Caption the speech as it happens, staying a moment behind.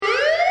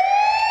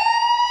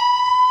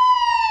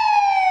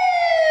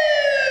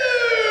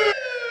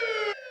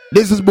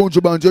This is Bunch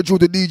Band, you're true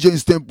to DJ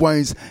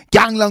Stepwise,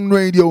 Gangland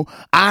Radio,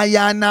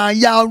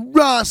 Ayanaya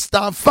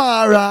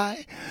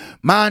Rastafari,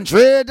 man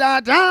trade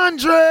that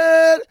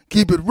 100,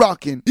 keep it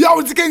rocking. Yo,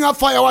 it's the King of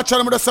Fire, watch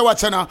on, I'm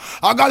watching now.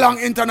 I got long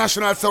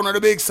international sound of the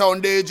big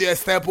sound, DJ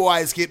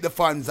Stepwise, keep the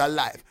fans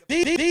alive.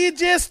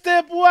 DJ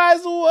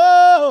Stepwise,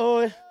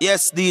 whoa.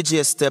 Yes,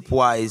 DJ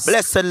Stepwise,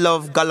 blessed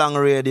love, Galang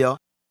Radio.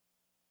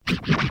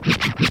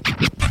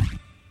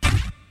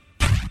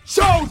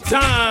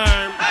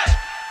 Showtime!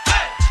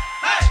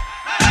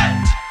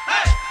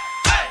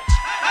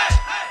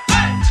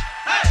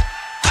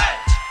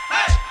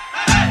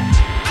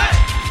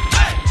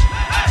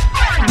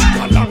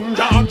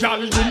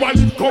 Girl, you are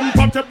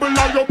incompatible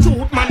and your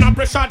cute man a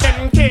pressure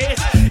them case.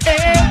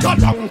 Hey,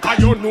 Kalanka,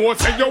 you know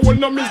say you will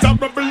no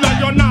miserable and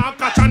you not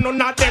catch none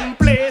of them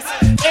place.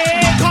 Hey,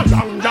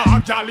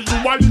 Kalanka, girl,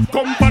 you are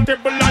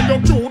incompatible and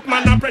your cute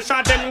man a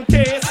pressure them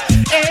case.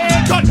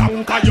 Hey,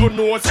 Kalanka, you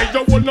know say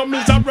you will no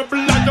miserable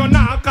and you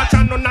not catch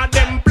none of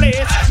them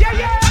place. Yeah,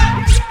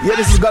 yeah. Yeah,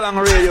 this is Galang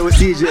Radio with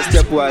DJ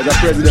Stepwise. The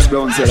President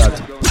Brown said that.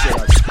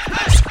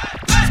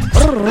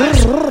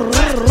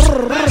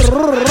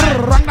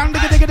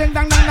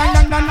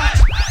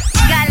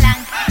 Galán,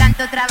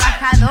 tanto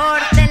trabajador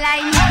de la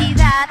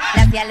iniquidad,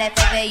 la hacía el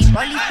FBI y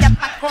policía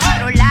pa'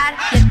 controlar,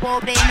 y el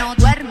pobre no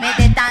duerme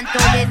de tanto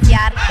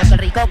desear, lo que el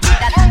rico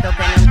quita tanto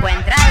que no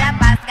encuentra la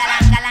paz.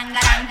 Galán, galán,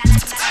 galán, galán.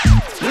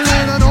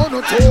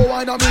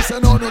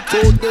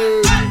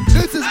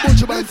 This is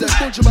Bunch Band,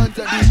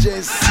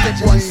 DJs,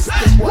 Stepwise.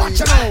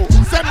 Watch out!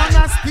 Say man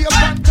a stay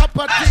on top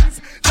of things.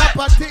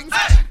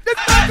 The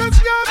fuckers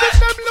can't make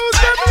them lose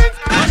them wings.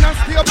 Man a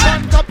stay on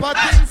top of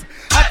things.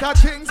 Other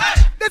things.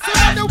 This is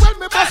the way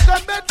me bust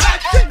them bed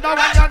like king. That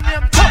one your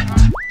name Chop.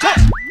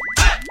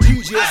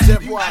 DJ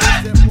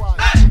Stepwise.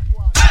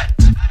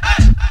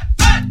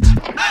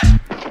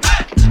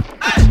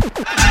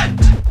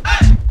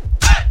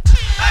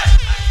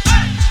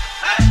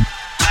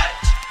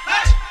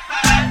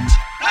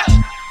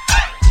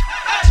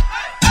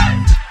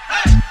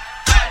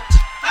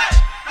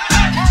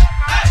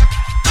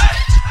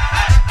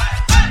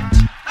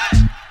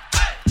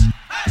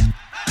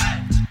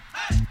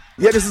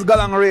 Yeah, this is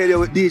Galang Radio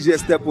with DJ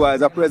Stepwise.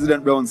 The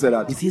President Brown said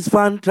that. This is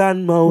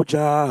Fantan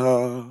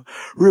Moja,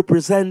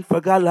 represent for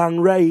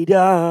Galang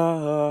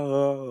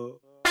Radio.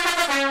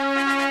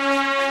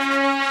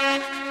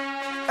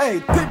 Hey,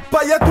 tip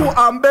by your toe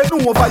and bend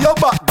over your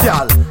back,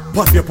 girl.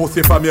 Put your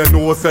pussy from your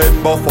nose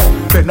and buffer.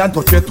 Bend and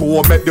touch your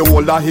toe, make the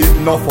whole of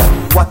hit nuffer.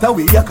 What are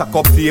we, you cock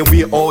up, see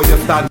we all you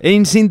stand.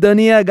 En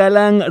sintonía,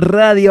 Galang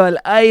Radio al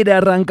aire,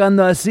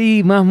 arrancando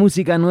así. Más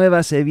música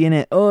nueva se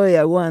viene hoy,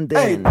 aguanten.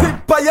 Hey,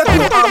 tip by your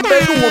toe and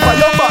bend over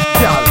your back,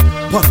 girl.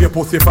 Put your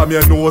pussy from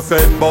your nose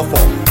and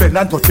buffer. Bend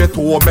and touch your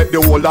toe, make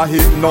the whole of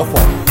hit nuffer.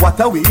 What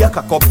are we, you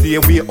cock up, see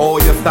we all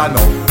you stand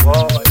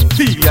up.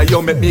 See ya,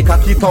 you make me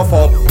cocky tough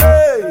up.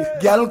 Hey,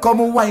 girl,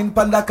 come wine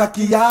panda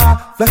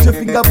kakia. Flash your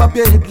finger up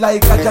your head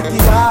like a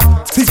jackia.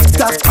 Tick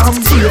tock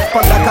and brace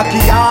panda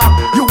kakia.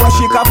 You a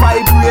shake a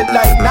vibrate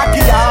like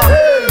Nakia.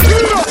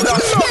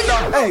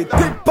 Hey,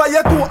 tip by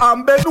your toe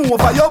and bend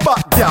over your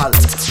back, girl.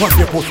 Put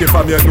your pussy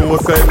from your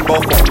nose and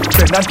buffer.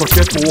 Bend and touch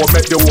your toe,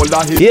 make the whole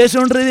of hit. Y es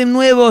un rhythm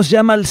nuevo, se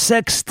llama el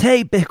Sex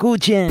Tape,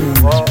 escuchen.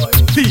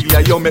 See ya,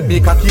 you make me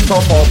cocky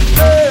tough up.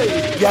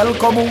 Hey, girl,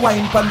 come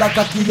wine panda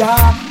kakia.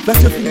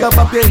 Flash your finger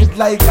up your head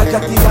like a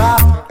jackia.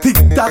 Tick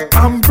tock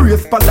and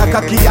brace panda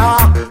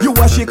kakia. You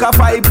a shake a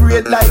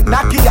vibrate like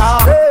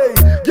Nakia. Hey,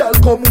 girl,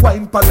 come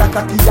wine panda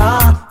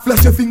kakia.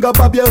 Flash your finger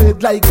up your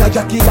head like a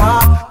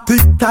jackia.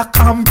 Tick tock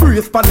and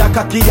brace panda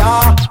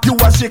kakia. You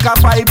a shake a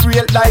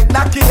vibrate like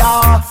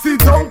Nakia. Sit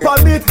down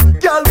on it,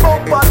 girl,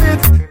 bump on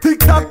it. Tick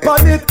tock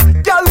on it,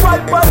 girl,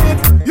 wipe on it.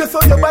 You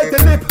saw you bite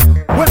the lip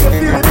when you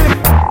feel it.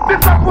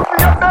 This a pussy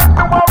you make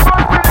me want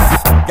run with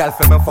it. Girl,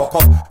 say me fuck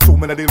up, 2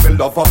 minutes they will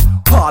love up.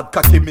 Hard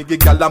cocky me give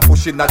girl and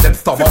pushing at them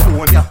stomach.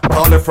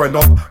 Call a friend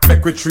up,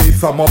 make we treat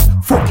some up.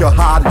 Fuck your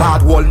hard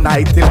all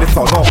night till the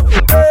sun up.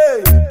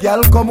 Hey,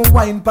 girl, come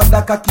wine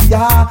panda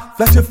kakia.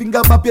 Flash your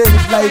finger up your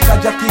head like a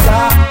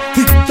jackia.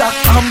 Tick tock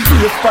and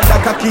brace panda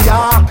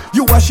kakia.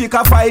 You a shake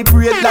a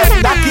vibrate like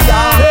Nakia.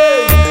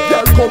 Hey,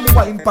 girl, come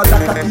wine panda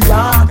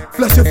kakia.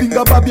 Flash your finger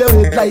up your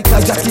head like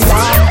a jackia.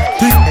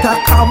 Tick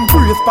tock and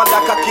brace panda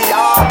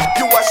kakia.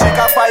 You a shake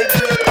a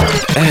vibrate.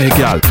 Hey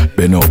girl,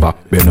 bend over,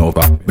 bend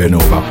over, bend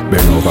over,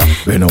 bend over,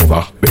 bend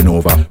over, bend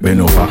over,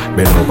 bend over,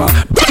 bend over.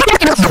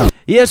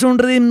 Y es un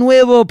rhythm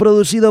nuevo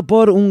producido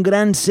por un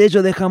gran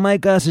sello de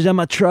Jamaica, se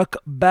llama Truck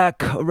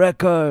Back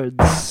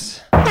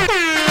Records.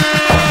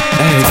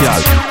 Hey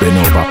girl, bend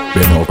over,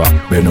 bend over,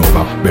 bend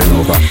over,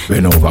 bend over,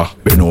 bend over,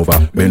 bend over,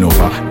 bend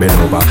over, bend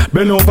over,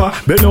 bend over,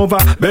 bend over,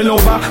 bend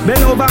over,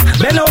 bend over,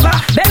 bend over,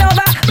 bend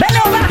over, bend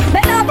over,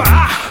 bend over.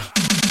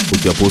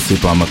 Put your pussy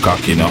on my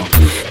cocky now.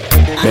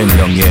 Bend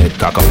down your head,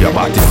 cock up your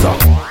body, so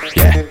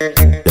yeah,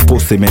 the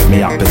pussy make me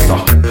happy, so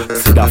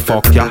see that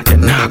fuck ya, you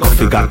nah go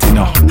figure it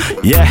now.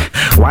 Yeah,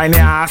 wine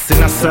your ass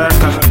in a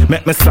circle,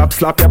 make me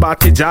slap your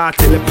body jaw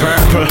till it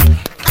purple.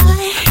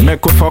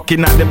 Make we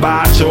fucking at the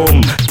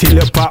bathroom till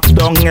you pop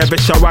down every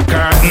shower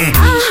curtain.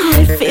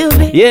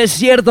 Y es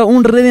cierto,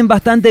 un rhythm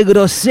bastante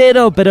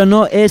grosero, pero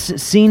no es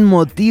sin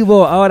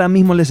motivo. Ahora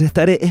mismo les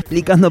estaré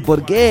explicando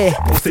por qué.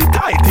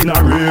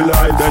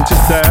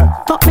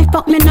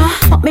 Fuck me now,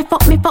 fuck me now,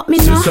 fuck me now, fuck me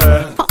now,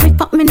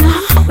 fuck me now,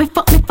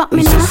 fuck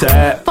me now,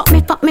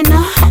 fuck me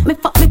now,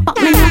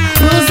 fuck me now,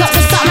 cruise up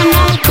the summer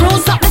now,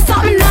 cruise up the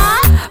summer now,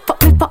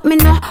 fuck me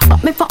now,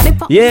 fuck me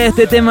now. Y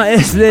este tema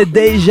es de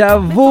Deja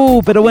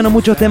Vu, pero bueno,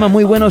 muchos temas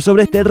muy buenos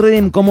sobre este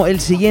rhythm, como el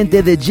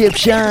siguiente de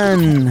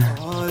Egyptian.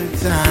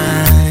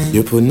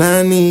 You put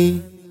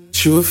nanny,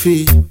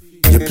 trophy,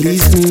 you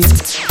please me,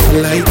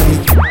 I like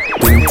it,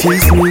 don't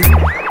tease me,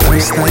 I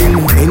style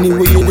me,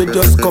 anyway you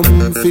just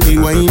come for the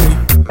wine.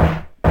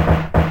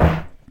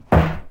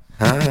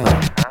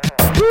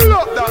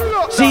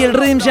 Sí, el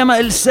rhythm se llama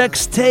El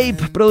Sex Tape,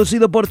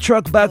 producido por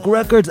Truckback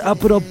Records. A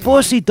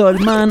propósito, el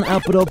man,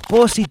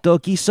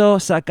 quiso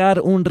sacar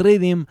un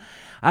rhythm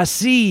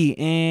así,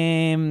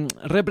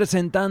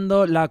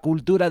 representando la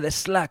cultura de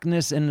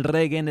slackness en el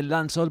reggae, en el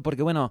dancehall,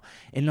 porque bueno,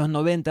 en los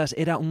 90s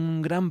era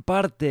un gran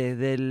parte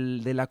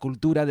de la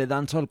cultura de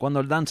dancehall, cuando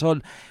el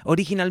dancehall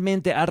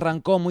originalmente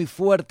arrancó muy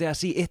fuerte,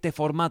 así, este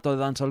formato de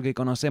dancehall que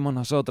conocemos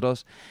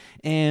nosotros,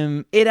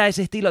 era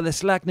ese estilo de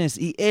slackness,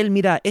 y él,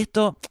 mira,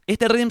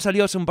 este rhythm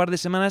salió hace un par de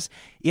semanas,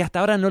 y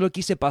hasta ahora no lo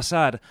quise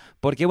pasar,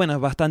 porque bueno,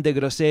 es bastante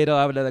grosero,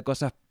 habla de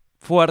cosas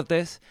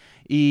fuertes,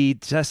 y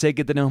ya sé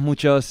que tenemos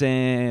muchas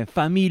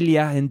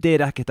familias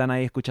enteras que están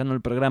ahí escuchando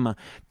el programa,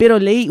 pero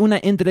leí una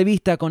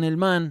entrevista con el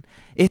man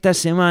esta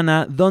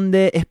semana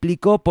donde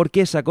explicó por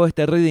qué sacó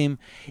este rhythm,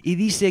 y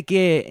dice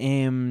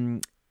que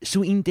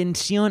su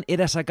intención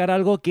era sacar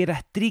algo que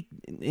era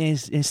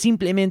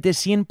simplemente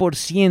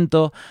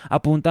 100%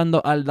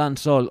 apuntando al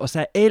dancehall. O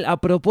sea, él a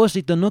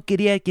propósito no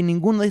quería que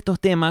ninguno de estos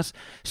temas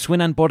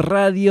suenan por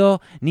radio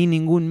ni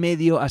ningún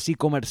medio así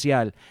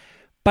comercial.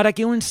 Para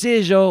que un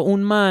sello,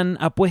 un man,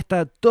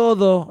 apuesta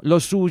todo lo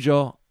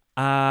suyo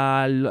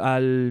a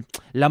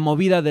la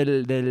movida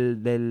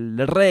del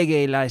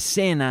reggae, la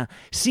escena,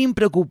 sin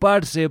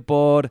preocuparse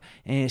por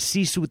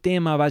si su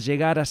tema va a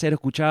llegar a ser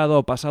escuchado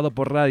o pasado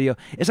por radio.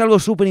 Es algo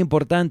súper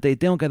importante y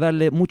tengo que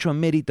darle mucho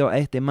mérito a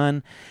este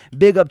man.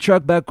 Big up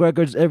Truckback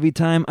Records every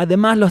time.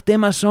 Además, los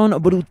temas son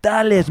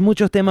brutales,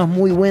 muchos temas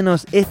muy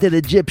buenos. Este de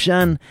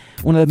Egyptian,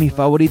 uno de mis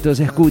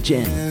favoritos,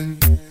 escuchen.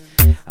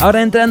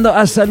 Ahora entrando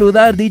a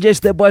saludar, DJ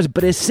Stepwise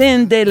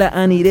presente, la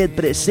Aniret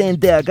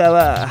presente, acá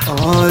va.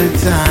 All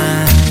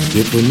time,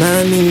 you put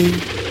nanny,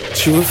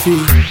 trophy,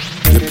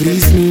 you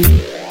please me,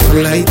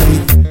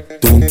 politely,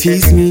 don't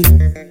tease me,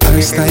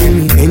 I style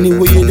me,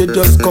 anyway you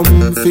just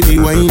come for the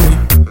wine.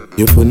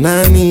 You put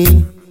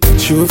nanny,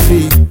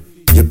 trophy,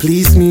 you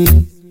please me,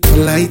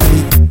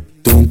 politely,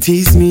 don't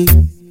tease me,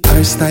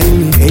 I style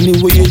me,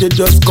 anyway you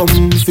just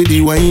come for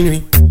the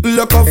wine.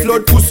 Like a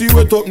flood pussy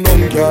wet up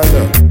none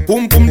girl.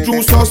 Pum pum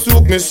juice and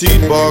soak me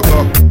seed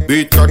burger.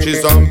 Beat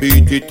catches and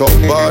beat it up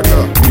bad.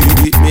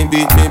 Beat me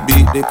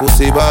the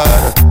pussy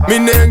bad. Me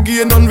name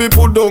gain none we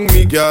put down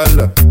me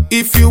girl.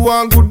 If you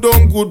want good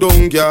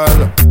down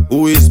girl.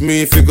 Who is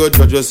me if you go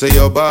judge you say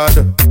you're bad.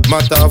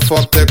 Matter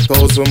fuck take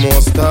 1,000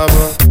 more stab.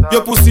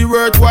 Your pussy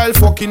worthwhile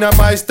fucking a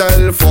my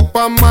style. Fuck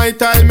on my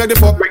time make the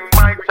fuck bring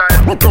my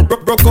style.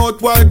 Broke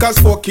out while cause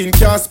fucking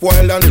can't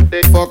spoil. And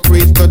they fuck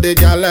with to the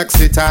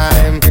galaxy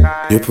time.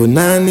 You put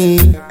nanny,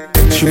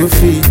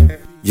 trophy,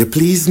 you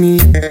please me,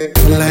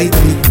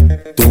 politely,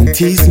 don't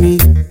tease me,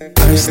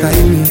 I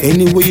style me,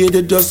 anyway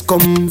you just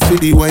come for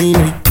the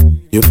wine.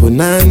 You put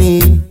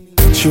nanny,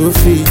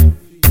 trophy,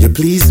 you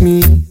please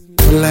me,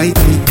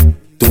 politely,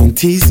 don't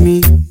tease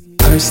me,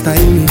 I style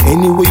me,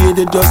 anyway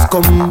you just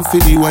come for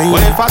the wine.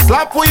 Well if I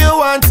slap what you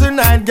want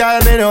tonight, girl,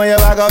 me know you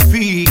a go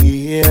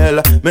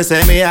feel. Me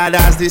say me hard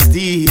as the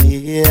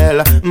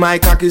steel. My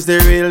cock is the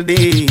real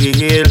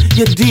deal.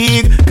 You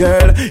dig,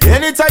 girl?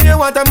 Anytime you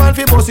want a man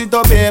fi bust it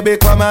up, baby,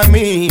 come at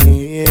me.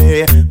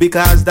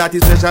 Because that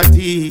is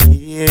specialty.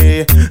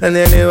 And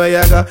anyway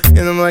you go,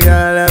 you know my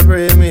girl,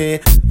 bring me.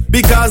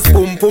 Because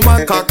boom boom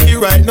and cocky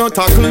right now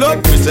tackle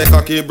up. We say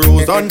cocky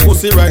bruise and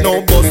pussy right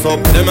now bust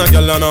up. Them a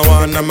girl and a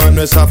want a man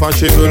we soft and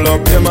shrivel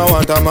up. Them a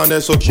want a man they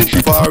so cheap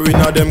far in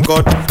a them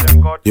cut.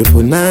 You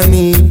put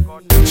nanny,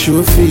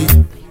 trophy,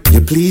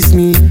 you please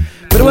me.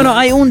 Pero bueno,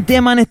 hay un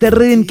tema en este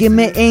rhythm que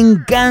me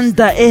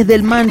encanta. Es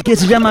del man que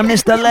se llama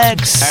Mr.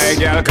 Lex. Hey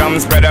girl, come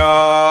spread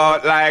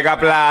out like a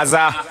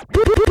plaza.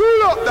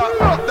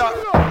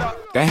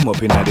 Game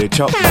up in the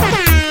chop.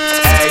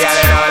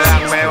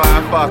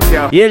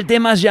 Y el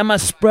tema se llama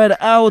Spread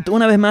Out.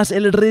 Una vez más,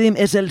 el rhythm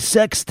es el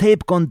Sex Tape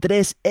con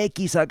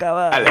 3X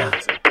acá.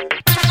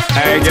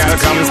 Hey girl,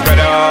 come spread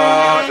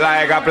out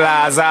like a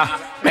plaza.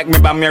 Make me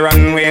bum your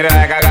runway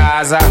like a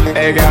Gaza.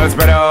 Hey girl,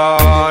 spread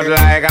out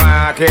like a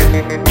market.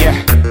 Yeah,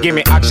 give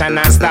me action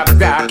and stop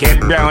talking.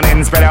 Brown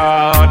and spread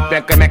out.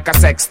 They can make a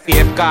sex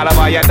tape. Call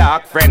over your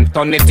dark friend,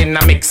 turn it in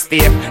a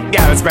mixtape.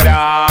 Girl, spread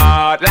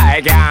out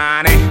like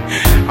honey.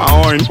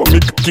 I want for me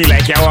cookie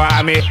like you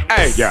want me.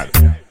 Hey girl,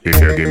 if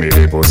you give me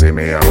the pussy,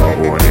 me I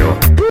will own you.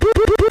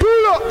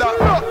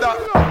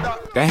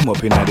 come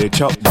up in the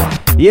chop.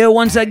 Yeah,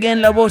 once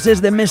again, la voz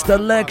es de Mr.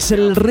 Lex.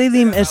 El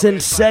rhythm es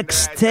el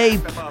Sex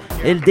Tape.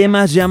 El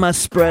tema se llama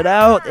Spread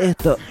Out.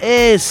 Esto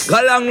es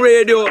Galang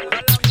Radio.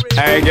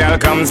 Hey girl,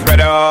 come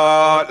spread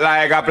out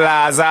like a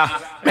plaza.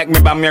 Make me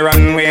bam your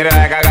runway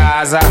like a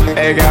Gaza.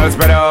 Hey girl,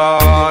 spread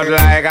out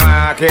like a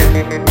market.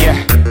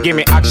 Yeah, give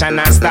me action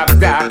and stop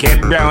talking.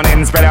 Brown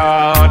and spread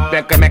out.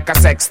 They can make a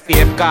sex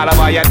tape. Call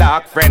over your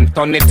dark friend,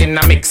 turn it in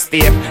a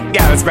mixtape.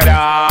 Girl, spread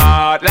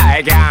out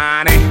like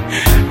honey.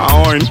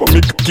 I want for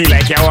me cookie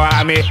like you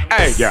want me.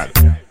 Hey girl,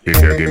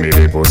 if you give me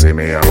the pussy,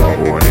 me have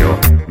a own you.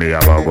 Me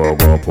have a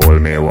go pull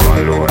me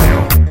one loan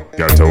you.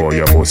 Girl, to how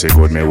your pussy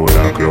good, me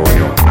woulda clone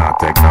you. Not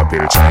take no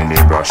pill,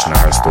 Chinese brush,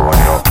 nor stone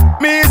you.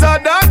 Me is a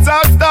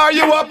dancehall star,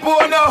 you a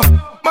porno.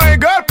 My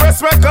girl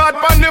press record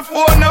on the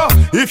phone now.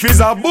 If it's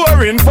a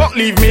boring fuck,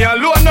 leave me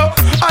alone now.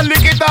 And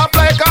lick it up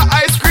like a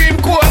ice cream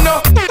cone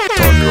now.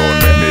 Turn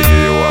round, let me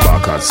give you a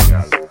backers.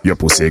 Your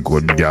pussy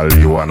good, girl,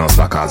 you are no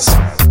slackers.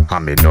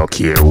 And me no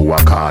care who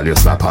I call you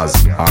slappers.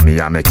 And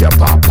me I make you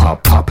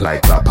pop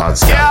like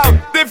clappers. Yeah,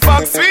 the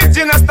fuck sweet,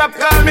 you no stop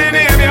call me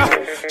name, yeah.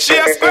 She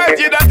a spread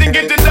you that think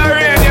it is a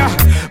rain, yeah.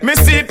 Me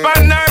see it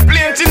on her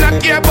plane, she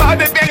not care about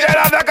the picture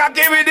of the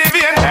cocky with the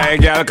vein. Hey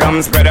girl,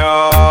 come spread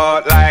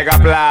out like a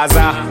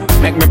plaza.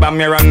 Make me bam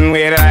your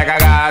runway like a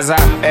Gaza.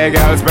 Hey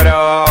girl, spread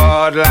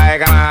out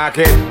like a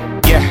market.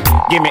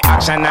 Yeah, give me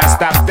action and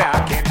stop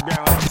talking, bro.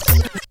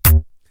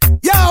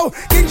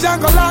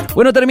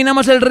 Bueno,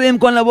 terminamos el rhythm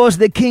con la voz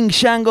de King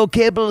Shango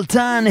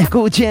Capleton.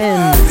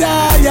 Escuchen.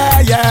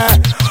 Yeah.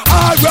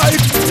 All right.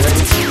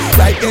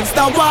 Right against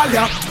the wall,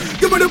 yeah.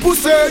 Give me the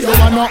pussy, you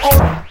wanna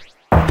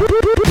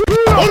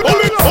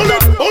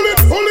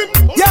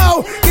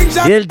Yo, King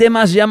Shango. Y el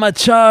tema se llama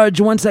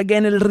Charge. Once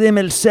again, el rhythm,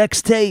 el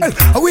Sex Tape.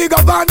 We go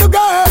find the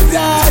girls,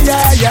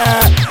 yeah.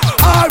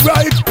 All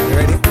right.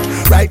 Ready?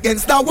 Right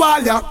against the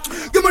wall, yeah.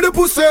 Give me the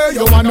pussy,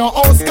 you wanna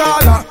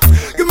Oscar.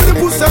 Give me the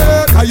pussy,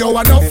 cause you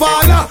want no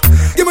faller.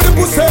 Give me the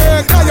pussy,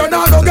 cause you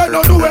not gonna get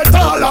no do it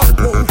taller.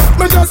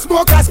 Me just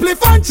smoke a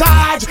spliff and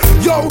charge.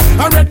 Yo,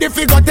 I'm ready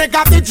for go take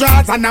off the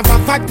drugs. And have a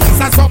fat piece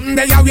of something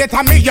they a wait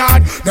on me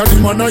yard. Now the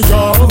man a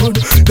yard,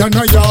 then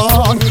a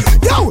yard.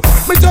 Yo,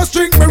 me just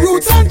drink me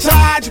roots and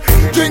charge.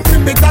 Drink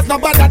me bitters,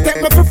 nobody take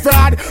me for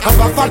fraud. Have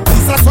a fat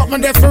piece of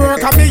something they for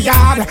work on me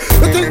yard.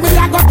 You think me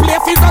I go play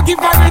if go give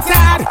her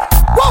retard.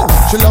 Whoa,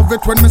 she love it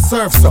when me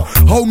surf so.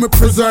 How me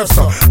preserve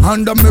so.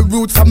 Under me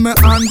roots and me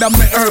under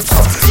me herbs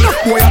so. No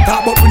boy I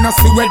talk but we not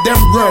see where them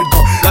word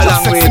go.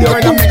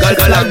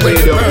 Galang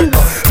Radio.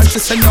 And she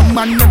say no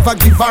man never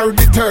give her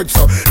the third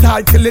so.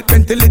 Tall till it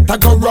bend till it a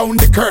go round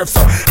the curve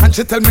so. And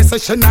she tell me say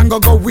she not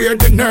go where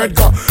the nerd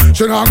go.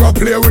 She not go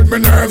play with me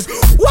nerves.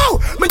 Whoa,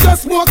 me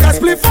just smoke a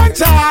spliff and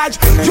charge.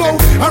 Yo,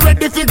 I'm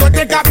ready for go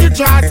take off the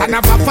charts. And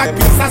have a fat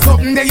piece of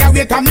something they a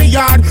wait on me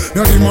yard.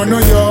 No the man no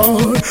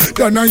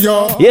yard, no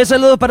yard. Y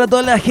saludos para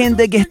toda la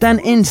gente que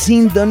están en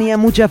sintonía,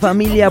 mucha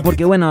familia,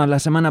 porque bueno, la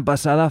semana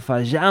pasada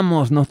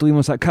fallamos, no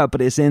estuvimos acá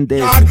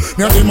presentes.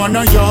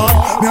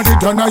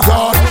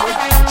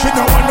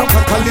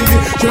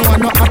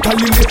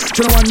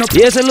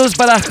 Y saludos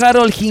para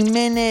Harold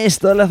Jiménez,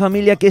 toda la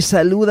familia que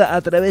saluda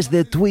a través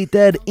de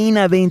Twitter,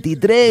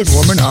 Ina23.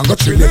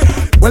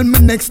 Well, my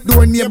next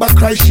door neighbor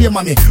cry shame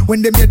on me.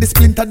 When they made the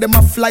splinter, them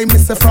a fly me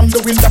say from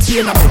the window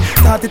pane on me.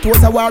 Thought it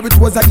was a war, it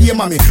was a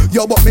game on me.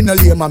 Yo, but me no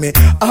lame on me.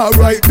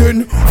 Alright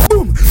then,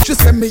 boom. She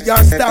send me your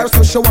star,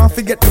 so she want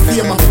to get the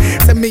fame on me.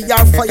 Send me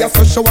your fire,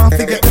 so she want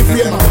to get the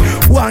flame on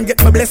me. Want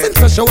get my blessing,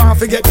 so she want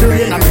to get the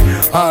rain on me.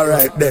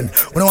 Alright then,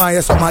 we don't want to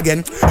hear something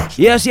again.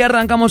 Y así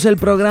arrancamos el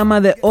programa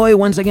de hoy.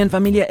 Once again,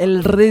 familia,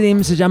 el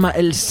rhythm se llama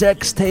el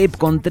Sex Tape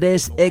con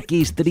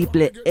 3X,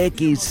 triple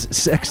X,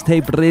 Sex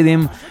Tape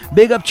Rhythm.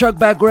 Big up Chuck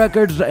Back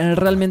Records,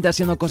 realmente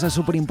haciendo cosas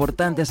súper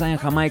importantes en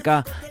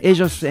Jamaica.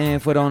 Ellos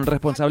fueron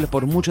responsables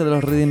por muchos de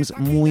los rhythms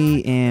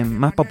muy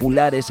más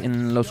populares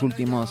en los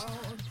últimos,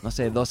 no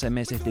sé, 12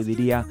 meses te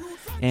diría.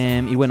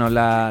 Y bueno,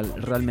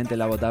 realmente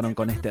la votaron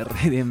con este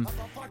rhythm.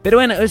 Pero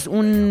bueno, es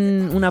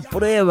una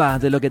prueba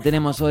de lo que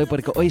tenemos hoy,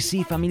 porque hoy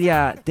sí,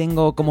 familia,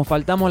 como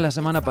faltamos la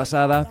semana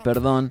pasada,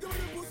 perdón,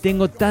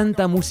 tengo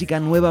tanta música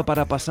nueva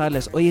para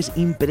pasarles. Hoy es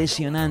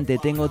impresionante,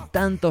 tengo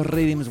tantos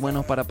rhythms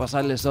buenos para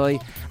pasarles hoy.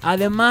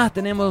 Además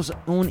tenemos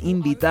un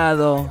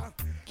invitado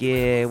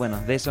que, bueno,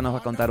 de eso nos va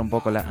a contar un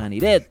poco la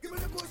Aniret.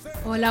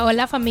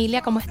 Hola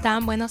familia, ¿cómo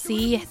están? Bueno,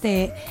 sí,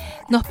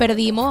 nos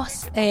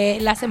perdimos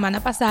la semana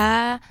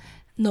pasada.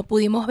 No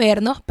pudimos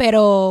vernos,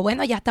 pero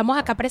bueno, ya estamos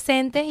acá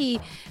presentes y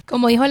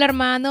como dijo el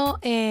hermano,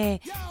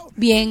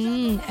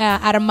 bien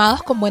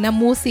armados con buena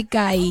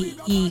música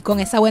y con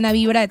esa buena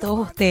vibra de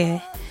todos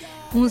ustedes.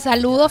 Un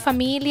saludo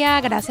familia,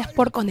 gracias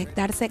por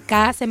conectarse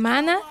cada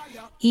semana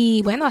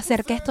y bueno,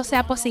 hacer que esto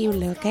sea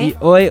posible, ¿ok? Y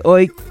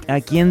hoy ¿a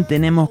quién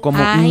tenemos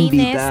como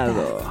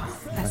invitado?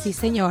 Así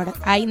señor,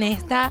 a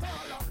Inesta.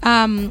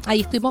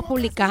 Ahí estuvimos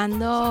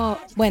publicando,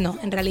 bueno,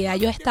 en realidad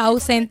yo he estado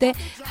ausente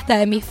hasta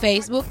de mi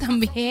Facebook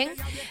también.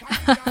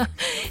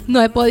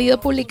 No he podido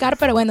publicar,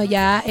 pero bueno,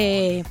 ya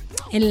en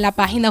la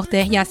página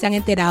ustedes ya se han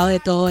enterado de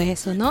todo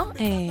eso, ¿no?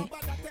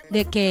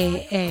 de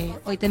que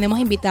hoy tenemos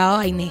invitado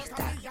a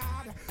Inesta.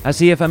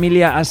 Así es,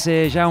 familia,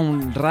 hace ya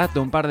un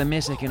rato, un par de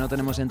meses que no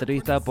tenemos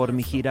entrevista por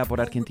mi gira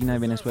por Argentina y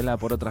Venezuela,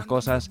 por otras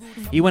cosas.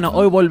 Y bueno,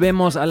 hoy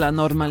volvemos a la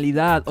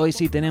normalidad. Hoy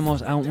sí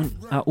tenemos a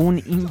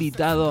un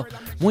invitado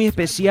muy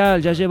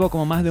especial. Ya llevo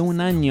como más de un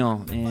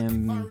año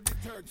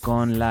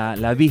con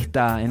la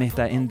vista en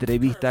esta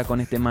entrevista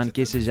con este man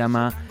que se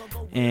llama...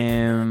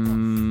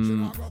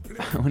 un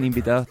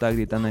invitado está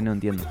gritando y no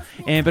entiendo.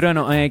 Pero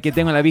bueno, que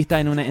tengo la vista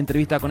en una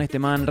entrevista con este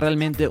man.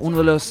 Realmente uno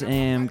de los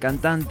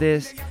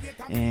cantantes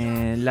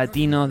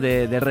latinos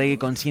de reggae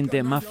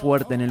consciente más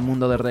fuerte en el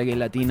mundo de reggae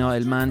latino.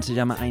 El man se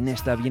llama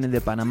Inesta, viene de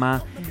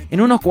Panamá.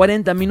 En unos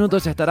 40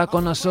 minutos estará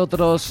con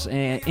nosotros,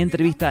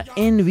 entrevista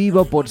en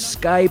vivo por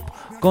Skype,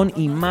 con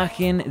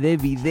imagen de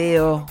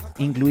video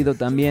incluido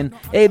también.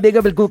 Hey, big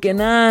up el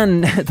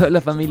Cuquenan, toda la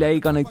familia ahí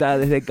conectada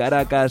desde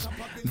Caracas,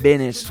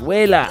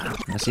 Venezuela.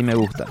 Así me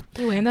gusta.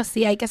 Y bueno,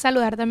 sí, hay que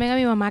saludar también a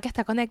mi mamá que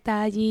está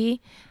conectada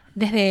allí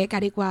desde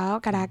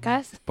Caricuao,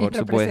 Caracas, por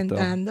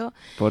representando.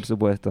 Por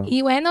supuesto.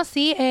 Y bueno,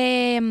 sí,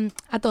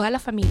 a toda la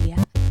familia.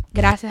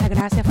 Gracias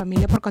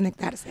familia por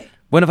conectarse.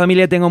 Bueno,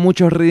 familia, tengo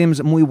muchos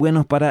rhythms muy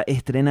buenos para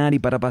estrenar y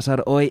para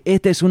pasar hoy.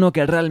 Este es uno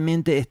que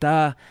realmente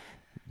está...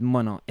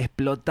 bueno,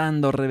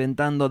 explotando,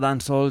 reventando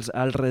dancehalls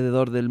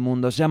alrededor del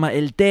mundo. Se llama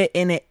el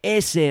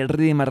TNS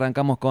Rhythm.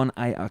 Arrancamos con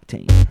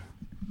I-Octane.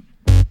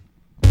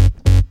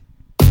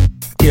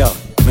 Yo,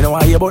 me no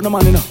want to hear about no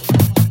money, no.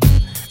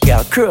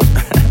 Yo, crew.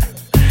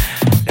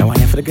 That one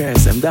here for the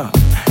girls, them down.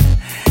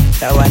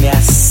 That one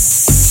here,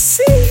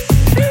 see.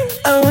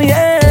 Oh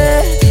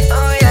yeah.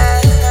 Oh yeah.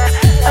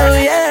 Oh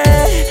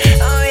yeah.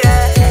 Oh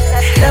yeah.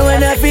 That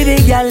one here for the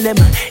gal them.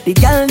 The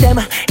gal them.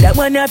 That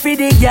one here for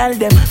the gal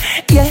them.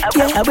 Yeah,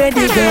 yeah, I wear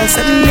the girls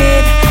I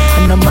need,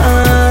 and the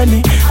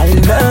money,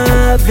 and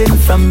loving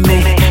from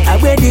me. I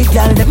wear the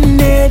girl them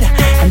need,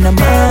 and the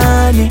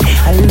money,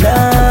 and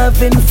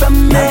loving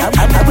from me.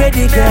 I wear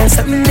the girls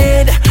I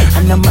need,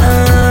 and the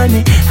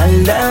money,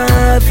 and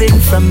loving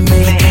from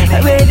me.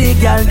 I wear the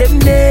girl them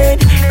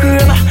need,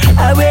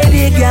 I wear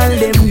the girl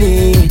them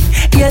need.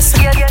 Yes,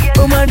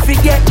 woman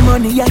forget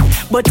money, yeah,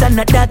 but I'm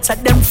not that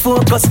at them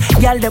focus.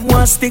 Girl them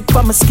want stick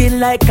for my skin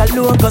like a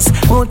locust.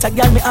 Mount a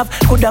girl me have,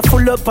 coulda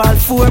full up all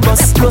 4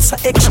 bus, plus a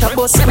extra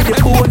bus with the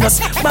bonus.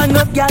 Bang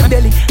up girl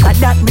belly, and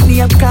that me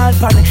name call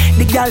pan.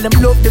 The girl them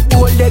love the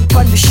bold leg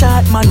pan the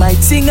short man. My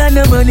thing and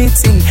the money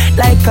thing,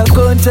 like a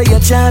gun to your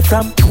jar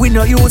from. We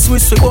no use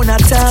whistle on a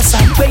toss.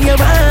 Where you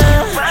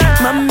want,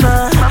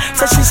 mama?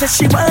 So she said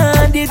she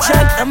want the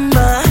jack,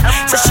 mama.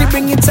 So she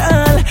bring it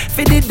all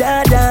for the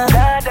dada.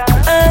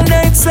 All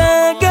night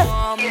saga.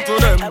 To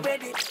them,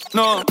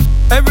 no.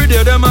 Every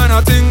day them man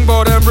I think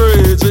about them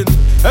raging.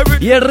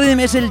 Y el rhythm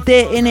es el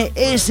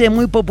TNS,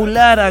 muy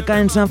popular acá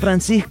en San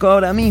Francisco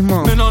ahora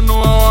mismo.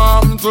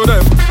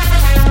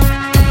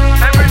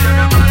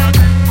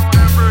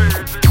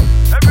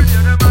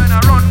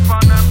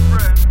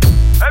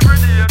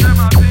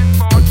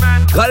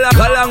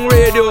 Galang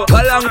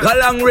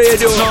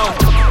radio.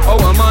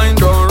 Our mind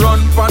don't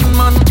run pan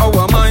man.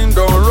 Our mind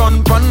don't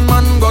run pan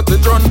man. Got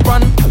it run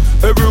pan.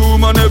 Every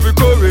woman, every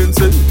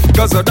currency.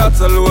 Cause that's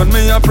alone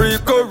me a free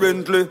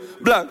currently.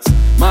 Blacks,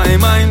 my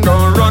mind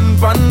don't run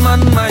pan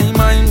man. My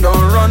mind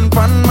don't run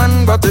pan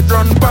man. Got it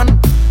run pan.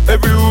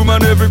 Every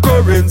woman, every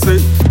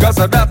currency. Cause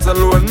that's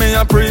alone me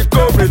a free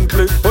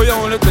currently. Oh, you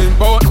only think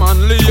about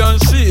Manly and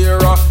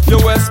Shearer. You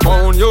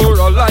westbound,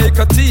 you're like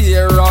a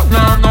tearer.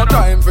 Now no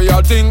time for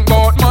you think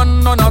about man,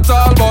 none at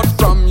all. But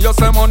from you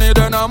say money,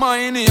 then I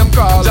my name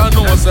call. Ya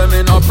know say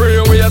me no pray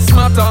waste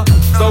matter.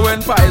 So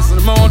when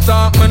Python mouth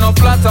talk, me no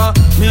flatter.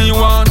 Me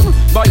one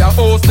buy a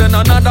house, then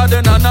another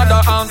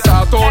and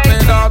start out me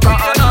daughter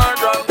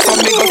another. So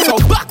me go so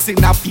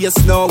boxing a face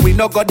now. We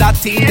no got that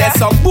thing there.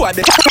 Some boy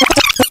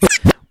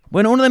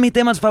Bueno, uno de mis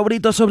temas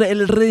favoritos sobre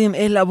el rhythm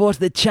es la voz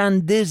de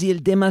Chan Diz y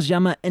el tema se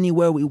llama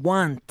Anywhere We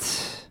Want.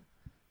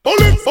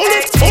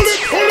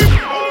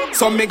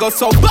 Some me go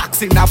so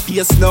boxing a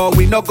face now.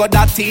 We no got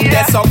that thing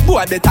there. Some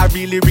boy better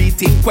really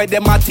rethink where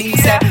them a think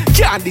say.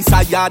 Can't this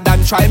a yard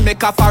and try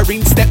make a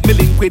foreign step. Me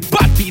link with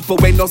bad people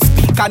when no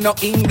speak and no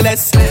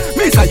English.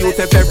 Me say you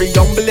very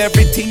humble,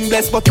 everything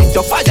blessed. But if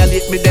you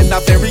violate me then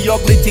a very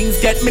ugly things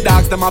get me.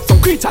 Dogs them have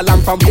some creature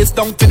long from waist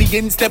down to the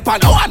instep.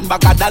 And one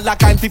bag of dollar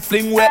can't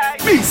fling where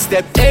me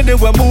step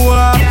anywhere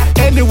more,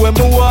 anywhere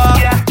more.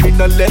 Me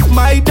no left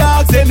my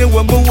dogs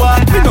anywhere more.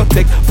 Me no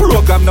take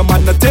program, no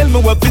man no tell me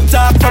what to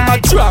talk from a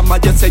drama.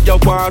 Just say you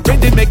want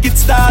ready, make it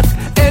start.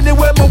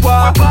 Anywhere me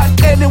want,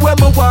 anywhere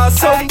me want.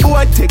 Some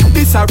boy take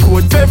this a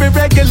road very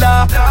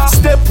regular.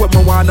 Step where me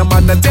want, no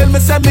man no tell me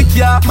say me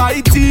care. My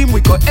team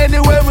we go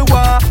anywhere we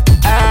want.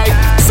 Aye,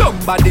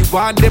 somebody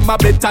want them a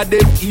better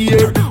them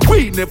here.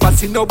 We never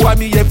see no boy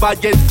me ever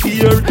get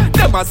fear.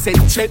 Them a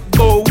send threat,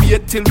 go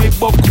wait till we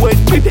buck when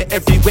we dey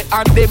everywhere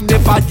and them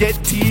never get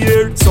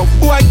tear. Some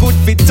boy good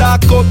fi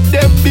talk up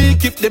them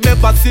big. If them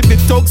ever see me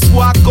thugs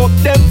walk up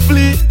them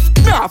flee.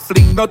 Nah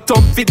fling no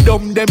thumb fi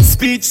dumb them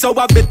speech, so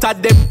I better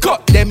them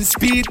cut them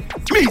speed.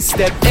 Me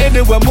step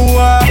anywhere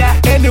more,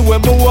 anywhere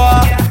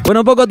more.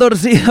 Bueno, un poco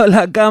torcido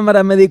la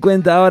cámara, me di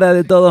cuenta ahora.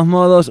 De todos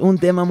modos, un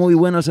tema muy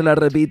bueno, se la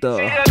repito.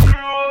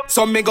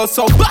 So me go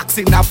so box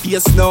in a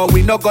face now,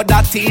 we no got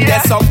that thing.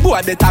 There's some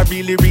boy that I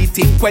really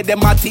rethink where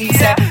them a thing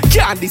say.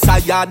 Can't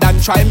decide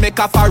and try make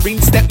a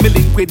foreign step. Me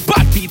link with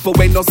bad people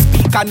when no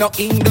speak and no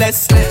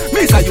English.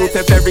 Me say you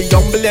very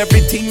humble,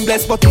 everything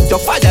blessed. But if you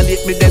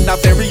violate me, then a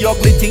very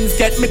ugly things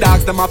get me.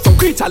 Dogs them have some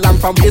creature long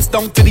from waist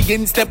down to the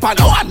instep. And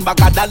one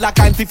bag of dollar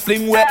can't be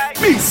fling where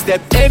me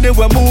step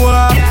anywhere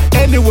more,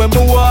 anywhere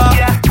more.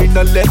 Me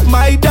no left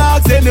my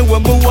dogs anywhere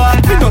more.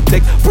 Me no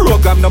take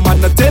program, no man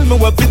no tell me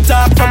what we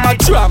talk from a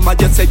drum. I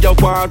just say you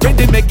want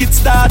ready, make it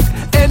start.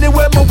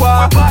 Anywhere me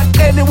want,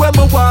 anywhere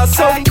me want.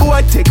 Some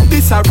boy take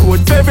this a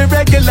road very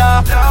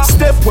regular.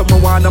 Step where me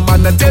want, a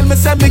man and tell me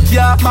say me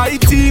care. My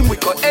team we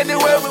go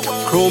anywhere we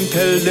want. Chrome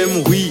tell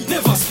them we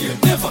never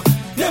scared, never.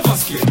 Never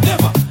scared,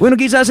 never. Bueno,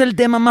 quizás el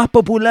tema más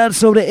popular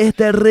sobre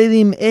este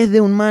rhythm es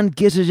de un man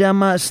que se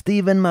llama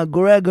Steven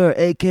McGregor,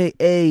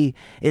 a.k.a.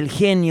 el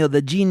genio,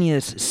 The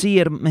Genius. Sí,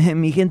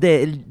 mi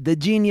gente, The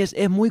Genius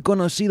es muy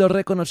conocido,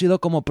 reconocido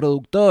como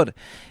productor.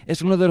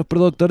 Es uno de los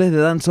productores de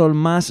dancehall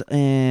más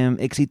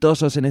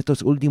exitosos en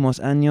estos últimos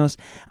años.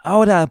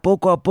 Ahora,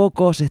 poco a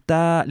poco,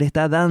 le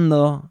está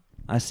dando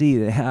así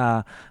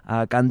a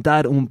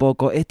cantar un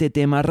poco. Este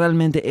tema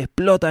realmente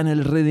explota en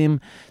el rhythm.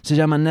 Se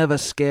llama Never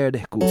Scared.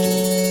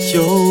 Escuchen.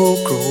 Yo,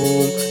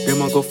 Chrome,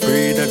 them a go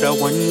afraid of that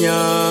one,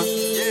 yeah.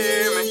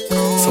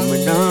 So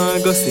me nah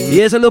go sing. Y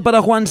un saludo para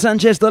Juan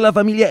Sánchez, toda la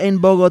familia en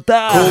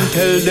Bogotá. Chrome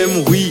tell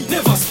them we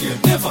never scared,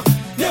 never,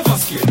 never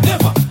scared,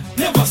 never,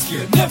 never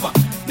scared, never,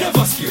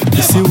 never scared, never.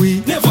 You see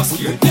we never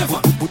scared, never,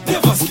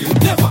 never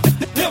scared, never,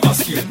 never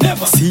scared,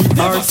 never.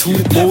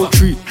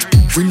 CR203.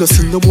 We no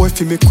see no boy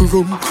fi make we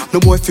run, no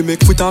boy fi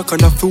make we talk and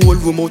have to hold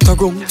we mouth a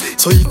run.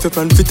 So if you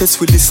plan for test,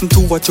 we listen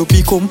to what you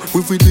become. We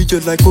will do you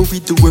like what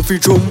we do every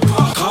drum.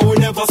 Cause we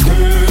never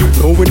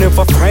scared, no we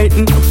never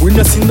frightened. We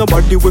no see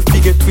nobody we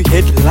forget we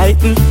head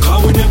lighten.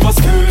 Cause we never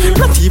scared,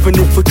 not even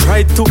if we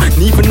try to.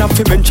 Even if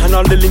we mention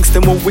all the links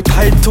them what we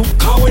tied to.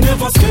 Cause we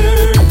never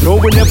scared, no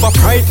we never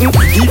frightened.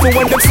 Even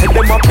when them said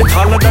them up it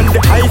taller than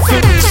the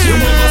hyphen.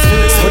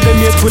 So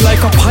them hate we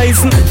like a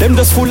poison. Them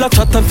just full of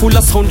chat and full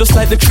of sound just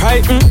like the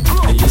Triton.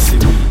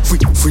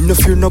 We no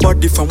fear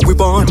nobody from we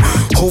born.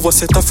 How a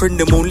set a friend,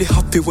 them only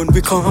happy when we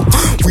come.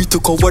 We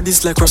took over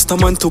this like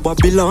Rastaman to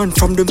Babylon.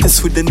 From them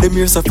test with them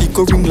ears of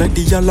echo ring like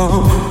the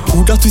alarm.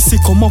 Who that we see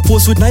come up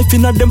pose with knife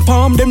in a them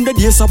palm. Them the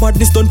days about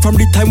this done from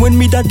the time when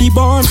me daddy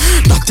born.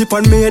 That tip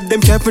on me head,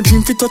 them can't even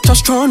dream fit touch a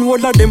strand.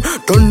 All of them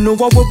don't know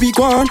what we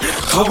gone.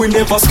 Cause we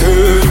never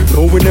scared,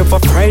 no we never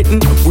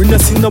frightened. We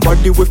not see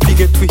nobody we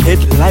forget we head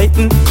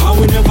lighten. Cause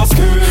we never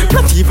scared,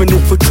 not even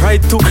if we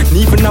tried to.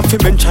 Even if we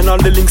mention all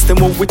the links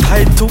them what we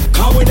tied to.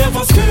 Cause we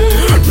never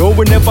scared, no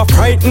we never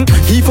frightened.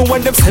 Even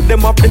when them set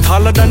them up it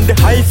taller than the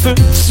hyphen.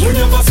 We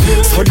never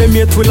scared, so them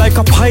hate we like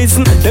a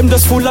poison. Them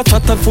just full of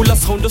chat and full of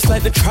sound just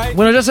like the Triton.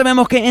 Bueno, ya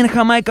sabemos que en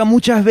Jamaica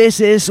muchas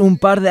veces un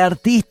par de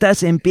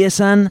artistas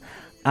empiezan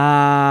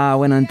a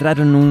entrar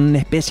en una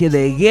especie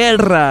de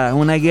guerra,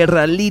 una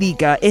guerra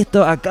lírica.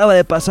 Esto acaba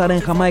de pasar en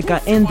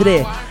Jamaica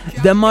entre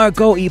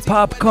DeMarco y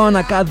Popcorn.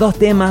 Acá dos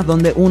temas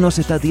donde uno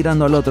se está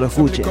tirando al otro.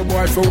 Escuchen.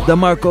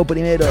 DeMarco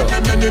primero.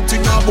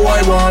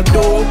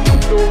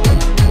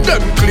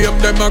 Them claim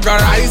them a go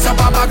rise up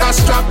a bag of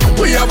strap.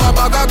 We have a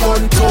bag of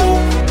gun too.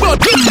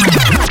 But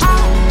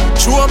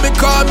show me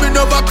call, me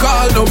never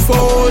call no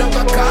phone.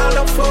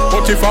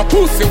 But if a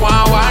pussy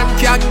one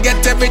can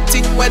get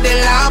everything where the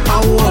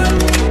llama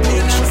want.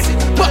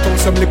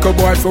 Some little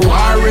boy for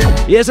worry.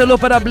 Y eso es lo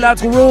para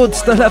Black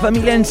Roots, toda la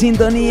familia en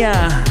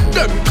sintonía.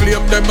 Them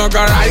claim them a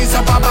go rise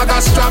up a bag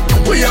of strap.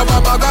 We have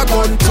a bag of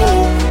gun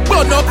too.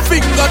 Burn up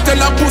finger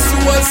tell a pussy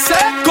will say.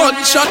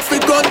 Gunshot for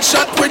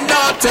gunshot, we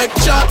not take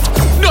shot.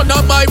 None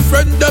of my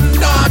friend them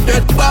not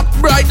dead back.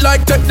 Bright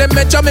like take the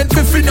measurement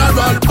for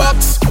funeral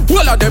box.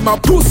 All of them a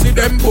pussy,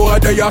 them boy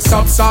they a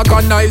subs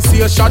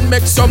organization.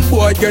 Make some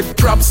boy get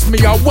props. Me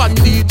a one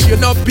DJ,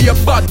 no be a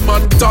bad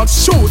man talk.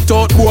 Shoot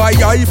out boy,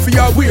 if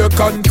you wear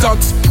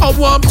contacts. I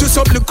want to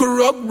some little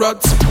rug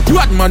rats.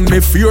 What man me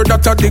fear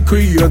that a the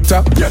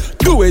creator.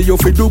 Do way you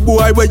fi do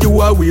boy where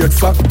you a wait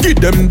for. Give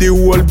them the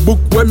whole book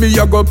where me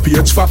a go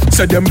page for.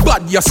 Say them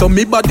bad, yeah, so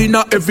me body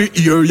na every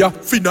area.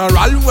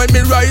 Funeral when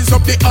me rise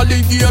up the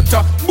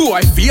alligator.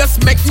 Boy face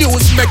make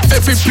news, make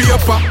every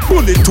paper.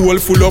 Bullet hole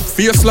full of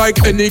face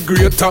like any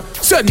greater.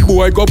 Send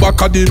boy go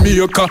back at the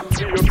maker.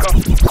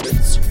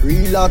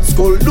 Relax,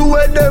 go do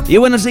it them. Y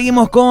bueno,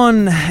 seguimos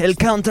con el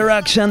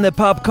Counteraction de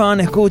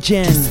Popcorn.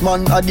 Escuchen.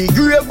 Man a the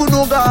grave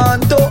no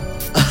ganto.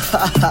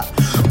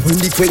 When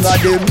the king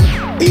of them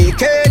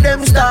AK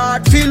them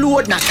start feel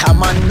load. Not a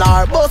man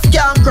nor bus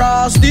can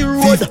cross the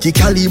road. 50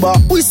 caliber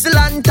whistle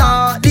and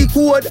tar the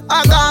code.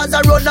 A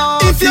Gaza run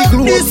off. If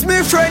you diss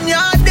me friend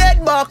you're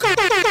dead back.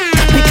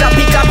 Pick up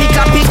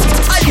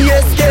at the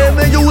SK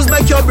me use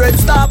make your bread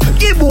stop.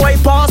 Give boy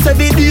pass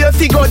every day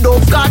figure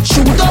dove cat.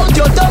 Shoot out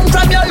your tongue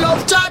from your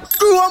love chat.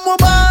 Grow my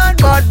band,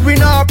 but we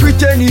not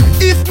pretend it.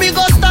 If me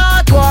go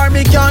start war,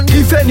 me can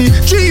defend it.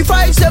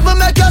 357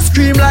 make you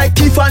scream like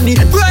Tiffany.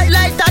 Bright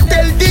light that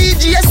tell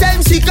DJ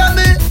SMC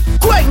coming.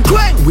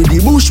 Quen with the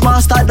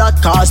Bushmaster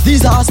that cause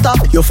disaster.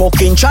 You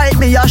fucking try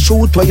me a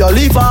shoot where you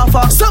live off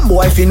of. Some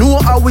boy if you know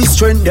how we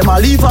strength them a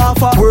live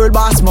off of. World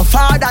boss my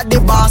father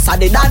the boss of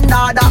the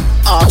dandada.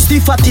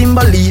 Stiffer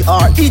Timberley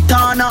or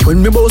Itana.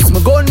 When me boss my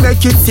gun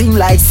make it sing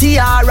like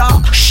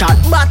Ciara. Shot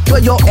back to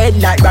your head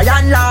like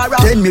Ryan Lara.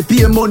 Then me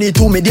pay money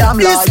to me damn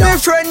lawyer. This me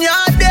friend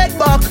ya dead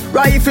back.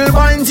 Rifle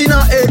binds in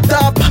a head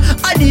top.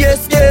 At the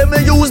SK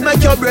me use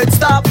make your bread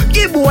stop.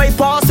 Give boy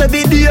pass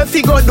every day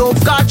figure dove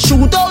cat.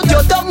 Shoot out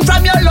your tongue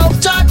from your love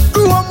chat.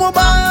 Grow my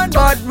band,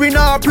 but we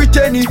not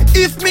pretend it.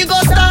 If me go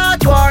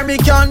start war, me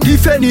can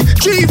defend it.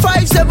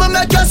 357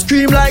 make you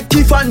scream like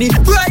Tiffany.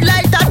 Bright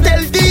light that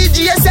tell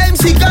DJ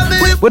SMC coming.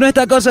 Bueno,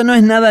 esta cosa no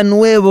es nada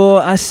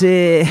nuevo.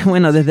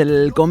 Desde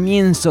el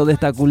comienzo de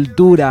esta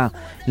cultura,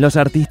 los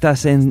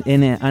artistas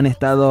han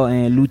estado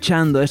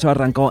luchando. Eso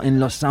arrancó en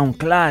los Sound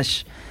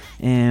Clash,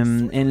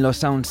 en los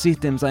Sound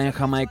Systems en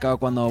Jamaica,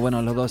 cuando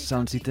los dos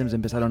Sound Systems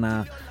empezaron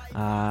a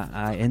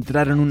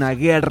entrar en una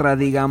guerra,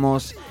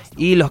 digamos,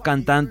 y los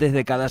cantantes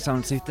de cada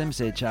Sound System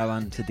se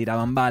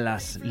tiraban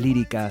balas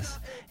líricas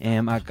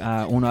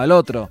a uno al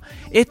otro.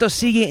 Esto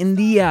sigue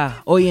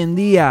hoy en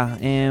día.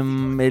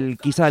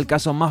 Quizá el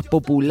caso más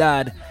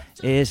popular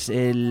es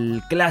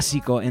el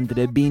clásico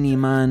entre Beenie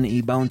Man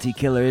y Bounty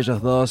Killer,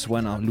 ellos dos,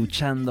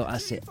 luchando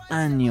hace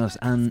años.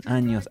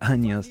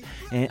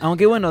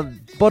 Aunque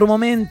por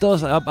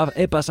momentos,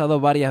 he pasado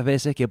varias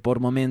veces que por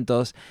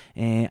momentos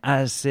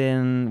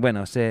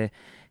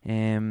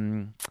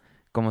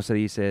 ¿cómo se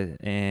dice?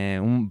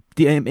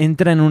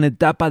 Entra en una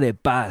etapa de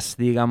paz,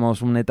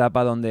 digamos, una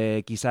etapa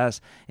donde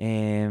quizás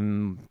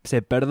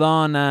se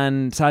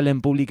perdonan,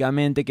 salen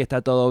públicamente que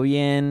está todo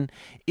bien,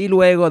 y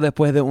luego,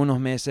 después de unos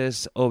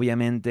meses,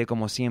 obviamente,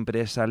 como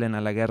siempre, salen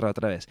a la guerra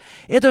otra vez.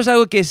 Esto es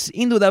algo que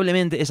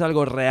indudablemente es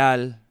algo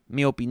real.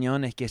 Mi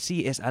opinión es que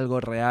sí es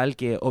algo real,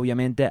 que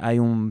obviamente hay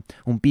un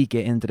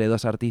pique entre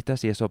dos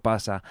artistas y eso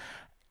pasa.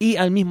 Y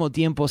al mismo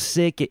tiempo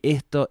sé que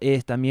esto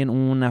es también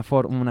una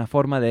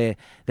forma de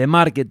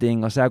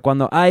marketing. O sea,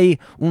 cuando hay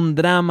un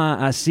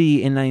drama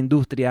así en la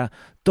industria,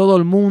 todo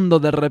el mundo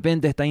de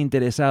repente está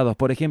interesado.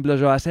 Por ejemplo,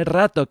 yo hace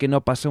rato que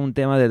no pasó un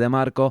tema de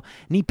DeMarco,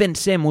 ni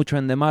pensé mucho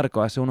en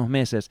DeMarco hace unos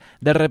meses.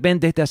 De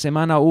repente esta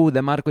semana,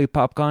 DeMarco y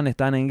Popcorn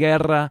están en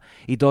guerra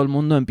y todo el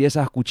mundo empieza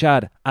a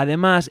escuchar.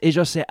 Además,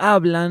 ellos se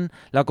hablan,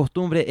 la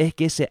costumbre es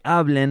que se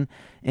hablen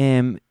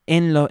en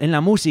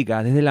la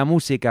música, desde la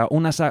música.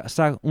 Uno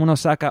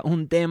saca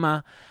un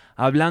tema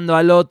hablando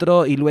al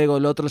otro y luego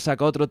el otro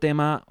saca otro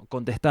tema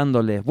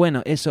contestándole.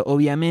 Bueno, eso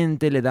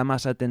obviamente le da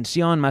más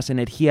atención, más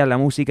energía a la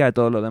música y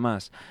todo lo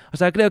demás. O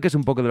sea, creo que es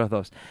un poco de los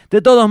dos.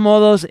 De todos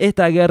modos,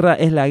 esta guerra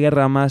es la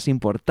guerra más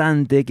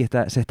importante que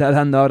se está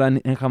dando ahora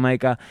en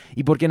Jamaica.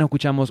 ¿Y por qué no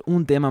escuchamos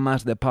un tema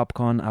más de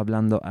Popcorn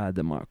hablando a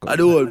DeMarco?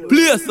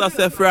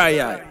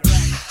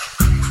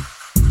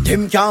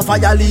 Them can't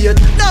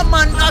violate. No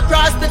man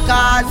across the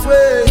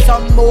causeway.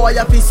 Some boy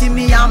a see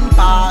me and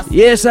pass.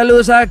 Y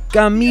saludos a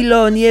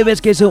Camilo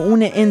Nieves, que se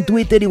une en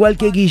Twitter, igual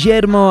que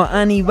Guillermo,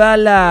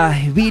 Anibala,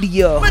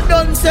 Virio,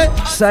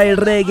 Sai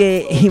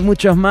Reggae y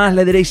muchos más.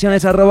 La dirección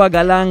es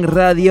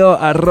 @galangradio,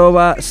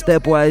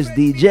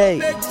 @StepwiseDJ.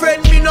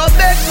 No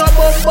beg no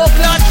bumbo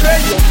clad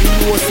friend. You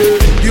know say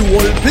the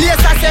whole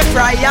place I say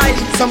fry eye.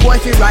 Some boy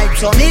fi write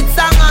some hit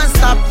song and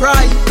stop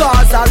cry.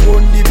 Cause I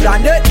run the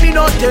planet, me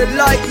not tell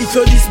lie. If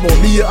you this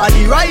mommy a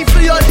the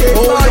rifle you dead.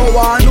 Oh no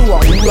one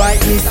who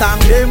write me song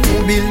them,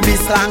 who build me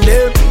slang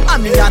them.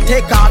 And me a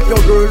take off your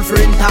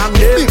girlfriend tang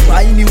them. If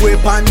I any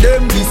weapon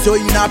them, this you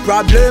in a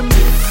problem.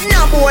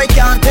 No boy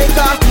can't take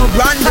off my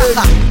brand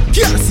them.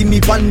 Can't see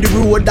me on the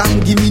road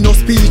and give me no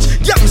speech.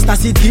 Youngster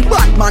city,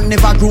 Batman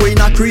never grow in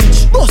a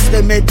creech. Bust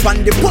them head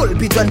from the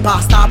pulpit when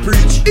pastor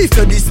preach. If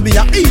you diss me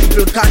a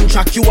evil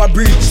contract, you a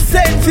breach.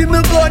 Send for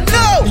me gun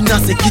now, in a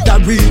sekita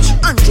breach.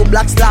 Andrew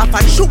Blacks laugh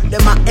and shoot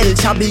them a El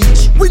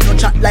Beach. We no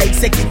chat like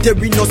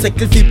secretary, no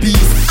secretary for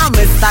peace. I'm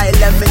a style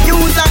them,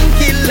 use and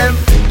kill them.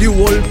 The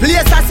whole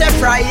place I say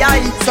fry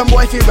eye. Some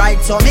boy fi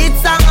write some hit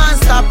song and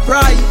stop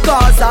cry.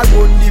 Cause I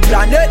run the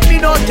planet, me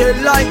no tell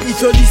lie. If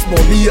you this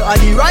mommy a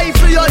the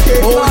rifle you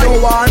dead. Oh no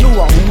one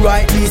who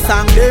write me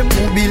song them,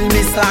 who build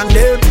me slang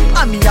them.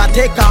 And me a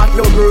take off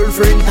your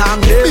girlfriend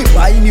tang them. If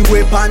I any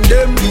weapon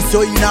them, this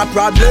you in a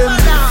problem.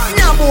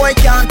 No boy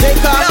can't take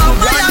off no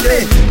brand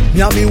them.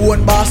 Me a me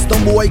one boss, no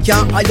boy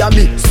can't hire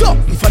me. So,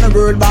 if I'm a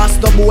world boss,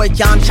 no boy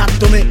can't chat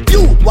to me.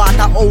 Youth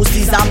Waterhouse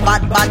is a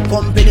bad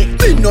company.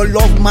 Me no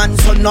love man,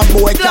 so no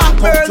boy can't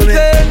come to me.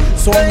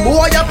 Some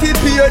boy have to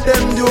pay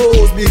them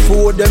dues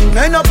before them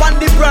end up on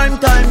the prime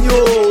time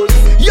news.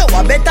 Yo,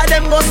 I better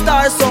them go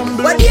start some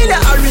blow. But the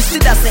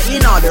Aristida say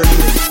in other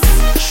days.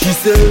 She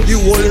said the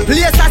whole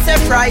place I say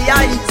fry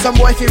eye. Some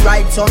boy fi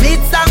write some hit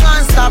song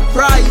and stop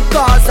cry.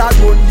 Cause I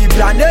run the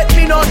planet,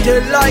 me not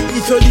tell lie.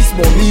 If you this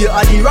mommy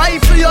a the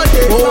rifle you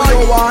dead. Oh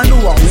no one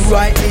who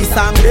write me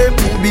song them,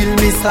 who build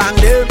me slang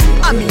them.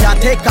 Me a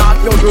take off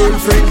your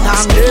girlfriend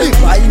and them.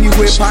 Find you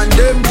whip on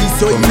them. This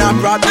so in a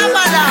problem.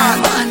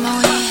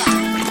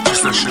 She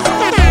said she want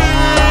mommy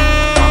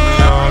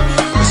hard.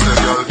 I said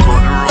girl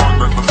turn around,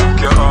 make me fuck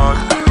your heart.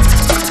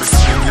 Me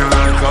sing you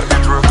like a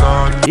hit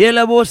record. Y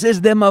la voz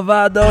es de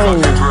Mavado.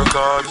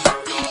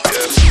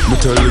 Me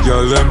tell the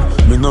girl them,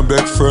 me no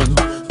beg friend.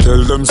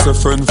 Tell them say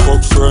friend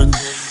fuck friend.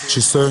 She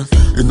say,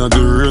 inna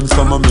the rain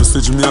from a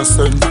message me a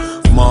send.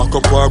 Mark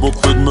up her book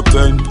with me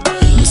pen.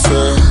 Me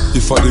say,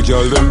 if I the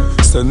girl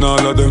them, send all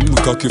of them.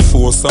 Cocky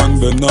force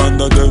and bend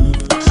under them.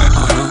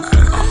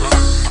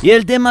 Y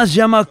el tema se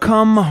llama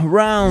Come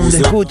Round,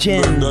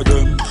 escuchen.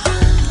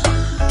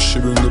 She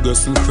bring the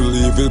blessing to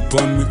leave it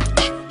pon me.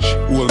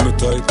 Hold me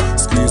tight,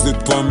 squeeze it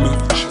pon me.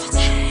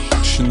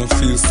 She no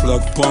feel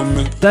slack pon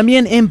me.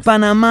 También en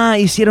Panamá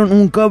hicieron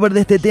un cover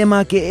de este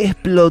tema que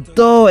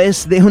explotó.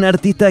 Es de un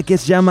artista que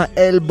se llama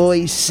El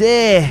Boy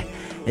C.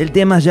 El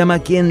tema se llama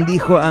 ¿Quién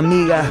dijo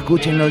amiga?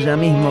 Escúchenlo ya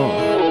mismo.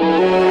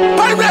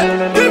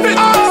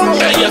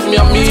 Ella es mi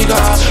amiga,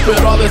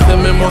 pero a veces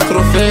me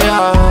muestro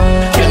fea.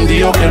 ¿Quién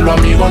dijo que los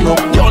amigos no?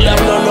 Yo le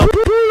hablo lo.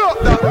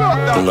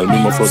 Con el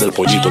mismo flow del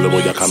pollito le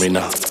voy a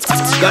caminar.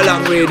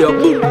 Galang Radio,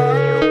 boom.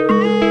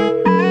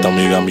 Esta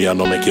amiga mía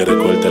no me quiere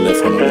con el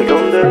teléfono.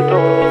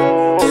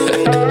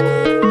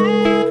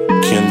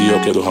 ¿Quién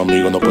dijo que los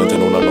amigos no pueden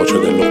tener una noche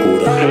de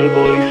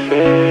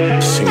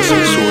locura? Sin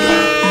censura.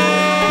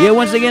 Y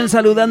once again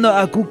saludando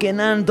a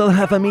Kukenan, toda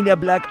la familia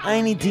Black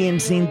Ainity en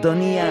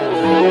sintonía.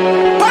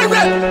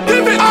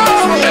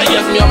 Ella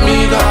es mi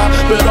amiga,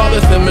 pero a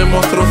veces me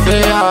muestro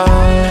fea.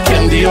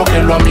 ¿Quién dijo que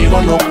los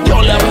amigos no? Yo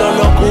le hablo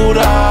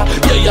locura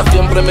y ella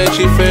siempre me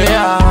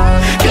chifea.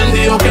 ¿Quién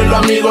dijo que los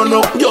amigos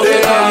no? Yo sé que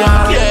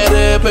ella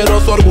quiere,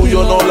 pero su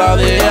orgullo no la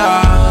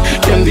deja.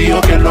 ¿Quién dijo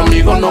que los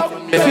amigos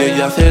no? Si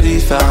ella se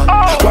eriza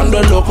cuando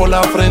el loco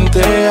la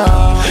frentea.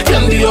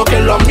 ¿Quién dijo que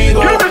los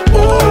amigos?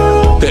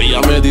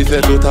 Ella me dice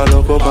tú estás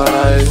loco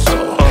para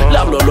eso. Le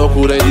hablo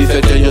locura y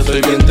dice que yo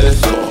soy bien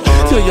teso.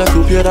 Si ella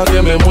supiera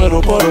que me muero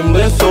por un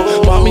beso,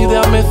 mami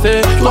déjame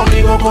ser tu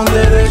amigo con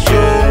derecho.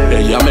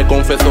 Ella me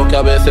confesó que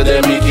a veces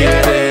de mí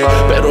quiere,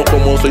 pero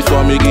como soy su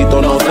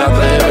amiguito no se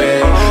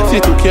atreve. Si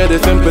tú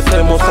quieres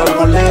empecemos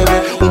algo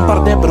leve, un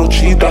par de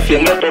brochitas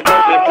haciéndote.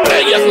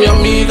 Ella es mi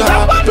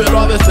amiga, pero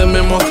a veces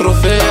me muestro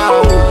fea.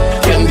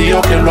 ¿Quién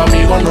dijo que los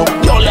amigos no?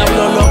 Yo le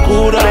hablo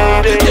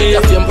locura y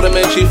ella siempre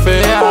me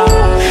chifea.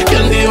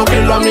 ¿Quién dijo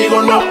que los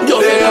amigos no?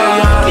 Yo sé que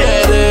ella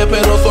quiere,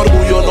 pero su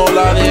orgullo no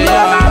la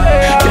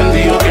deja. ¿Quién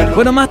dijo que no?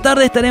 Bueno, más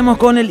tarde estaremos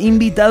con el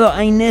invitado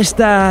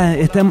Ainesta.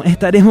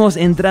 Estaremos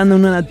entrando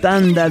en una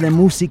tanda de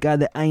música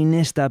de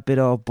Ainesta,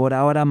 pero por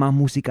ahora más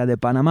música de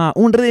Panamá.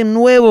 Un rhythm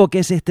nuevo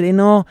que se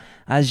estrenó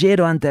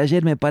ayer o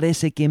anteayer, me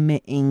parece que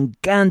me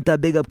encanta.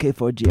 Big up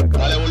K4G acá.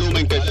 Dale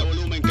volumen, que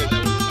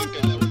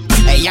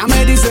ella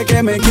me dice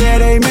que me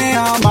quiere y me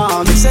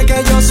ama. Dice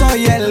que yo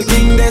soy el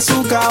king de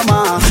su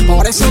cama.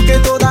 Por eso que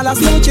todas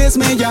las noches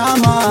me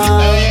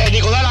llama.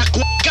 Nico, da la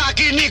cuca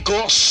aquí, Nico.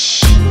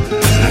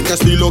 ¿Qué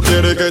estilo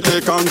quiere que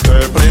te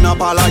cante? Plena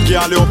pa' la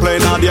guialeo,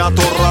 plena de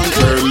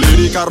atorrante.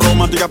 Lírica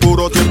romántica,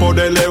 puro tiempo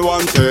de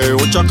levante.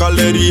 O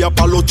chacalería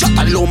pa' los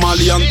chatas y los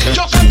maleantes.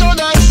 Yo canto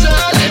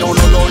danzar, pero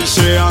no lo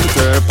hice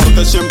antes,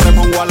 porque siempre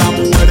pongo a las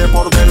mujeres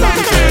por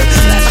delante.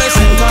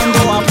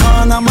 Representando a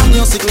Panamá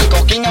Music,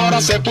 Nico King ahora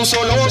se puso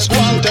los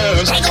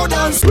guantes.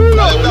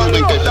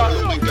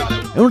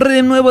 Un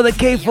rhythm nuevo de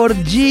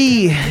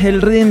K4G.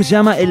 El rhythm se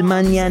llama El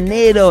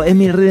Mañanero. Es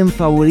mi rhythm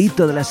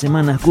favorito de la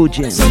semana,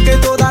 escuchen. eso que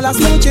todas las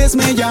noches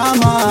me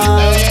llama.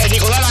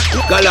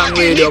 Galang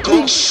Radio,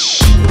 boom.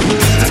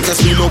 ¿Qué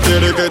estilo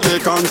quiere que te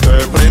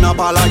cante? Plena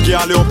pa' la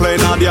guialeo,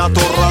 plena de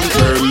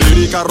atorrante.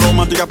 Lírica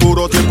romántica,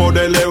 puro tiempo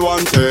de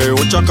levante.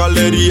 O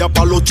chacalería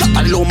pa' los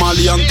chatas y los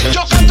maleantes.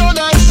 Yo canto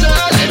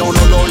danzar, pero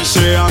no lo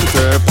hice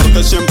antes,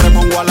 porque siempre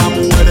pongo a las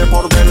mujeres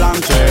por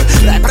delante.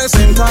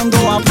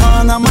 Representando a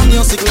Panamá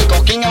Music,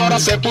 Nico King ahora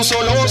se puso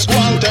los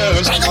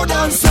guantes. traigo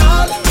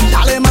danzar.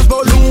 Dale más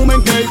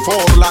volumen,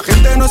 K4. La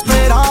gente no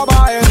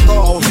esperaba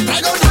esto.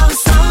 Traigo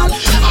danzar.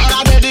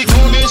 Ahora dedico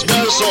mis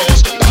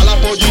versos a las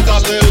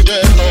pollitas del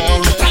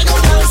gueto. Traigo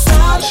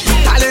danzar.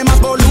 Dale más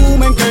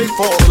volumen,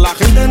 K4. La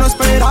gente no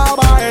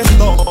esperaba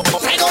esto.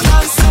 Traigo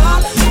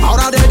danzar.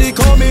 Ahora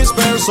dedico mis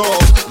versos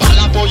a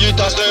las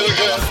pollitas del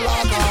gueto.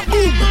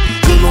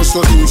 Yo no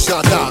soy un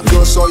chata,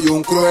 yo soy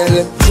un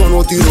cruel. Yo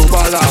no tiro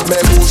bala,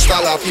 me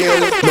gusta la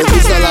piel. Me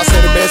gusta la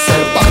cerveza,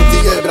 el panty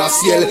y el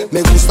brasiel.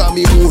 Me gusta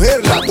mi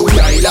mujer, la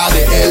tuya y la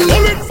de él.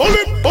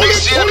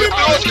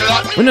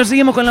 Bueno,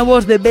 seguimos con la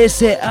voz de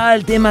BCA.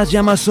 El tema se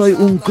llama Soy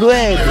un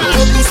Cruel.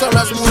 Me gustan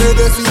las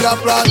mujeres y la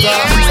plata.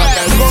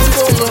 Saca el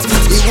condón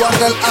y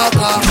guarda el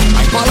AK.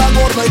 Hay pa' la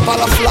gorda y pa'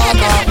 la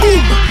flaca.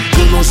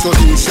 Yo no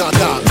soy un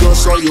chata, yo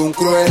soy un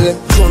cruel.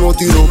 Yo no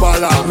tiro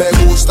bala,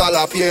 me gusta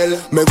la piel.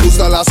 Me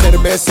gusta la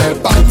cerveza, el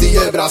panty y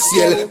el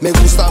brasiel. Me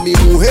gusta mi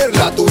mujer,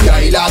 la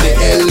tuya y la de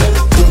él.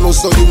 Yo no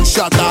soy un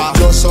chata,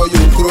 yo soy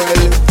un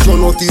cruel. Yo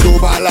no tiro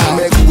bala,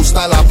 me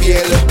gusta la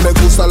piel. Me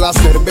gusta la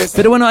cerveza.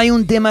 Pero bueno, hay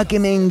un tema que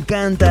me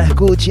encanta,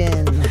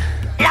 escuchen.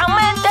 La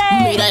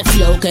mente. Mira el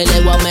flow que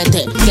le voy a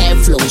meter, que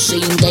flow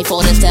sin day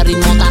for este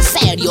ritmo tan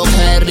serio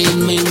que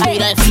ritmo.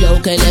 Mira el flow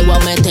que le voy a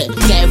meter,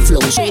 que flow.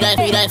 Mira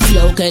el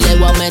flow que le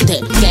voy a meter,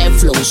 que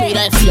flow.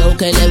 Mira el flow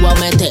que le voy a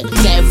meter,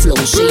 que flow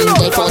sin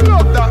day for.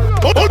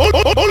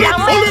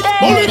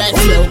 Mira el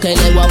flow que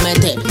le voy a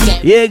meter.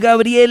 Y es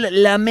Gabriel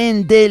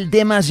Lamente, el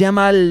tema se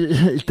llama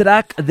el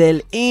track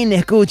del In,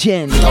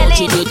 escuchen.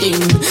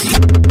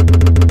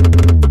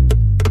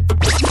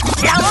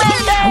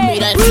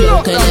 Mira el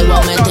flow que le voy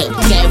a meter,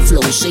 que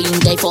flow sin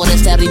day for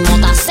este ritmo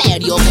tan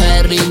serio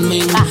que ritmo.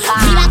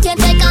 Mira quién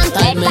te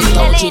canta el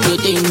mentón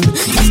chiquitín,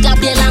 es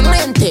Gabriel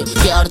Lamente,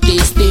 que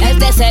artista.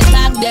 Este es el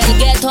tag del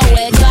ghetto,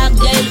 el tag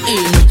del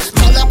in.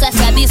 Todo lo que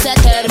se dice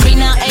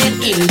termina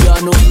en in. Ya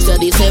no se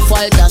dice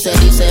falta, se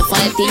dice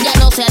faltín. Ya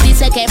no se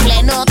dice que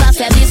plenota,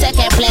 se dice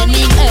que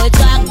plenín. El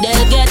tag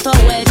del ghetto,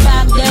 el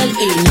tag del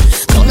in.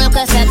 Todo lo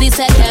que se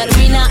dice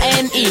termina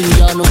en in.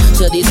 Ya no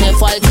se dice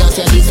falta,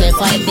 se dice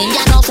faltín.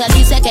 Ya no se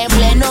dice que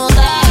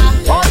plenota.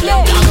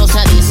 Ya no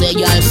se dice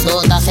ya el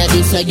sota, se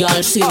dice ya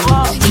el sí.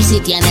 Y si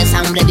tienes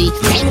hambre, di,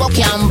 tengo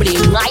que hambre.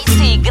 Ay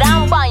sí,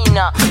 gran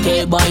vaina,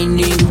 que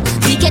vainín.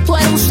 Di que tú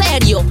eres un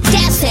serio,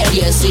 que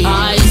serie sí.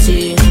 Ay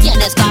sí,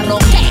 tienes carro,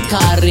 que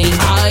carrín.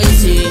 Ay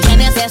sí,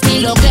 tienes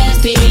estilo,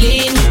 que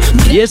estilín.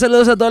 Y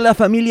saludos a toda la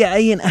familia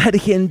ahí en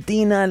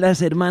Argentina,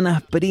 las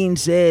hermanas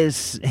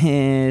Princes,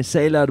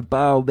 Sailor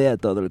Pau, ve a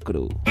todo el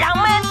crew.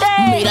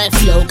 Mira el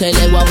flow que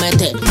le voy a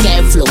meter,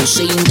 que flow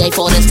sin day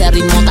for este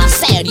ritmo tan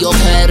serio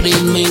que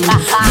ritmo.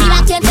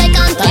 Mira quién te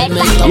canta el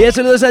mentón. Y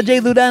saludos a Jay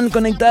Durán,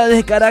 conectada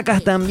desde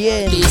Caracas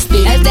también.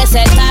 Este es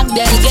el tag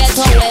del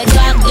ghetto, el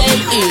tag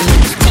del in.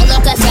 Todo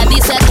lo que se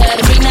dice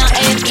termina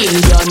en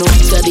in. Ya no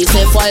se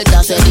dice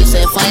falta, se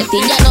dice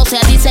faltín. Ya no se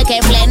dice que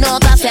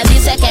plenota, se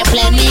dice que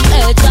plenín.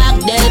 El tag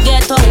del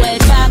ghetto, el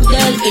tag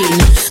del in.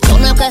 Todo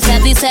lo que se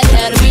dice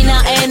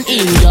termina en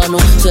in. Ya no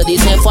se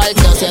dice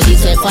falta, se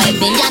dice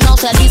faltín. Ya no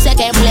se dice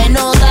que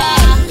plenota.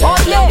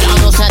 Ya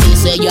no se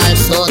dice ya el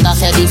sota,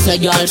 se dice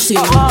ya el sí.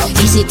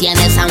 Y si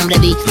tienes hambre,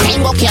 di,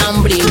 tengo que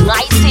hambre.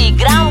 Ay sí,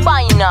 gran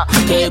vaina,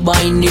 que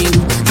vainín.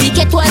 Di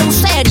que tú eres un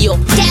serio,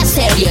 que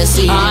serie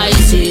sí. Ay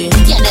sí,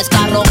 tienes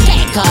carro,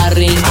 que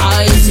carrín.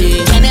 Ay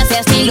sí, tienes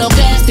estilo,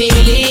 que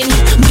estilín.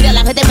 Mira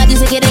la gente me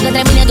dice quiere que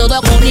termine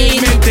todo con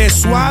rin. Mente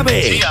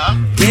suave,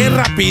 que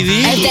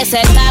rapidín. Este es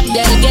el tag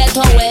del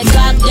ghetto, el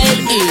tag del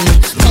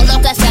in. Todo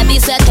lo que se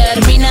dice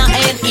termina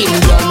en in.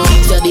 Ya no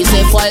se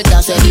dice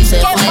falta, se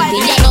dice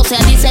faltín. Ya no se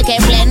dice que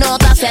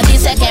plenota, se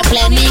dice que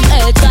plenín.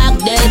 El tag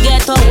del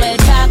ghetto, el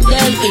tag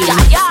del in.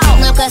 Todo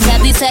lo que se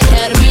dice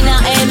termina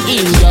en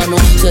in. Ya no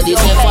se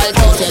dice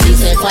falta, se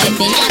dice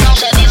faltín. Ya no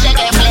se dice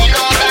que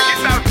plenota.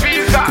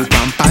 Coop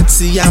and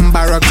Patsy and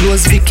Barra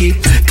close Vicky.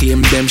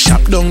 Claim them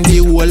shop down the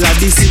whole of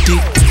the city.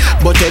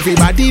 But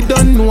everybody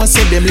don't know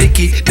say them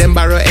licky. Them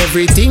borrow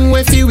everything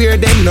if you wear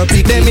them no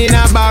pick. Them in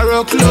a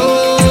borrow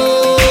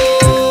clothes.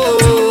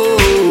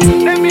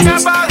 Them in a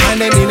borrow.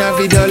 And them in a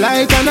video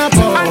like and a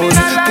pose.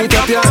 Put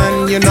up your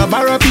hand, you know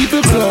borrow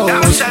people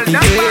clothes.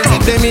 Yeah,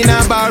 them in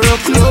a borrow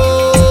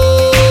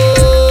clothes.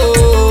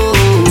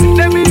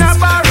 Them in a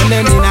borrow. And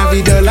them in a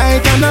video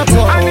like and a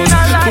pose.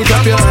 Put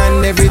up your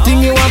hand,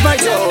 everything you have by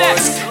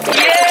yours.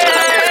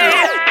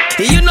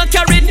 You no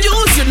carry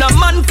news, you no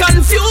man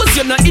confused.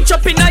 You no itch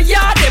up in a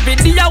yard, every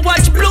day I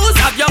watch blues.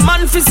 Have your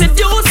man fi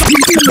seduce.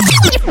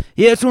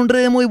 Y es un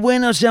red muy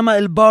bueno, se llama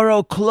el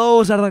Borrow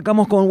Clothes.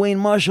 Arrancamos con Wayne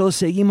Marshall,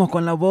 seguimos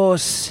con la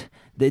voz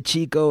de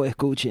Chico,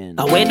 escuchen.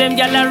 Away them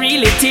gyal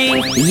really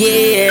think,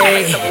 yeah.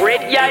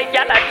 Red gyal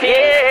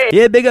think.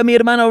 Y big a mi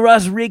hermano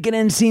Ross Ricken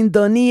en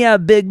sintonía.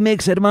 Big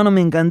Mix, hermano,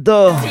 me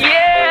encantó.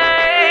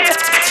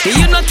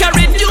 You no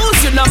carry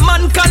news, you no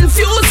man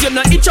confused. You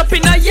no itch up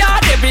in a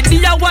yard, every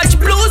day I watch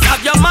blues.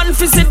 Have your man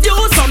fi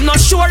seduce, I'm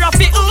not sure of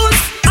the ooze.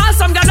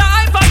 Awesome got a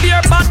hype of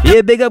beer, but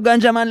yeah, big up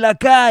Ganja Man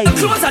Lakai.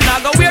 Clothes and I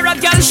go wear a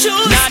girl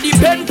shoes. Now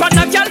depend on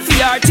a girl for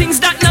your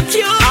things that not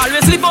cute.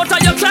 Always live out of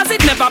your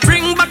closet, never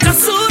bring back a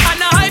suit.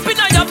 And a hype in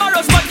your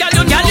barrows, but girl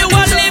you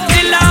a live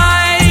the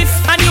life.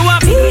 And you a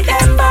beat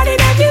them body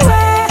that you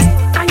wear.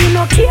 And you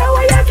no care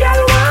what your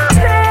girl want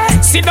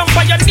say. Sit down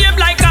for your name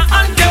like an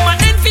anthem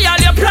and envy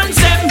all your plans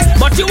them.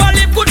 But you a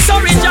live good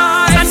so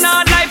rejoice. And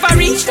now life I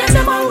reach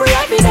them hungry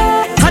every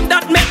day. And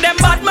that make them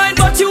bad mind,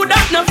 but you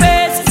that no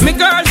face. Me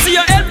girl see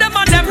you help them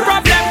on them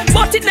problem,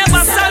 but it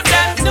never solve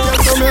them. No.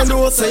 Come and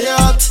do say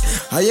yacht.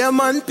 I am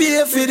man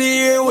pay for the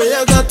year where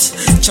you got.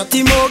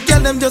 Chatty mouth, girl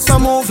them just a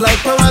move like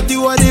parrot.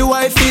 You are the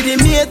wife for the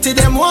mate,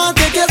 them want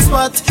take a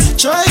spot.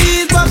 Try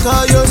it back,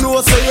 how you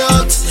know say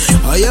yacht.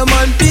 I am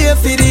man pay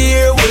for the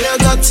year where you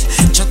got.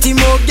 Chatty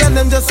mouth, girl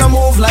them just a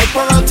move like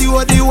parrot. You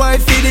are the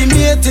wife for the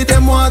mate,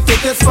 them want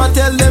take a spot.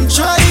 Tell them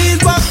try it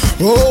back.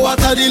 Oh, what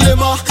a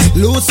dilemma.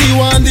 Lucy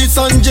want this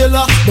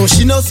Angela, but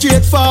she no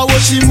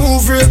straightforward, she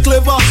move real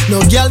clever.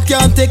 No girl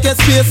can't take a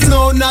space,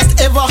 no, not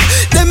ever.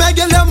 Them a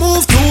girl a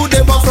move to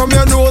them from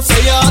your nose,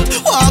 say yacht.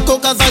 Walk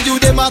out cause you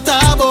them a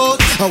talk about.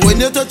 And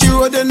when you touch the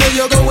road, you know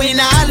you're going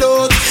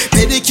all out.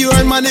 Pedicure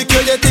and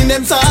manicure, you think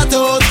them sort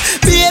out.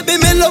 Baby,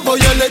 me love how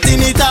you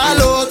letting it all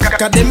out.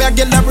 Cause them a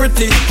girl a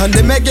pretty and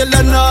them a girl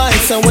a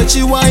nice. And when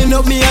she wind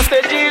up me, I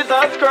say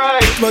Jesus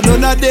Christ. But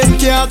none of them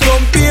can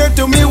compare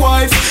to me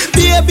wife.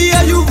 Baby,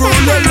 are you rule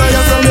the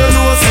liar from your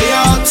nose say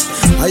hot?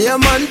 I am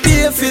man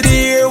pay for the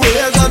air we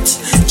got.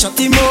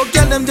 Chatty more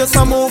girl, them just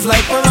a move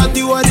like parrot.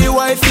 You are the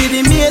wife,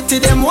 the mate,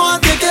 them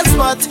want take a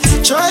spot.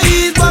 Try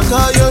it back,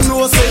 how you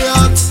know say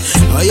hot.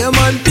 I am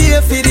man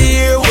pay for the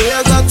air we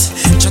got.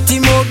 Chatty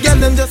more girl,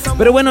 them just a.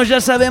 Pero bueno,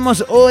 ya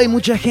sabemos, hoy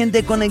mucha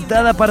gente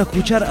conectada para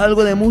escuchar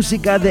algo de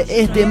música de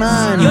este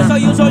man. Yo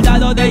soy un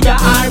soldado de Ya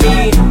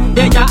Army,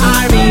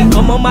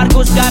 como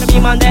Marcus Garvey,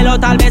 Mandela o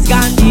tal vez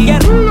Gandhi.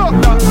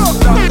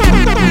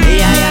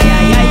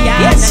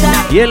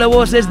 Y la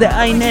voz es de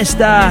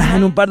Ainesta.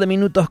 En un par de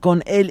minutos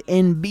con él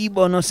en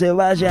vivo, no se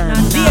vayan.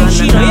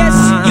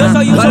 Yo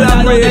soy un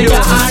soldado de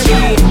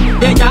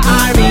Ya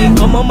Army,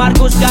 como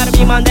Marcus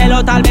Garvey, Mandela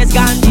o tal vez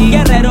Gandhi.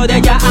 Guerrero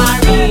de Ya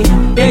Army,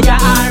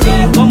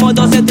 como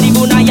 12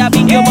 tribunas y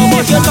Abinio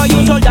Bobo. Yo soy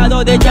un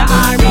soldado de Ya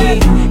Army,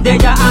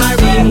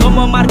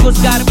 como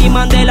Marcus Garvey,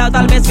 Mandela o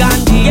tal vez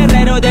Gandhi.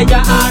 Guerrero de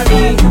Ya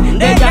Army,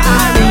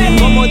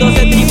 como 12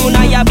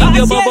 tribunas y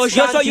Abinio Bobo.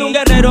 Yo soy un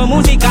guerrero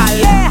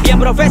musical, bien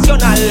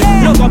profesional.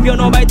 No copio,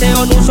 no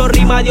baiteo, no uso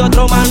rima de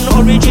otro man.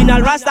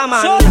 Original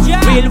Rastaman,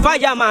 real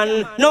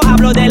fireman. No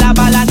hablo de la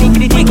bala, ni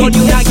critico ni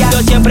una guía.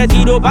 Yo siempre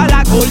tiro pa'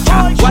 la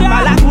colcha, cual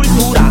pa' la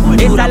cultura.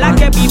 Esa es la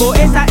que vivo,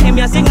 esa es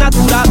mi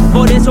asignatura.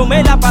 Por eso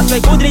me la paso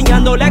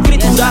escudriñando la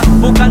escritura,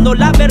 buscando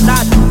la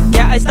verdad que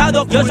ha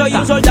estado oculta. Yo soy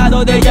un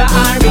soldado de Ya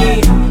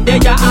Army,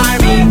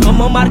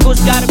 como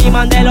Marcus Garvey,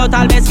 Mandela o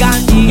tal vez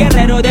Gandhi.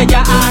 Guerrero de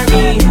Ya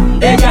Army,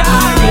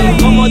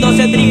 como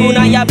 12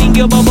 tribunas y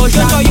Abinio Bobo.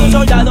 Yo soy un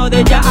soldado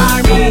de Ya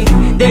Army,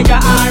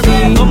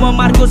 como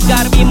Marcus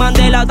Garvey,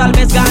 Mandela o tal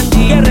vez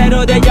Gandhi.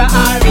 Guerrero de Ya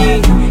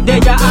Army,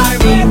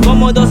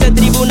 como 12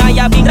 tribunas y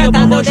Abinio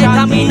Bobo. De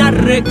caminar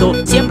recto,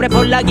 siempre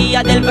por la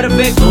guía del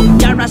perfecto.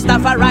 Ya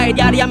Rastafari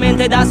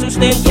diariamente da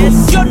sustento.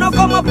 Yo no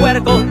como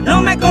puerco,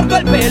 no me corto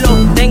el pelo.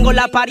 Tengo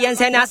la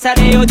apariencia en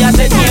nazareo de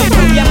hace tiempo.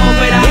 Ya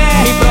operar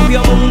mi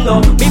propio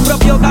mundo, mi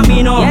propio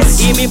camino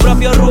y mi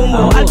propio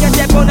rumbo. Al que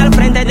se pone al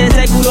frente de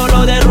seguro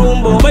lo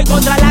derrumbo. Voy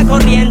contra la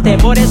corriente,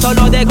 por eso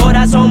lo de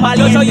corazón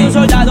valiente. Yo soy un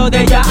soldado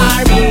de Ya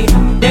Army,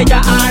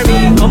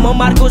 como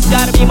Marcus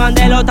Garvey,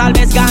 Mandela o tal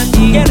vez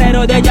Gandhi.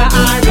 Guerrero de Ya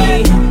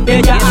Army.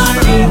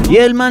 Y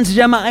el man se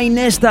llama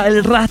Ainesta,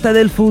 el rasta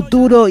del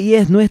futuro, y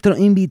es nuestro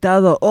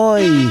invitado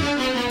hoy.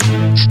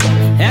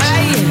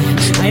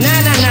 Ay,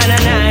 na na na na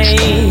na.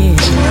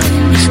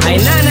 Ay,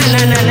 na na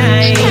na na na.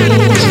 Ay,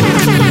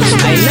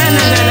 na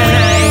na na na na.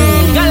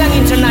 Galang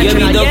International. Yo he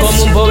visto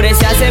como un pobre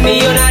se hace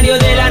millonario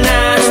de la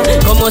nada,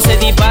 como se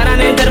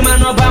disparan entre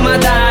hermanos para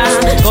matar,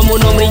 como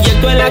un hombre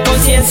inyectó en la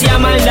conciencia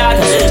maldad,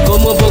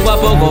 como poco a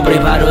poco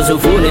preparó su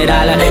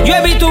funeral. Yo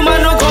he visto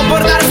humanos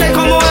comportarse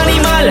como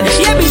animal,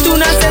 y he visto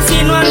un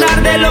asesino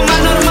andar de lo más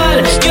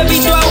normal. Yo he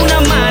visto a una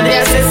madre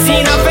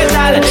asesina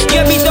fetal,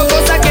 yo he visto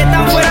cosas que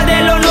están fuera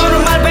de lo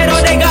normal, pero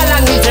de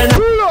Galang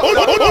International.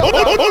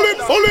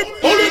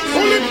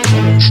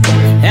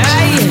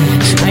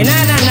 Ay,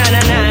 na na na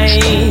na na.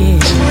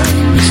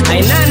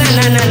 Ay, na na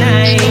na na na.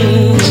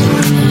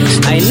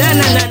 Ay, na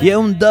na na. Y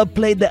un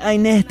dubplate de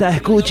Ainesta,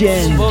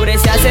 escuchen. Pobre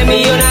se hace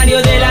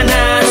millonario de la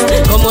nada,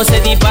 como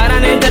se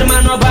disparan entre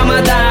hermanos para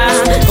matar,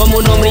 como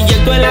un hombre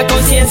inyectó en la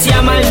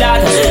conciencia maldad,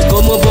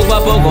 como poco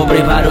a poco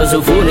preparó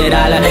su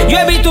funeral. Yo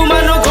he visto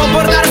humanos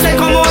comportarse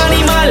como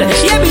animal,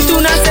 y he visto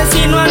un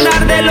asesino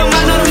andar de lo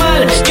más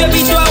normal. Yo he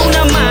visto a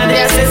una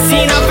madre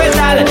asesina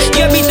fetal,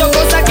 yo he visto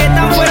cosas que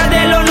están fuera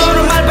de lo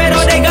normal, pero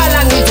de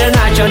Galang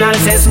International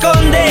se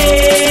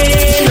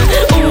esconde.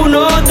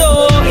 1,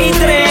 2 y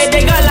 3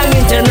 de Galang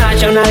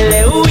International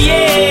le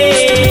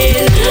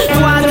huyen.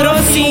 4,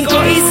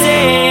 5 y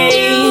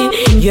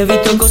 6. Yo he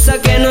visto cosas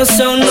que no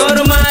son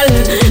normal,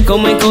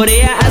 como en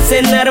Corea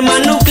hacen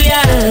armas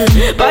nuclear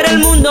para el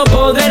mundo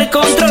poder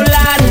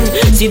controlar.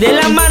 Si de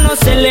la mano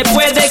se le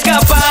puede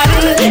escapar.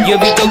 Yo he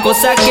visto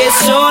cosas que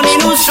son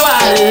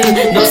inusual.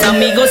 Dos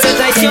amigos se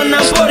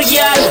traicionan por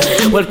guiar,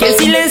 porque el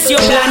silencio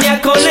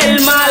planea con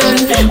el mal.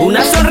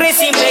 Una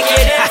sonrisa y me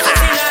quiere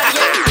asesinar.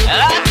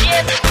 Así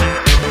es.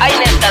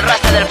 Ainesta,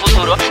 raza del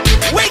futuro.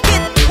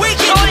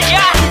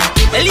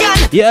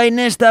 Y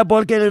Ainesta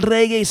porque el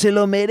reggae se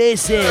lo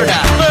merece.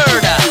 ¿Será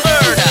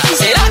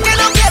que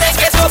no quieren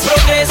que eso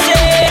progrese?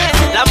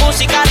 La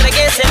música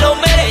reggae se lo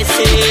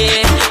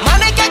merece.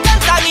 Manes que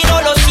cantan y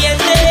no lo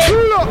sienten.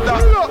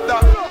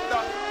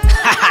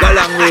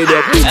 Galang Radio.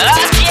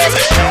 Así es.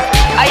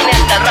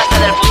 Ainesta, raza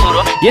del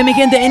futuro. Bien, mi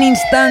gente, en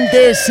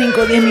instantes,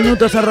 5 o 10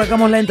 minutos,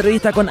 arrancamos la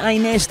entrevista con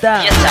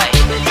Ainesta. ¿Será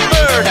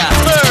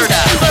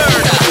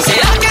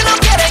que no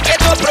quieren que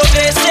esto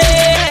progrese?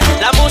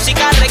 La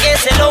música reggae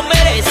se lo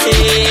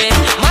merece.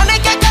 Manes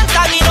que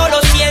cantan y no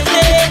lo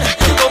sienten.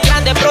 Con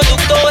grandes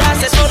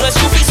productoras eso no es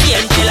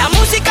suficiente. La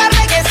música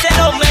reggae se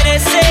lo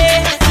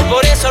merece.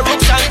 Por eso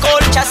Rooks and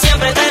Colcha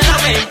siempre está en la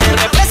mente,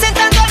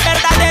 representando el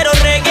verdadero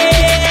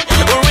reggae.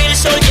 Un real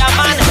soul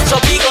man, so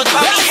big up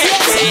pa' mi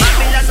gente.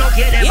 Babylon no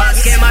quiere más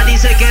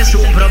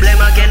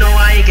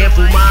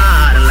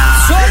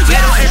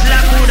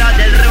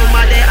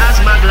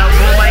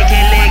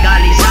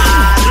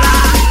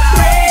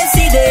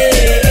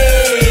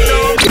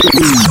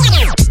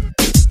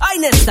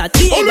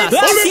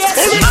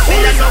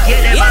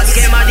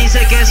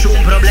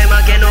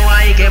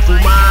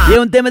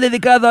tema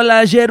dedicado a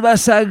la hierba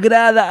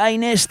sagrada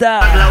Ainesta.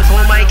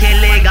 Glaucoma hay que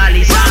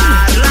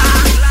legalizarla.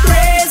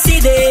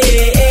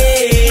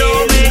 Presidente,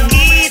 no me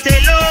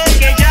quite lo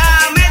que ya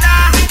me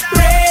da.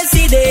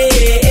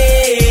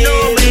 Presidente,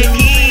 no me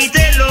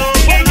quite lo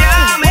que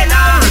ya me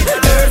da.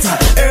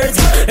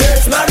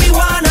 Earth,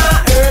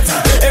 marihuana.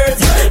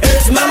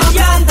 Earth, mama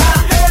planta.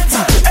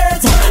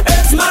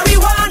 Earth,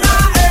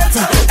 marihuana.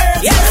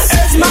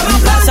 Earth, mama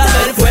planta.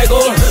 Pásame el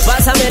fuego,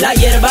 pásame la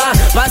hierba,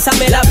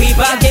 pásame la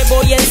pipa que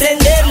voy a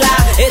encenderla.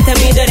 Este es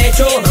mi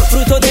derecho,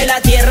 fruto de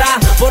la tierra,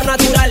 por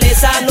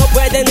naturaleza no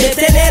pueden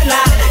detenerla.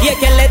 Y es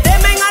que le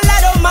temen al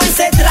aroma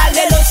ancestral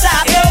de los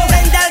sabios,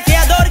 frente al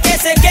creador que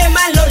se quema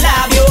en los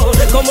labios.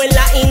 Como en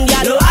la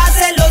India lo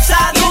hacen los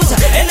sabios,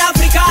 en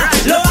África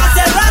lo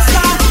hace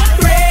Rasta.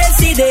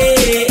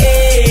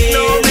 Presidente,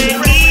 no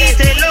me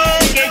quite lo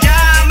que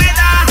ya me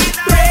da.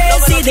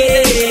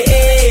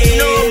 Presidente,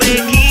 no me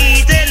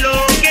quite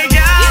lo que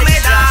ya me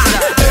da.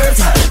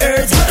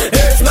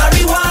 Earth,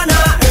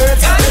 marihuana.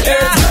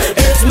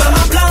 Earth,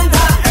 mama planta.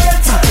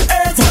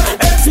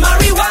 Earth,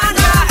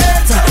 marihuana.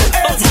 Earth,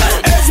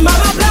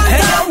 mama planta.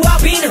 Hello,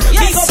 guapín,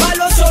 digo pa'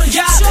 los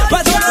soldiers,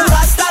 pa' todos los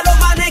rasta, los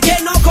manes que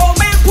no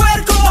comen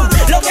puerco.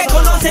 Los que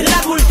conocen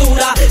la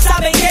cultura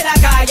saben que la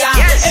calla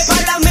es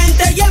para la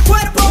mente y el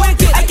cuerpo.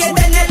 Hay que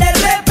tenerle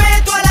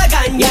respeto a la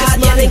caña.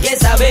 Tienen que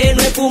saber,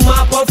 no es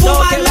fumar por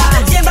fumarla.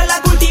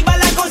 Siembrala,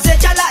 cultívala,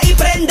 cosechala y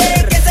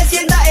prende. Que se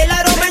sienta el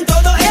aroma en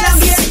todo el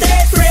ambiente.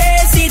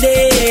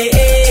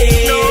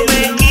 Presidente, no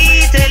me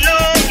quite lo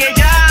que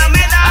ya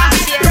me da.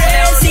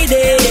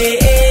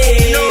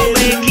 Presidente, no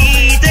me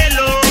quite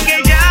lo que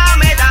ya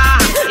me da.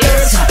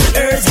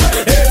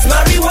 Earth,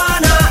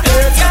 marihuana.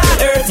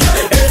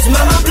 Earth,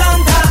 mama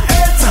planta.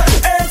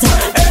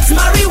 Earth,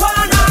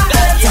 marihuana.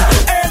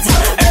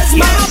 Earth,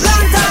 mama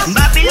planta.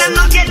 Babylon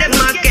no quiere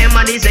más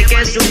quema, dice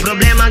que es un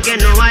problema que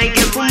no hay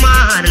que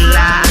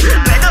fumarla.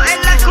 Pero es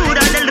la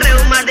cura del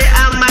reuma, de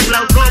asma,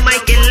 glaucoma, hay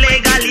que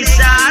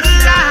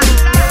legalizarla.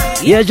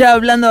 Y allá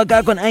hablando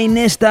acá con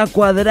Ainesta,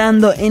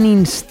 cuadrando en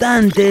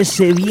instantes,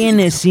 se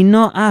viene. Si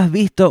no has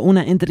visto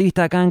una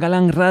entrevista acá en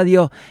Galang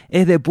Radio,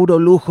 es de puro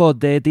lujo.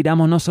 Te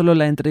tiramos no solo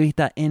la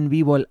entrevista en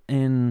vivo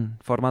en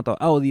formato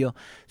audio,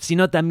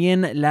 sino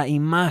también la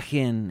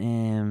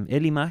imagen.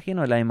 ¿El imagen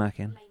o la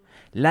imagen?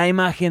 La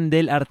imagen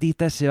del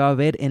artista se va a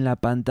ver en la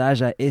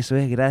pantalla. Eso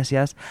es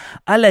gracias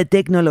a la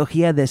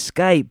tecnología de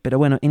Skype. Pero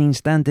bueno, en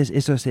instantes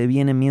eso se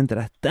viene.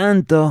 Mientras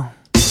tanto...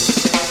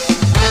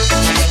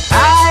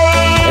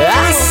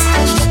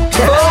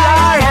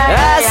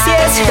 Así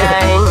es.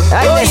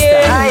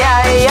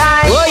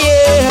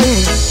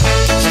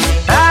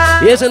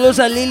 Y saludos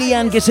a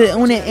Lilian que se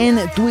une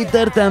en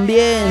Twitter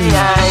también.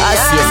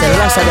 Así es, el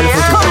raza del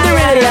futuro.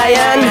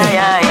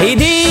 Y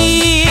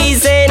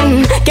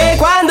dicen que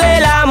cuando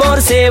el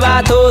amor se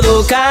va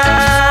todo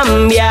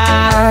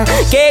cambia,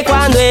 que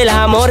cuando el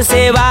amor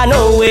se va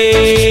no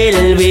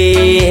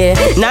vuelve,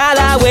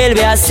 nada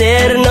vuelve a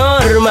ser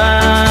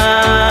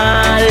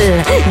normal.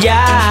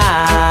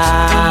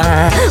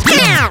 Ya.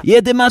 Y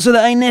este mazo de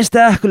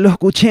Ainesta lo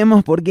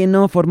escuchemos, porque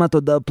no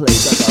formato dubplay.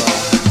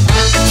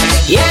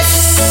 Yes.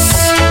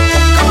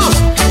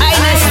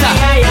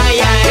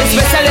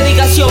 Especial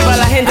dedicación para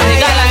la gente de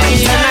Galang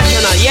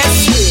International,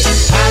 yes.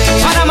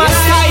 Panama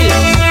Style.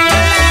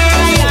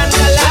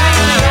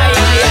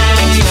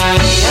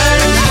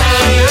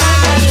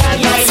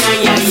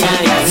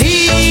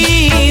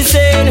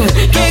 Dicen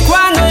que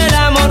cuando el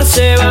amor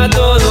se va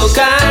todo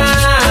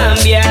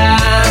cambia,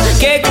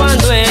 que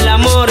cuando el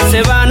amor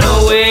se va no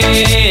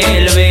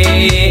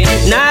vuelve,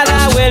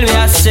 nada vuelve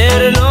a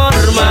ser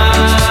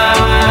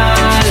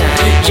normal.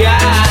 Ya.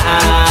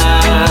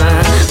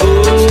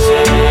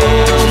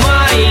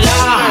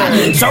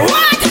 So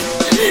what?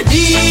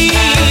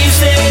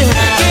 Dicen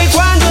que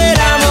cuando el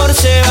amor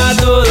se va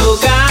todo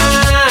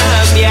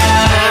cambia,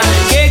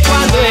 que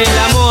cuando el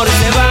amor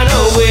se va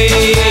no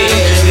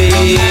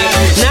vuelve,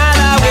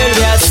 nada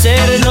vuelve a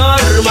ser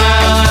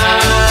normal.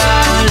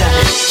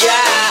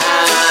 Ya,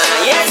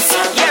 yes,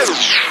 yes.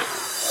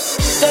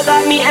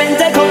 Toda mi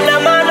gente con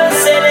las manos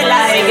en el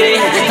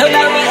aire,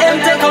 toda mi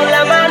gente con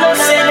las manos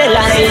en el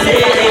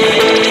aire.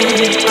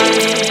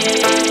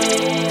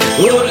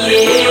 Oh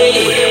yeah.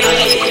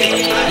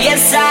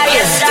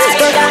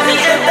 Toda mi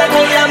gente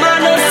con las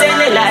manos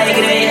en el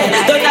aire,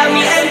 toda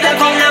mi gente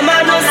con las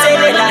manos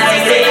en el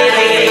aire.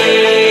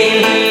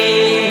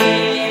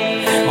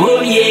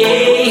 Oh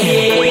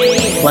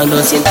yeah.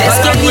 Cuando sientes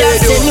que el día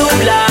se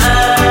nubla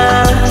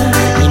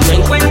y no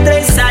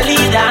encuentres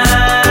salida,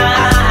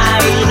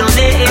 y no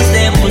dejes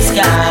de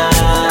buscar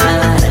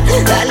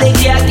la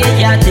alegría que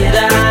ya te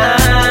da.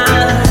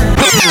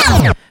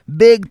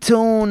 Big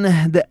Tune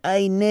de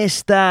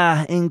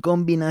Ainesta en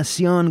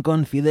combinación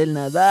con Fidel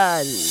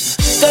Nadal.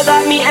 Toda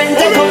mi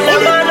gente con las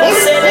manos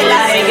en el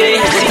aire,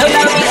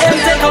 toda mi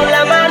gente con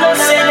las manos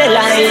en el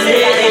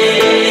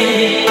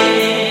aire.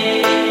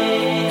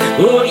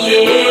 Oh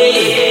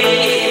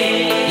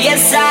yeah,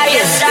 yes I.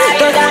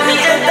 Toda mi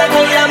gente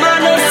con las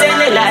manos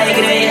en el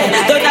aire,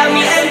 toda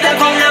mi gente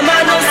con las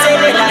manos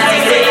en el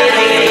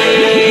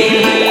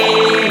aire.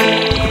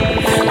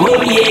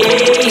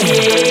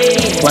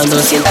 Cuando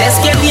sientes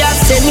que el día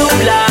se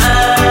nubla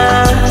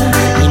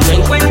y no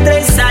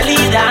encuentres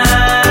salida,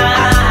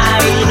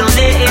 y no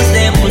dejes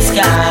de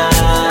buscar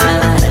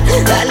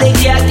la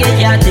alegría que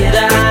ella te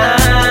da.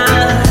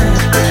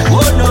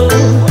 Oh no,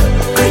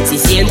 si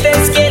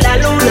sientes que la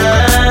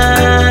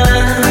luna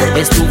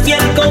es tu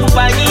fiel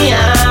compañía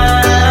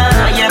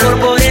y amor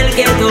por el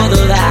que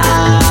todo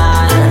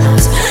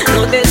das,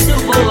 no te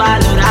supo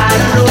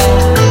valorarlo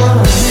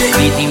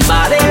y te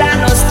invade la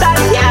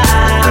nostalgia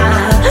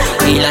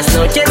y las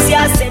noches se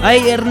hacen.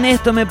 Ay,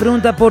 Ernesto me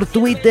pregunta por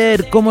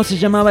Twitter cómo se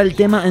llamaba el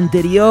tema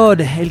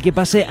anterior. El que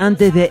pasé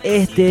antes de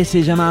este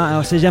se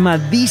llama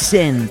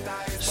Dicen,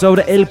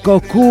 sobre el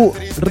Cocu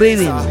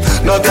Rhythm.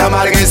 No te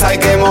amargues, hay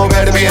que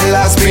mover bien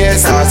las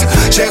piezas.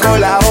 Llegó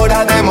la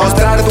hora de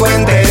mostrar tu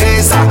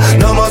entereza.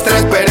 No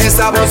mostres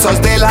pereza, vos sos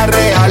de la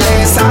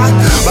realeza.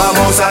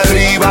 Vamos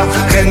arriba,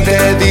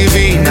 gente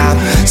divina.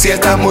 Si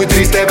estás muy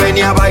triste,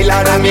 ven a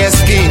bailar a mi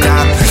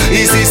esquina.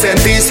 Y si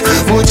sentís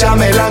mucha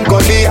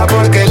melancolía,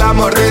 porque el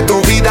amor de tu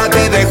vida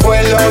te dejó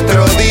el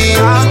otro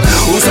día,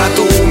 usa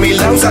tu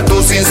humildad, usa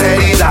tu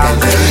sinceridad.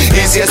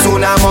 Y si es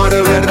un amor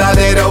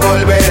verdadero,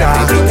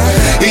 volverá.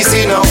 Y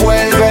si no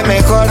vuelve,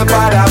 mejor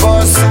para vos.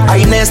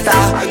 Ahí Nesta,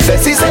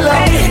 decíselo.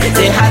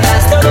 Deja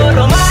atrás todo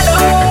lo malo,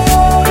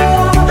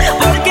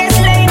 porque es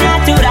ley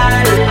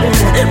natural.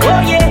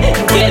 Oye,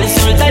 que el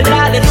sol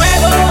saldrá de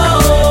nuevo,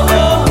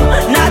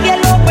 nadie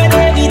lo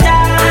puede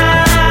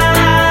evitar.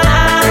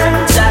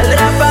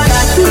 Saldrá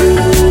para ti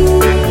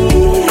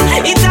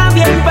y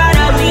también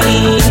para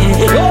mí.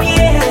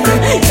 Oye,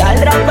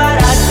 saldrá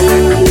para ti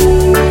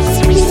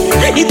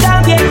y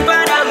también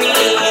para mí.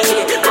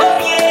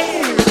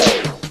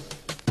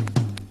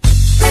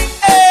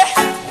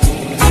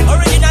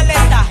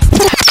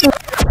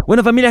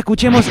 Bueno, familia,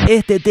 escuchemos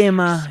este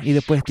tema y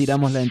después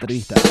tiramos la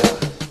entrevista.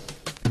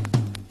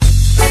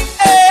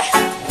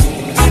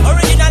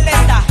 Original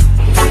letter.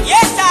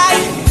 Yes, I.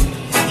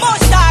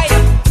 Most I.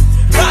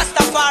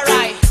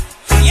 Rastafari.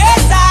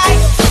 Yes, I.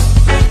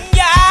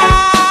 Ya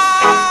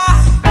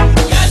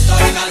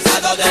estoy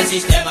cansado del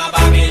sistema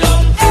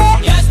Babilón.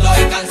 Ya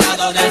estoy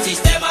cansado del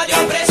sistema de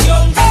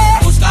opresión.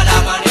 Busca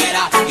la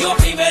manera y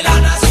oprime la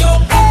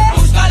nación.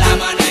 Busca la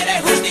manera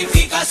y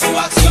justifica su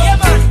acción.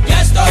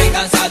 Ya estoy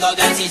cansado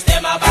del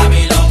sistema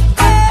Babilón.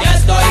 Ya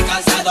estoy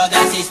cansado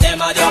del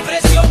sistema de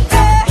opresión.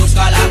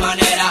 Busca la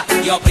manera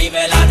y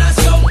oprime la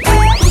nación.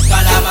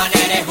 Busca la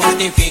manera y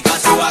justifica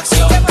su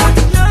acción.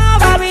 No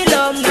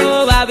Babilón,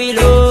 no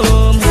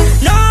Babilón.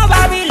 No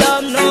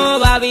Babilón, no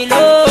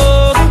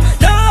Babilón.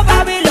 No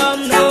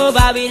Babilón, no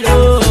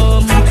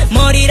Babilón.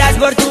 Morirás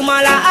por tu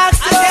mala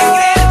acción. Hace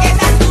creer que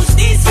esa es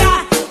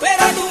justicia,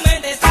 pero tu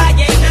mente está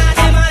llena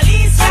de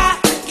malicia,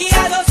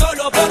 guiado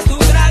solo por tu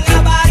gran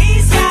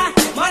avaricia,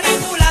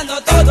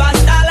 manipulando todo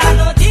hasta la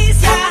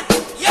noticia.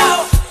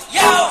 Yo,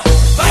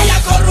 vaya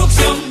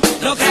corrupción.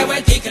 No creo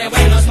en ti, creo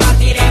en los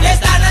mártires de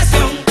esta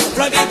nación.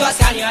 Prohibido a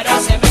escanear a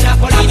Semena,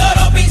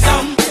 Polidoro,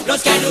 Pinzón.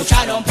 Los que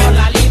lucharon por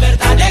la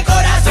libertad de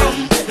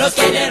corazón. Los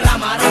que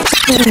derramaron.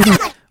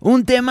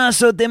 Un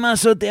temazo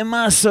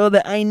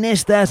de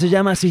Ainesta, se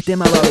llama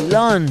Sistema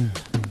Babilón.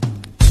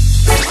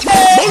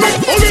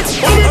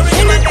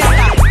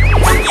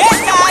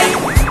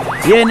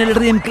 Y en el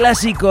rhythm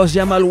clásico se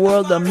llama el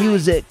World of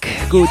Music.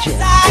 Escuchen.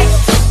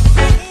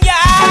 Ya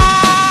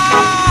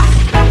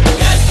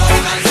estoy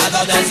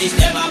cansado del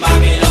sistema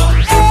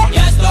Babilón.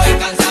 Ya estoy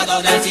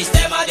cansado del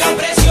sistema de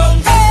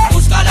opresión.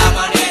 Busca la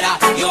manera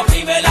y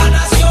oprime la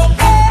nación.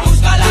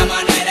 Busca la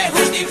manera y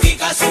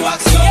justifica su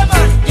acción.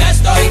 Ya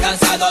estoy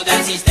cansado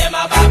del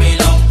sistema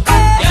Babilón.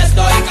 Ya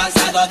estoy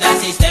cansado del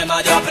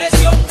sistema de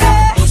opresión.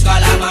 Busca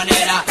la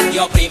manera y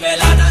oprime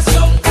la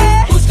nación.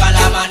 Busca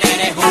la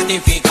manera y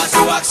justifica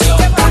su acción.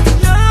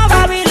 No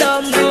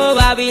Babilón, no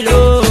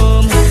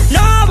Babilón.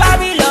 No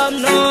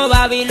Babilón, no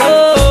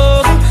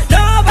Babilón.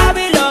 No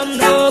Babilón,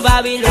 no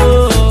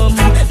Babilón.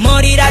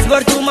 Morirás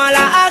por tu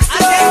mala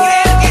acción. Hace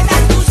creer que esa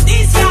es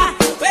justicia,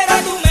 pero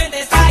tu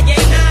mente está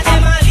llena de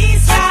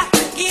malicia,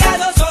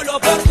 guiado solo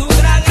por tu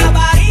gran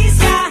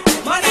avaricia,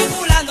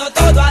 manipulando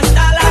todo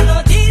hasta la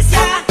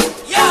noticia.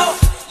 Yo,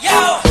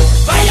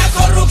 vaya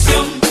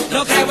corrupción.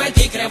 No creo en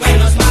ti, creo en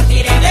los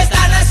mártires de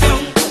esta nación.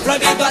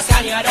 Prohibido a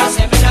escanear a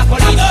Semena,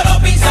 Polidoro,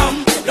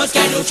 Pinzón. Los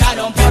que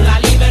lucharon por la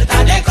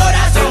libertad de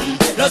corazón.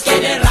 Los que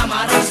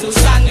derramaron su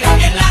sangre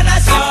en la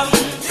nación.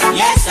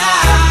 Yes, I.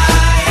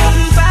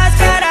 Paz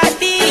para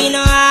ti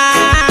no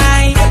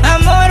hay.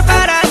 Amor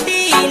para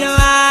ti no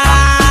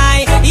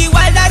hay.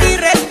 Igualdad y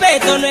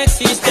respeto no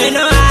existe,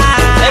 no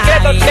hay.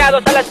 Secretos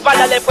creados a la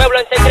espalda del pueblo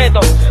en secreto,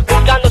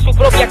 buscando su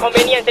propia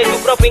conveniencia y su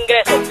propio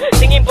ingreso,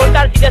 sin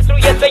importar si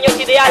destruye sueños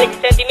ideales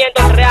y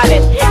sentimientos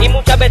reales, y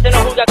muchas veces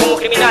nos juzga como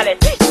criminales.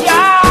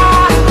 Ya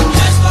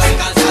estoy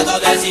cansado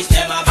del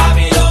sistema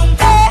Babilón.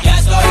 Ya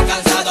estoy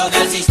cansado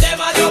del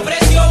sistema de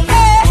opresión.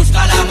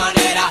 Busca la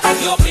manera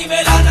y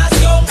oprime la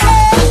nación.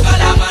 Busca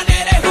la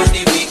manera y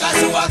justifica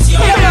su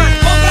acción.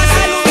 Compras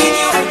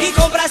aluminio y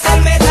compras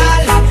el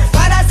metal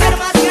para hacer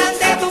más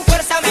grande tu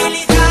fuerza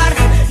militar.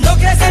 No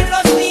crecen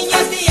los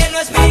niños ni en lo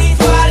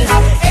espiritual.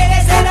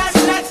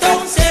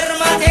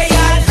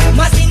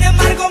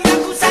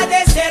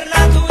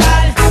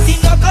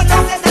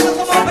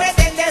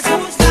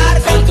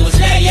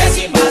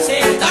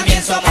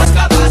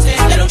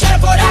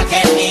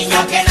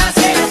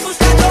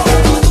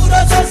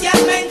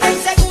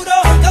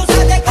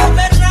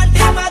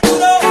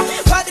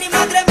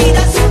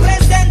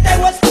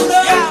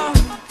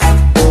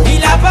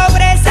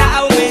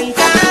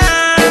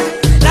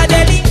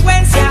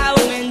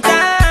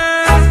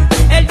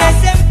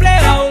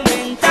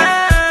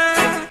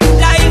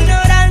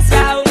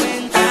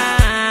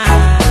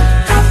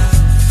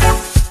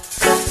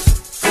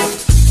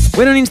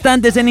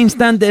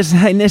 instantes,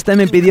 Ainesta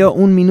me pidió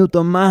un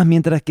minuto más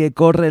mientras que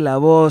corre la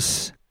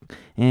voz.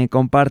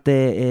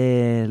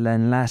 Comparte el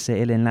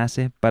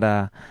enlace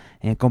para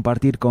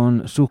compartir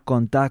con sus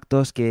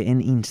contactos, que en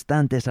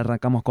instantes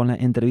arrancamos con la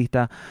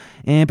entrevista.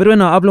 Pero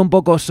bueno, hablo un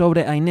poco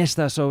sobre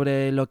Ainesta,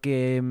 sobre lo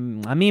que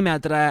a mí me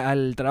atrae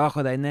al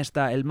trabajo de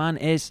Ainesta. El man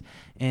es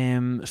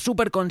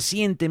súper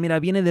consciente. Mira,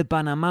 viene de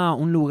Panamá,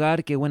 un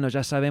lugar que, bueno,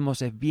 ya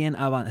sabemos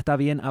está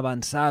bien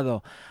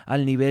avanzado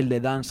al nivel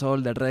de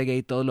dancehall, del reggae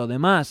y todo lo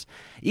demás.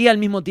 Y al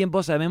mismo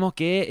tiempo sabemos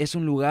que es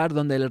un lugar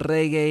donde el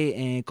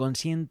reggae,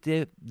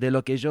 consciente de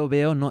lo que yo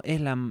veo, no es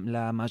la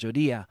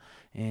mayoría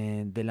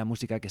de la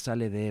música que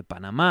sale de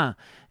Panamá.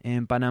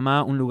 En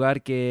Panamá, un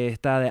lugar que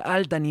está de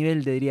alta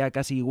nivel, diría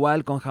casi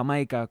igual con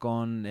Jamaica,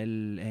 con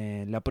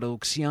la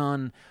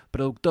producción,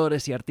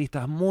 productores y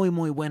artistas muy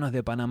muy buenos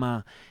de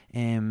Panamá.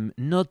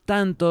 No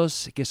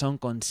tantos que son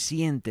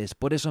conscientes.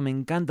 Por eso me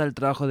encanta el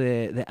trabajo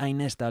de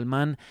Ainesta. El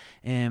man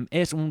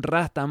es un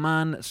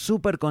rastaman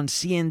súper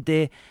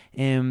consciente,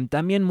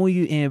 también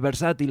muy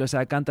versátil, o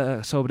sea,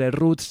 canta sobre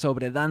roots,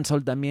 sobre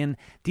dancehall también.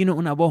 Tiene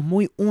una voz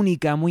muy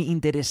única, muy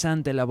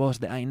interesante la voz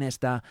de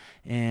Ainesta,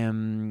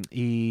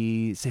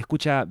 y se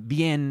escucha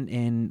bien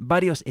en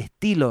varios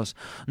estilos,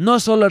 no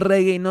solo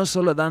reggae, no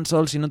solo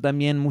dancehall, sino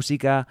también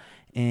música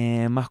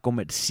más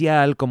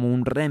comercial, como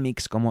un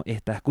remix como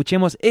esta.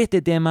 Escuchemos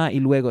este tema y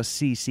luego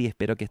sí,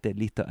 espero que esté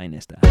listo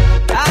Ainesta.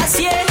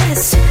 Así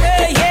es,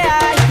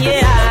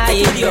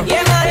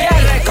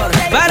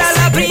 para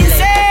la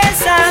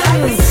princesa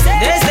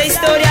de esta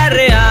historia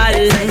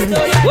real.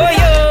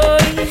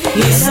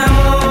 Y es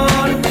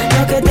amor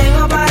lo que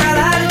tengo para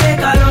darte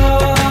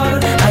calor,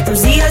 a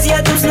tus días y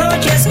a tus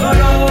noches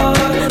color,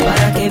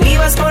 para que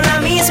vivas con la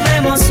misma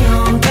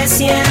emoción que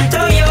siento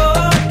yo.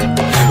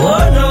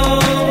 Oh no,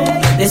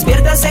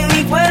 despiertas en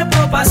mi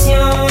cuerpo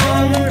pasión,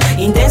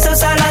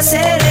 intensos al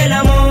hacer el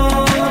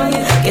amor,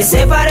 que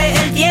se pare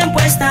el tiempo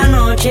esta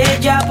noche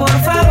ya por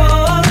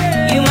favor.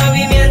 Y un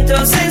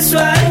movimiento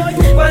sensual,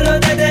 cuando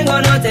te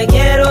tengo no te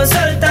quiero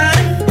soltar,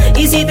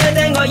 y si te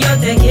tengo yo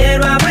te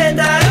quiero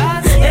apretar.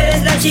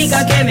 Eres la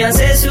chica que me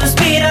hace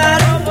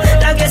suspirar,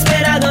 la que he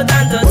esperado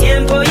tanto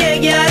tiempo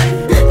llegar.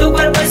 Tu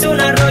cuerpo es un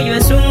arroyo,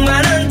 es un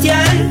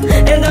manantial,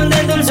 en donde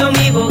endulzo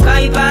mi boca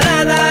y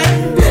paladar,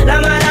 la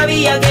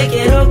maravilla que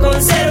quiero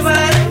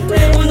conservar,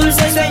 un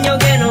dulce sueño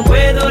que no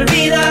puedo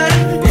olvidar.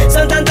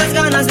 Son tantas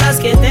ganas las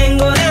que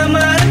tengo de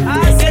amar,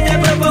 que te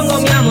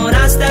propongo mi amor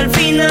hasta el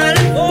final.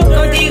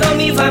 Contigo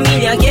mi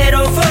familia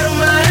quiero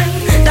formar,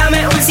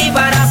 dame un sí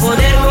para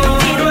poder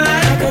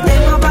continuar. Lo que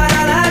tengo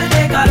para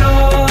darte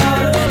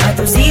calor, a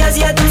tus días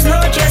y a tus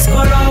noches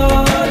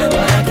color,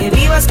 para que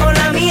vivas con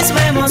la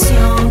misma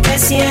emoción que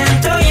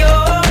siento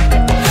yo.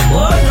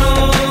 Oh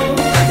no,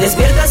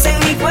 despiertas en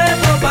mi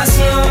cuerpo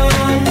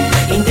pasión,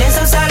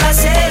 intensos al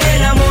hacer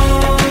el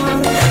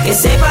amor, que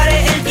se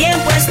pare el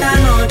tiempo esta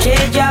noche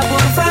ya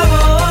por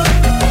favor.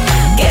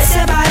 Que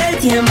se pare el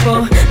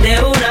tiempo de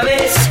una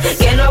vez,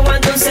 que no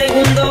aguanto un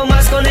segundo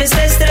más con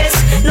este estrés.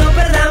 No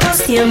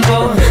perdamos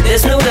tiempo,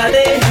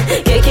 desnúdate,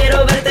 que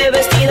quiero verte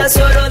vestida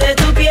solo de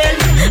tu piel.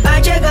 Ha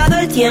llegado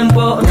el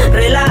tiempo,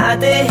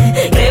 relájate,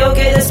 creo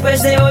que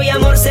después de hoy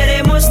amor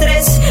seremos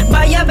tres.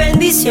 Vaya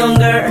bendición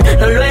girl,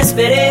 no lo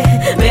esperé,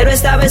 pero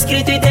estaba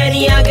escrito y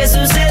tenía que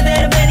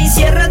suceder. Ven y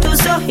cierra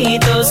tus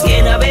ojitos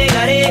que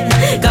navegaré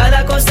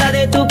cada costa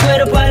de tu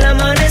cuerpo al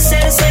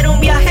amanecer. Ser un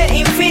viaje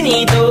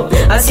infinito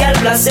hacia el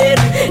placer,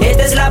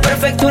 esta es la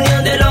perfecta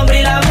unión del hombre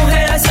y la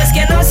mujer. Así es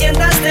que no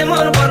sientas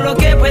temor por lo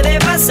que puede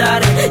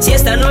pasar, si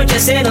esta noche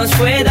se nos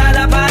fue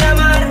dada para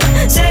amar.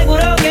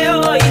 Seguro que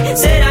hoy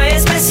será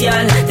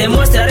especial, te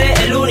mostraré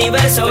el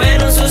universo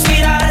en un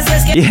suspirar. Así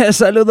es que... Y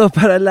saludos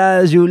para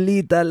la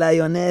Julita, la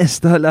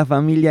Ionesto, la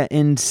familia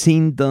en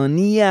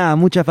sintonía,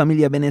 mucha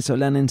familia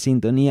venezolana en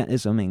sintonía,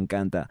 eso me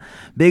encanta.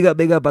 Vega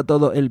para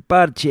todo el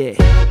parche.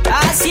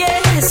 Así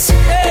es,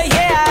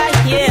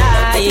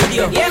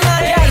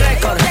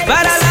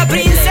 para la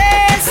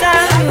princesa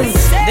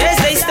de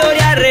esta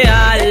historia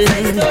real.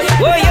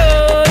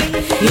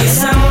 Y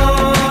es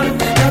amor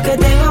lo que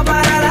tengo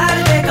para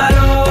darte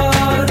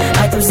calor,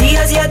 a tus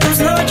días y a tus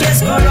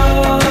noches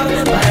color,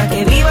 para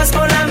que vivas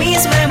con la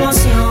misma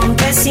emoción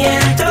que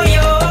siento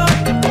yo.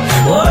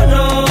 Oh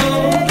no,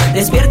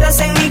 despiertas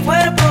en mi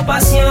cuerpo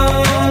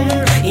pasión,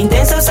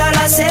 intensos al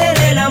hacer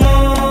el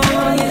amor,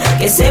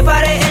 que se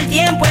pare el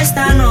tiempo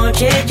esta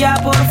noche ya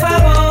por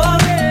favor.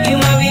 Y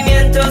un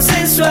movimiento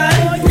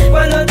sensual,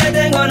 cuando te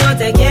tengo no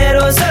te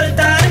quiero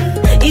soltar,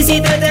 y si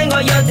te tengo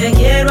yo te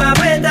quiero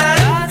apretar.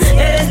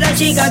 Eres la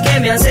chica que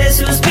me hace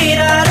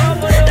suspirar,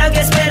 la que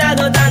he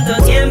esperado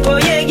tanto tiempo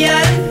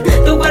llegar.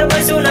 Tu cuerpo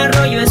es un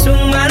arroyo, es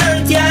un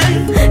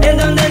manantial, en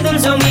donde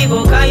endulzo mi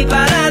boca y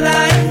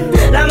paladar,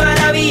 la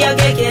maravilla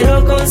que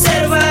quiero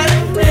conservar,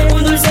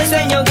 un dulce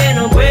sueño que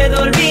no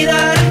puedo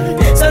olvidar.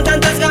 Son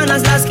tantas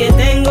ganas las que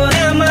tengo de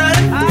amar,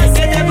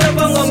 que te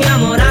propongo mi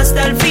amor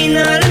hasta el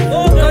final.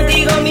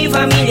 Contigo mi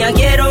familia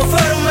quiero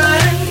formar,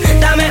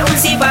 dame un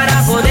sí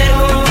para poder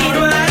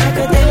continuar.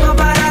 Lo que tengo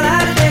para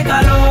darte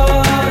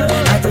calor,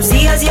 a tus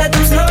días y a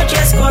tus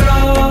noches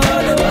color,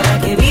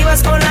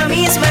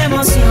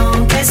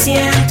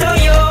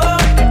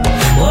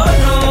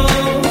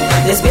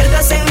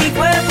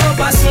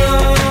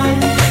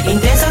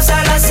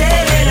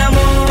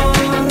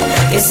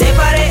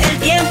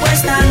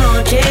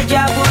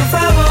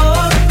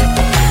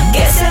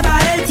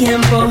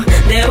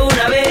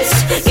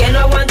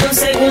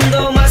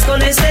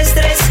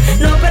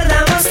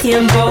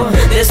 tiempo,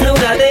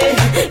 desnúdate,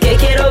 que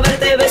quiero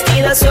verte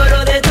vestida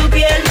solo de tu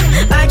piel.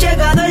 Ha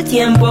llegado el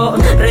tiempo,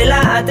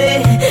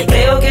 relájate,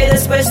 creo que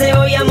después de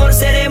hoy amor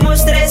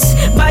seremos tres.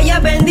 Vaya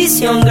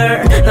bendición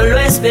girl, no lo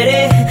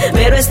esperé,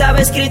 pero estaba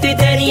escrito y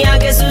tenía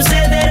que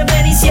suceder.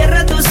 Ven y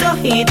cierra tus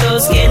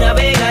ojitos que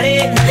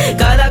navegaré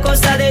cada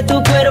costa de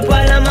tu cuerpo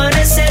al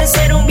amanecer.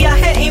 Ser un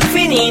viaje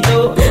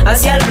infinito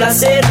hacia el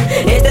placer.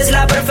 Esta es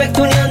la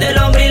perfecta unión del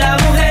hombre y la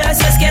mujer.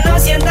 Así es que no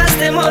sientas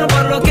temor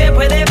por lo que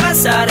puede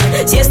pasar.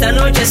 Si esta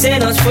noche se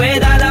nos fue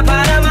dada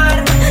para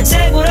amar,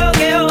 seguro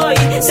que hoy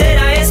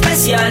será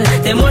especial.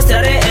 Te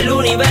mostraré el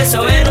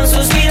universo en un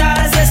suspirar.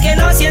 Así es que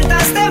no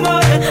sientas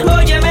temor,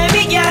 óyeme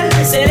Miguel,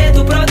 seré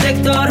tu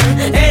protector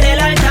en el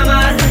alta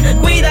mar.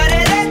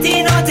 Cuidaré de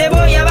ti, no te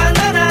voy a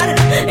abandonar.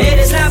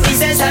 Eres la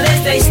princesa de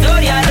esta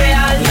historia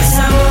real. Y es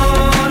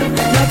amor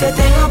lo que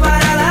tengo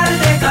para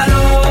darte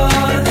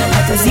calor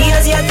a tus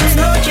días y a tus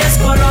noches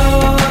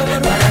color,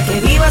 para que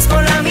vivas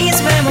con la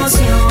misma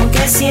emoción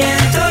que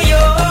siento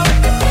yo.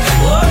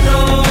 Oh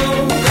no,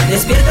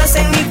 despiertas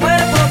en mi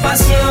cuerpo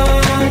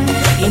pasión,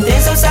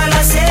 intensos al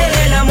hacer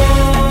el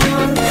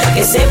amor,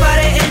 que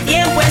separe el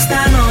tiempo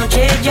esta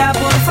noche ya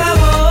por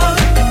favor.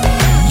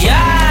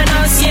 Ya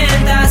no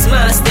sientas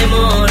más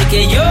temor,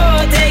 que yo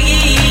te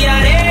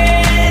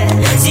guiaré.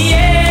 Si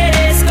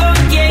eres con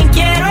quien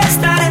quiero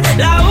estar,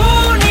 la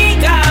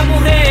única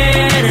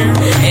mujer,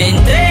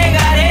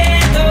 entregaré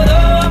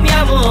todo mi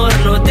amor,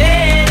 no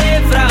te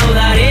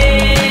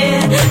defraudaré.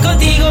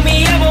 Contigo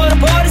mi amor,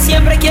 por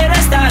siempre quiero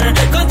estar.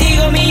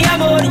 Contigo mi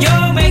amor,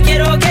 yo me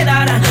quiero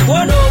quedar.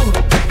 Oh no,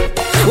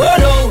 oh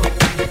no,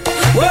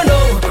 oh no,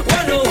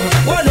 oh no,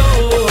 oh no,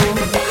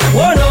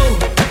 oh no,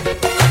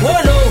 oh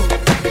no,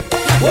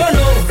 oh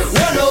no,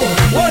 oh no,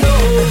 oh no.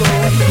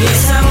 Y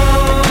es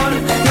amor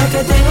lo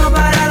que tengo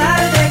para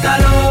darte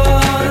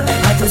calor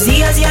a tus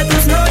días y a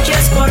tus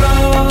noches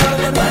color,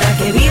 para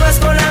que vivas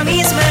con la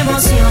misma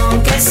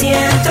emoción que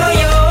siento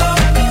yo.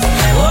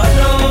 Oh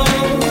no,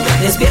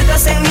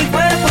 despiertas en mi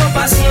cuerpo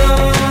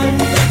pasión,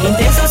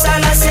 intensos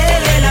al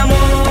hacer el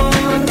amor,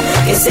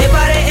 que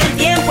separe el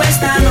tiempo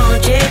esta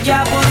noche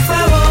ya por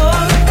favor.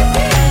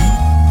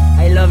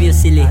 I love you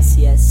silly.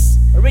 Así es.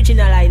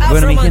 Original I know.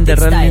 Bueno, mi gente,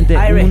 realmente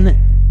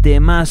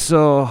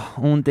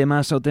un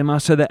temazo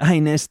de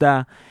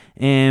Ainesta.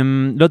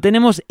 Lo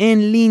tenemos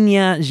en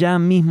línea ya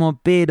mismo,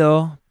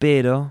 pero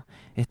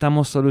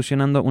estamos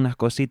solucionando unas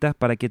cositas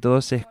para que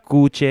todo se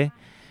escuche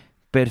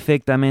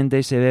perfectamente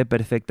y se ve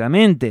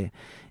perfectamente.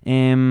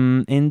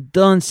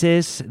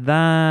 Entonces,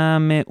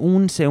 dame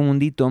un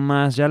segundito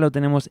más, ya lo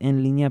tenemos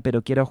en línea,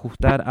 pero quiero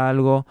ajustar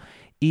algo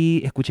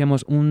y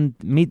escuchemos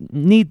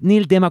ni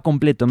el tema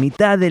completo,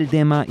 mitad del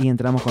tema y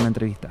entramos con la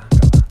entrevista.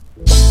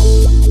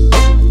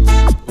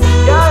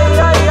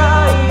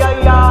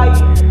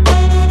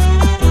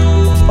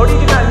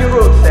 Original New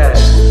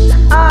Roots.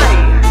 Ay,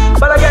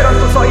 Balaguero en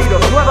tus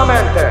oídos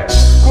nuevamente,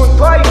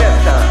 junto a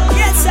Ainesta.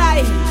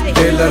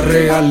 De la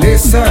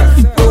realeza,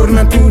 por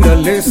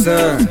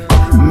naturaleza,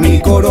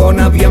 mi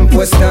corona bien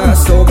puesta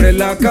sobre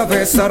la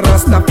cabeza.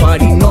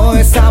 Rastafari no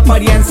es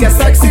apariencia, es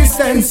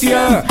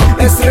existencia,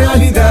 es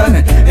realidad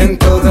en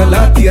toda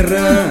la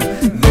tierra.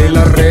 De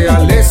la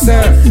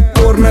realeza,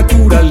 por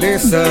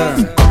naturaleza,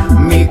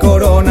 mi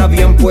corona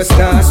bien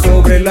puesta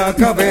sobre la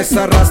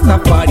cabeza.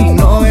 Rastafari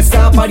no es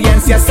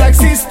apariencia, es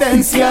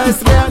existencia,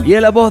 es realidad. Y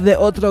es la voz de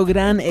otro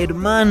gran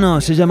hermano,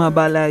 se llama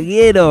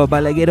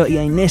Balaguero y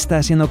Ainesta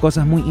haciendo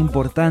cosas muy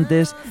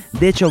importantes.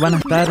 De hecho van a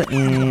estar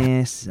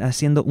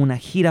haciendo una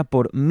gira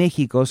por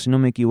México, si no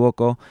me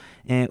equivoco,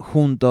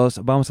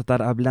 juntos. Vamos a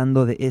estar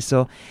hablando de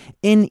eso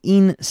en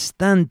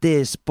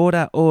instantes. Por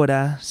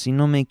ahora, si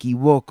no me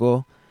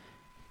equivoco,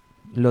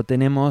 lo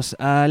tenemos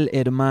al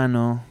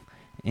hermano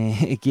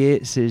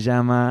que se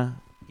llama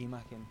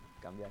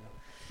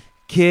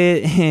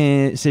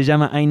se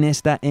llama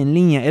Ainesta en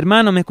línea.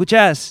 Hermano, ¿me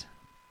escuchás?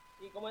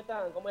 Sí, ¿cómo están?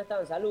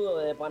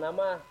 Saludos desde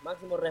Panamá,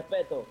 máximo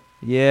respeto.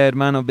 Yeah,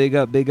 hermano, big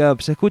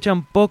up. Se escucha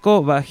un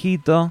poco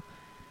bajito.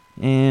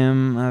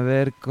 A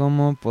ver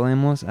cómo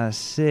podemos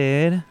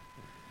hacer.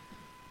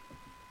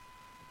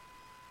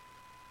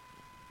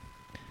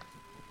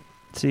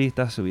 Sí,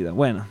 está subida.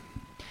 Bueno.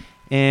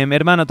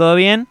 Hermano, ¿todo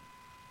bien?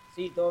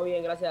 Sí, todo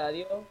bien, gracias a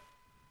Dios.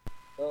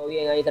 Todo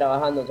bien ahí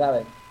trabajando,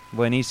 ¿sabes?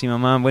 Buenísimo,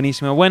 man,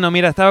 buenísimo. Bueno,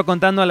 mira, estaba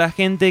contando a la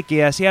gente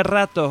que hacía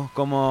rato,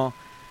 como,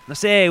 no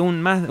sé,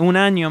 más de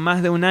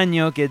un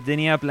año que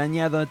tenía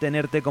planeado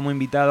tenerte como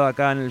invitado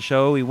acá en el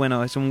show. Y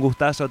bueno, es un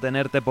gustazo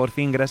tenerte por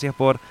fin. Gracias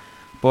por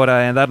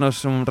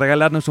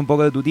regalarnos un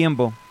poco de tu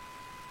tiempo.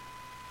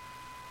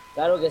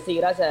 Claro que sí,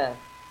 gracias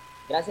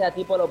a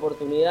ti por la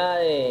oportunidad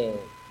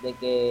de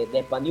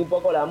expandir un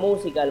poco la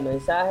música, el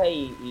mensaje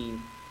y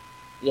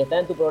estar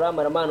en tu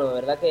programa, hermano. De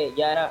verdad que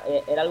ya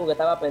era algo que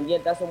estaba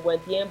pendiente hace un buen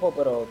tiempo,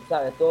 pero tú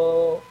sabes,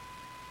 todo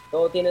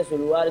tiene su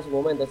lugar y su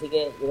momento, así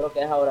que yo creo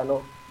que es ahora,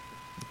 ¿no?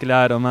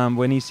 Claro, man,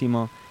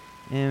 buenísimo.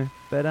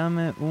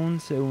 Espérame un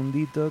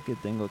segundito que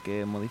tengo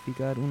que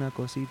modificar una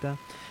cosita.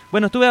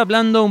 Bueno, estuve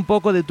hablando un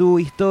poco de tu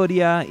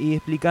historia y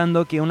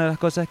explicando que una de las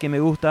cosas que me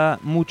gusta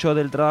mucho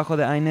del trabajo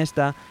de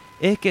Ainesta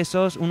es que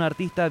sos un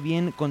artista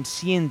bien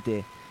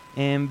consciente.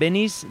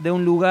 Venís de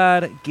un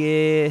lugar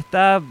que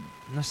está,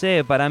 no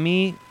sé, para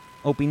mi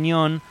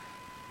opinión,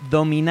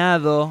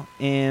 dominado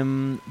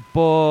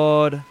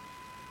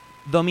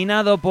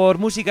por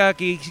música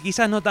que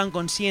quizás no tan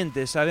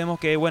consciente. Sabemos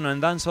que, bueno, en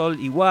dancehall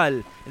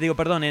igual,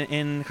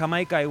 en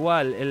Jamaica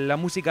igual, la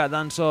música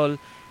dancehall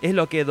es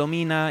lo que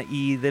domina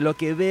y de lo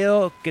que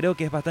veo creo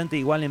que es bastante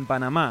igual en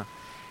Panamá.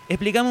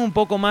 Explícame un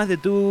poco más de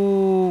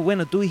tu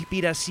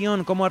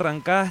inspiración, cómo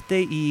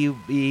arrancaste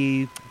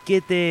y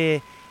qué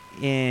te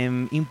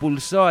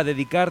impulsó a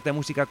dedicarte a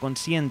música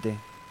consciente.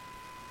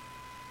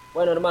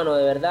 Bueno, hermano,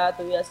 de verdad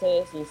te voy a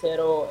ser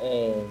sincero.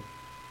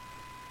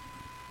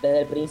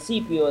 Desde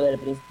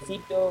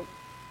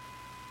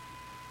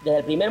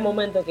el primer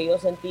momento que yo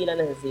sentí la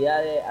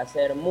necesidad de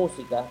hacer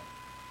música,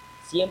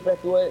 siempre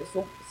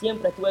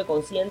estuve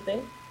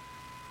consciente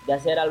de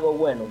hacer algo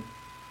bueno.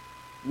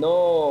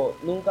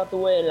 Nunca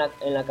tuve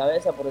en la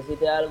cabeza, por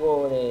decirte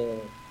algo,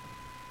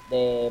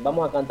 de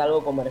vamos a cantar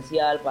algo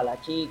comercial para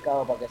la chica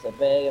o para que se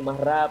pegue más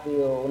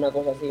rápido, una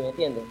cosa así, ¿me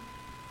entiendes?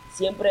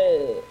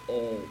 Siempre,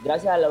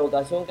 gracias a la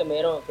educación que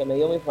me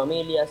dio mi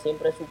familia,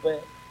 siempre supe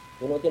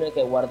que uno tiene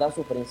que guardar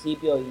sus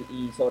principios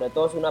y sobre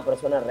todo ser una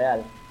persona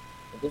real.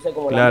 Entonces,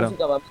 como la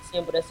música para mí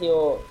siempre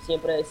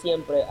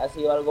ha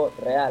sido algo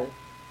real,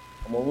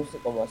 como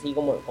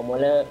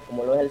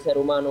lo es el ser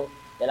humano,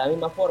 de la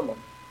misma forma.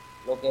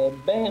 Lo que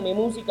ves en mi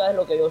música es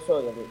lo que yo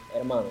soy,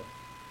 hermano.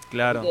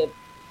 Claro. Así que,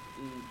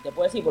 y te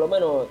puedo decir, por lo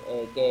menos,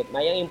 que me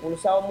hayan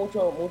impulsado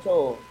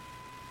muchos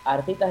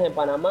artistas en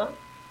Panamá.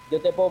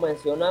 Yo te puedo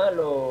mencionar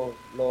los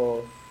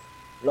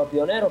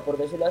pioneros, por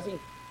decirlo así,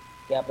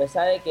 que a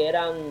pesar de que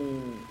eran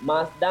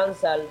más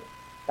dancehall,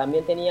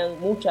 también tenían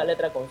mucha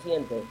letra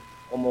consciente,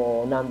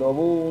 como Nando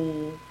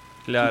Boom,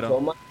 claro,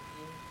 Chicho Mani,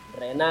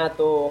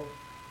 Renato,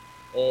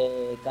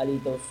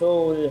 Calito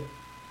Soul,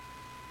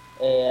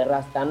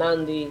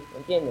 Rastanandi,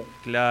 ¿entiendes?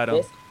 Claro.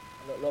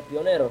 Los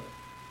pioneros.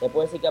 Te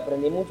puedo decir que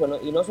aprendí mucho,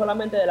 ¿no? Y no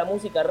solamente de la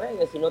música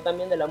reggae, sino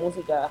también de la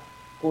música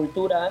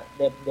cultura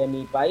de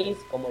mi país,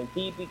 como el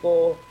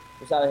típico,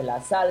 tú sabes,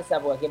 la salsa,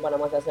 porque aquí en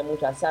Panamá se hace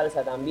mucha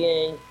salsa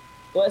también.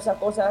 Todas esas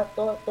cosas,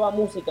 toda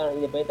música,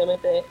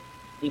 independientemente de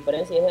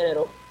diferencia de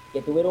género,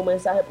 que tuviera un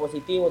mensaje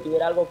positivo,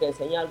 tuviera algo que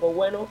enseñar, algo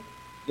bueno,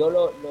 yo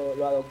lo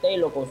adopté y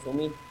lo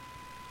consumí.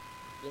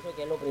 Y eso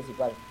que es lo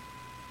principal.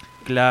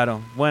 Claro,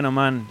 bueno,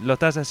 man, lo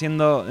estás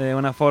haciendo de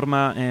una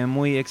forma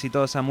muy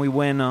exitosa, muy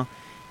bueno.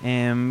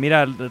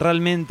 Mira,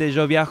 realmente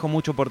yo viajo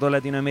mucho por toda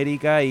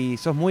Latinoamérica y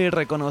sos muy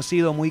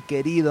reconocido, muy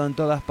querido en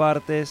todas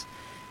partes.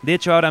 De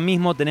hecho, ahora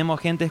mismo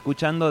tenemos gente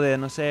escuchando de,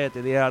 no sé,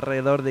 te diría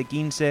alrededor de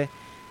 15,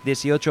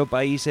 18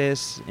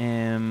 países.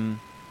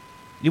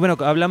 Y bueno,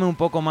 háblame un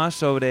poco más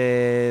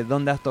sobre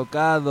dónde has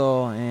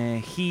tocado,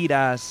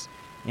 giras,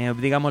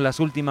 digamos los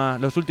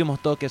últimos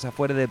toques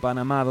afuera de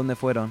Panamá, ¿dónde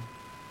fueron?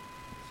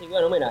 Sí,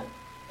 bueno, mira,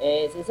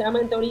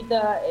 sinceramente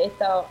ahorita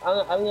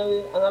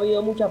han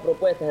habido muchas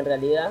propuestas en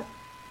realidad,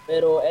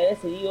 pero he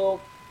decidido,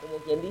 como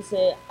quien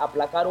dice,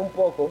 aplacar un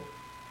poco,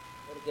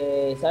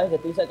 porque sabes que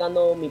estoy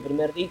sacando mi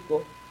primer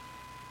disco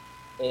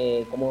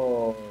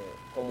como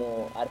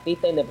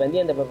artista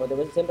independiente,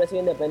 porque siempre he sido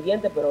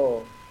independiente,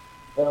 pero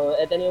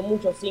he tenido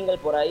muchos singles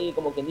por ahí,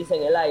 como quien dice,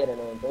 en el aire,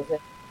 ¿no?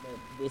 Entonces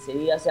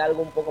decidí hacer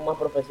algo un poco más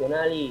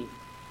profesional y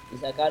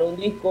sacar un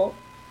disco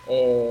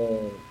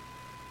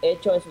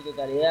hecho en su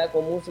totalidad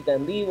con música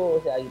en vivo,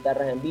 o sea,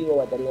 guitarras en vivo,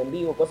 batería en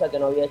vivo, cosas que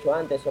no había hecho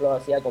antes, solo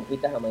hacía con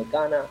pistas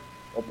jamaicanas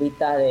o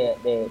pistas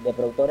de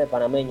productores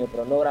panameños,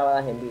 pero no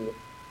grabadas en vivo.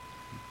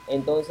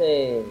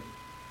 Entonces,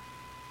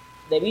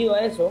 debido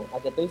a eso, a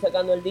que estoy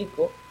sacando el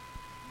disco,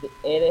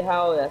 he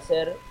dejado de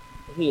hacer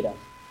giras.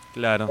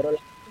 Claro. Pero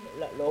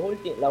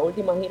las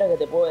últimas giras que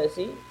te puedo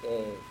decir,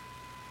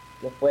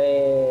 que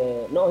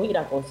fue, no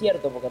giras,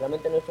 conciertos, porque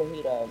realmente no he hecho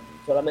giras,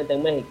 solamente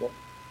en México.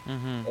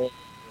 Uh-huh.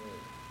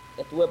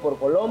 Estuve por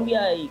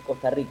Colombia y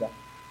Costa Rica,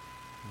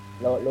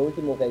 lo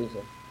último que hice.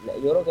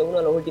 Yo creo que uno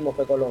de los últimos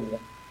fue Colombia.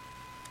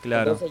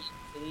 Claro. Entonces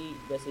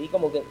decidí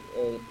como que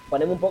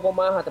ponerme un poco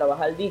más a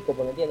trabajar el disco,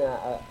 porque entiendes,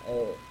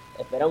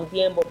 esperar un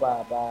tiempo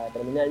para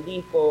terminar el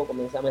disco,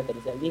 comenzar a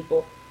masterizar el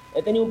disco.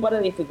 He tenido un par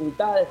de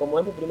dificultades, como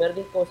es mi primer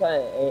disco, o sea,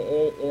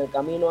 en el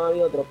camino ha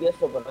habido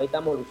tropiezos, pero ahí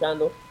estamos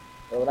luchando.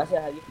 Pero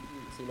gracias a Dios,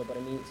 si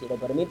lo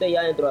permite,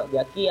 ya de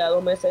aquí a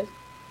 2 meses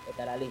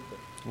estará listo.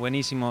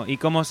 Buenísimo. ¿Y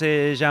cómo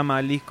se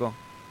llama el disco?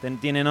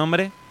 ¿Tiene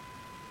nombre?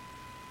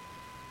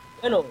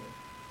 Bueno,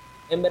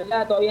 en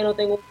verdad todavía no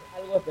tengo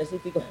algo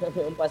específico,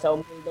 me han pasado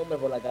mil nombres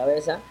por la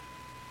cabeza,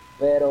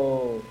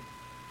 pero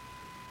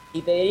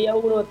y te diría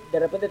uno, de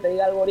repente te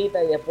diga algo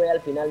ahorita y después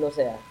al final no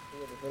sea.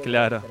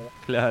 Claro,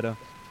 claro.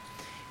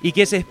 ¿Y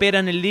qué se espera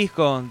en el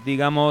disco?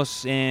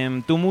 Digamos,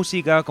 tu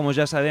música, como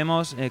ya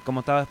sabemos,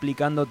 como estaba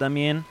explicando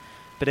también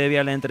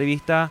previa a la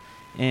entrevista,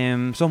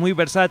 sos muy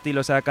versátil,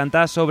 o sea,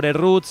 cantás sobre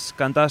roots,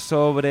 cantás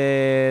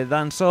sobre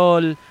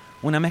dancehall,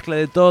 una mezcla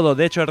de todo.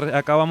 De hecho,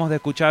 acabamos de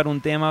escuchar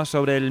un tema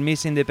sobre el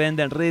Miss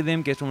Independent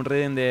Rhythm, que es un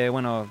rhythm de,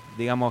 bueno,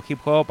 digamos hip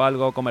hop,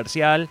 algo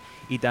comercial,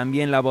 y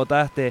también la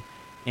botaste.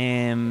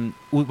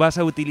 ¿Vas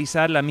a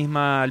utilizar el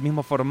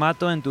mismo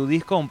formato en tu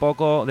disco, un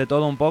poco de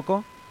todo un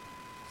poco?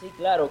 Sí,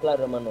 claro,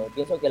 hermano.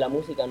 Pienso que la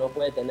música no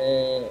puede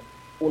tener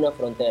una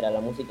frontera,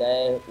 la música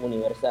es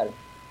universal.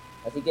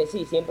 Así que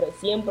sí, siempre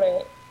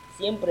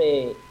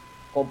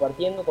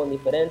compartiendo con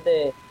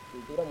diferentes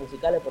culturas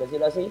musicales, por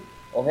decirlo así,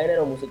 o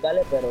géneros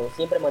musicales, pero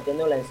siempre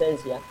manteniendo la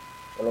esencia,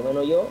 por lo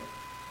menos yo,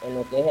 en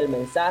lo que es el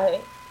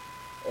mensaje,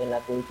 en la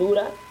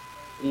cultura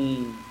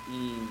y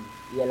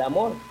el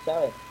amor,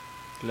 ¿sabes?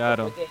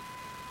 Claro.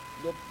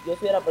 Yo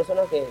soy la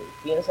persona que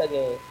piensa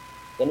que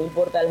no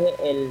importa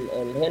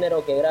el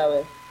género que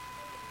grabe,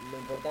 lo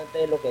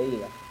importante es lo que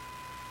diga.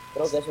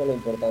 Creo que eso es lo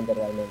importante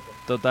realmente.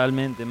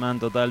 Totalmente, man,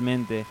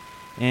 totalmente.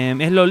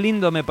 Es lo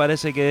lindo, me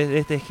parece, que de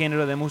este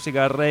género de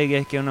música reggae,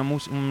 es que una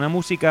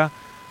música,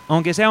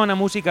 aunque sea una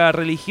música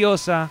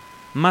religiosa,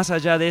 más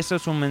allá de eso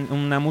es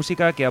una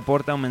música que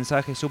aporta un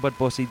mensaje súper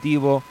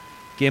positivo,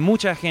 que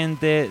mucha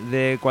gente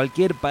de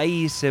cualquier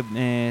país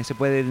se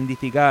puede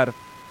identificar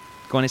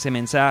con ese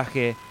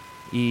mensaje,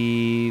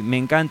 y me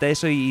encanta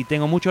eso, y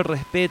tengo mucho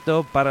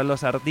respeto para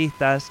los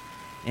artistas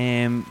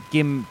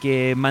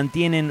que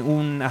mantienen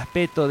un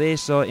aspecto de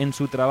eso en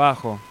su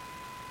trabajo.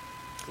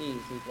 Sí,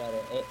 claro.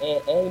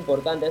 Es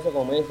importante eso,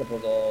 como dice,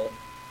 porque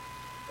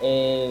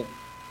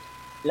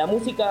la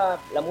música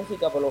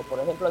por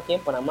ejemplo, aquí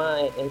en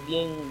Panamá es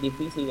bien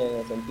difícil en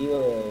el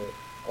sentido de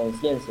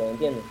conciencia, ¿me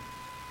entiendes?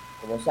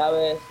 Como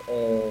sabes,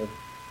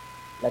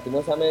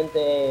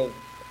 lastimosamente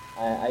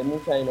hay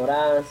mucha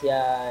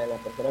ignorancia en las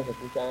personas que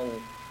escuchan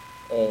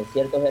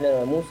ciertos géneros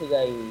de música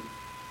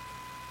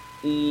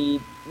y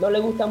no le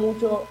gusta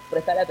mucho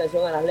prestarle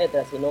atención a las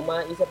letras, sino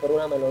más irse por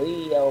una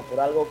melodía o por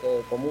algo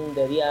común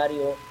de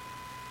diario.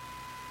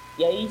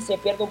 Y ahí se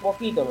pierde un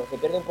poquito, ¿no? Se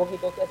pierde un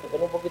poquito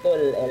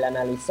el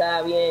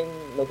analizar bien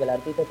lo que el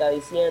artista está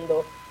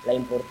diciendo, la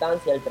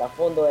importancia, el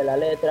trasfondo de la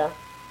letra,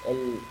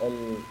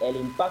 el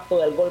impacto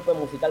del golpe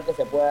musical que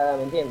se pueda dar,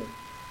 ¿me entiendes?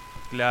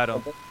 Claro.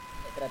 Entonces,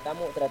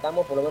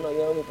 tratamos, por lo menos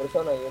yo, mi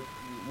persona, y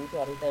muchos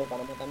artistas en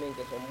Panamá también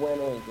que son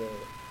buenos y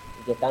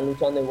que están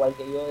luchando igual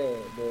que yo,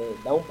 de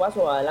dar un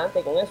paso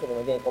adelante con eso, ¿me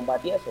entiendes?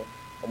 Combatir eso.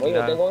 Como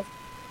digo, tengo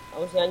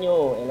 11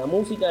 años en la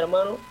música,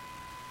 hermano,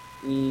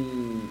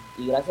 y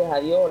gracias a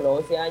Dios, los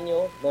 11 años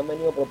me han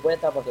venido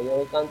propuestas para que yo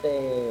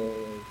cante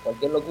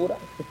cualquier locura,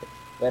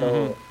 pero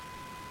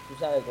tú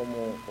sabes, como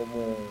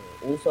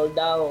un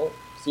soldado,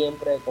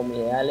 siempre con mis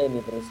ideales,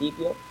 mis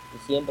principios, y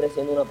siempre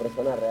siendo una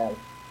persona real.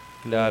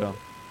 Claro.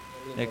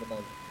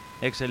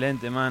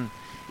 Excelente, man.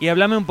 Y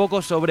háblame un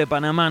poco sobre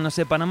Panamá. No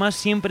sé, Panamá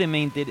siempre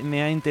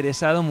me ha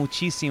interesado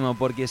muchísimo,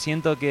 porque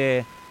siento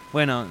que,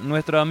 bueno,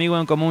 nuestro amigo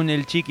en común,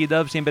 el Chiqui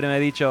Dub, siempre me ha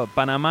dicho,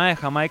 Panamá es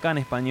Jamaica en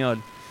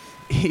español.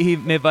 Y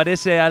me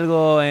parece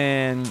algo,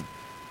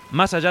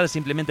 más allá de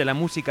simplemente la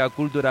música,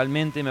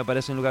 culturalmente, me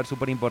parece un lugar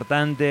súper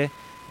importante,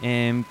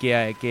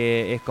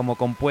 que es como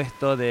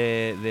compuesto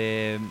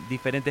de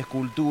diferentes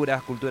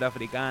culturas, cultura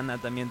africana,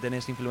 también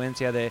tenés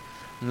influencia de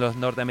los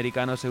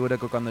norteamericanos, seguro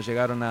que cuando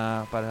llegaron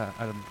para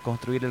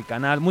construir el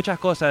canal, muchas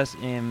cosas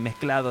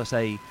mezclados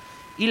ahí.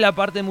 Y la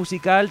parte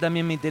musical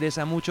también me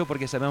interesa mucho,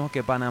 porque sabemos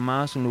que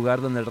Panamá es un lugar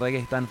donde el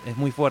reggae es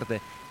muy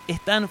fuerte. Es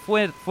tan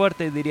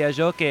fuerte, diría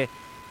yo, que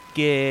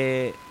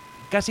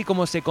casi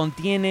como se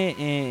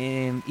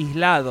contiene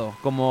aislado,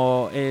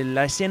 como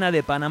la escena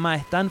de Panamá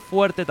es tan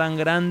fuerte, tan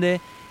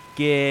grande,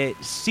 que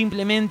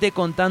simplemente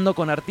contando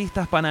con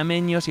artistas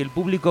panameños y el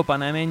público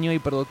panameño y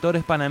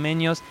productores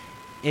panameños,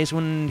 es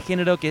un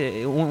género,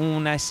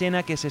 una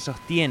escena que se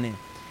sostiene.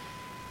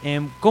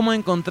 ¿Cómo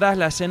encontrás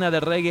la escena de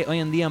reggae hoy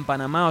en día en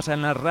Panamá? O sea,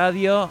 en la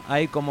radio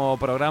hay como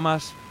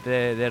programas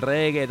de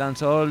reggae,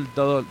 dancehall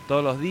todos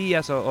los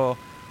días, o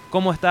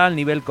 ¿cómo está al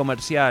nivel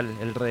comercial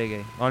el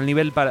reggae? O al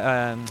nivel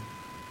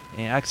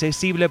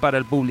accesible para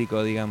el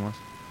público, digamos.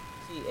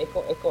 Sí, es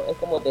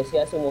como te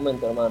decía hace un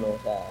momento, hermano,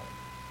 o sea,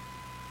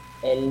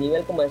 el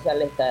nivel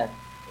comercial está,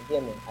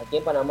 ¿entiendes? Aquí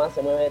en Panamá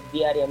se mueve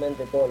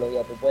diariamente todos los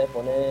días. Tú puedes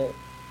poner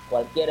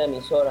cualquier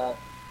emisora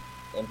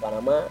en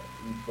Panamá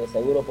y pues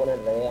seguro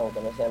ponen reggae,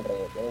 aunque no sean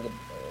reggae. En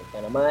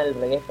Panamá el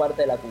reggae es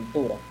parte de la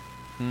cultura,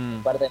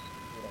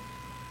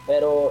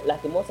 pero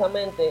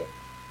lastimosamente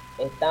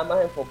está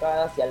más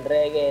enfocada hacia el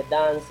reggae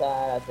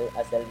danza,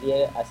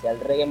 hacia el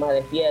reggae más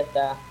de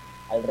fiesta,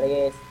 al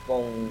reggae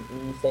con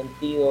un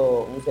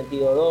sentido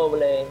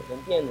doble, ¿me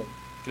entiendes?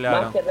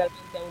 Claro. Más que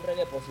realmente a un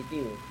reggae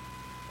positivo.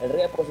 El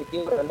reggae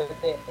positivo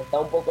realmente está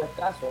un poco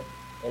escaso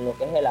en lo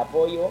que es el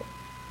apoyo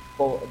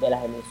de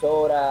las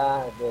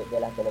emisoras, de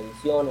las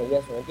televisiones y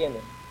eso, ¿me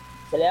entiendes?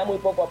 Se le da muy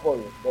poco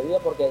apoyo,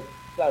 debido porque,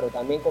 claro,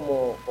 también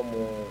como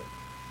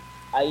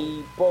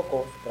hay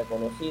pocos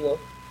reconocidos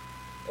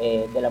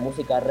de la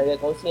música reggae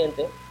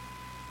consciente,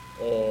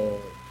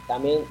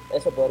 también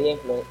eso podría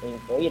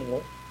influir, ¿no?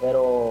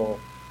 Pero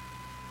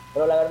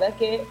la verdad es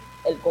que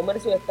el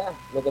comercio está.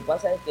 Lo que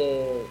pasa es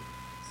que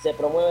se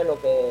promueve lo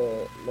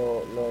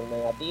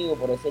negativo,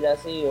 por decirlo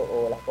así,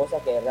 o las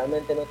cosas que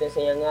realmente no te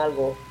enseñan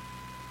algo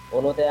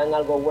o no te dan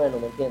algo bueno,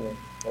 ¿me entiendes?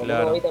 Por lo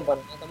menos ahorita en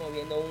Panamá estamos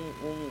viendo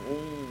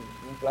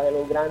un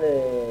flagelo grande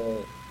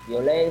de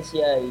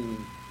violencia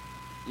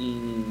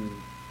y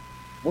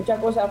muchas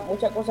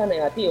cosas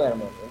negativas,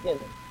 hermano, ¿me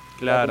entiendes?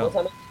 Claro.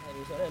 Lastimosamente, las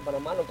emisoras en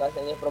Panamá lo que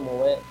hacen es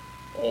promover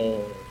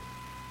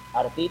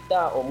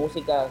artistas o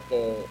música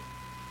que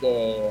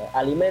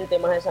alimente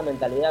más esa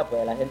mentalidad,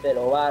 pues, de la gente de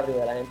los barrios,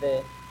 de la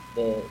gente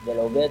de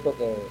los guetos,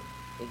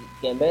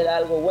 que en vez de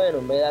algo bueno,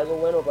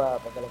 para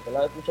que los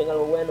pelados escuchen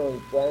algo bueno y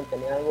puedan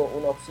tener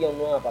una opción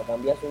nueva para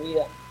cambiar su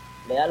vida,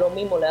 le da lo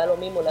mismo,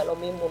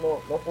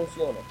 no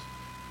funciona.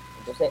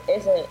 Entonces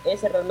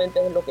ese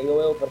realmente es lo que yo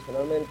veo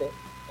personalmente,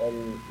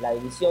 la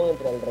división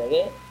entre el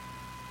reggae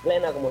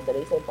plena, como se le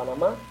dice en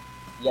Panamá,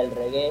 y el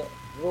reggae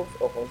roots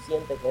o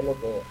consciente, que es lo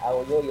que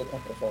hago yo y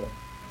otras personas.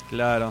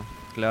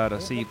 Claro,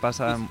 sí,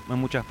 pasa en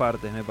muchas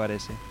partes, me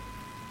parece.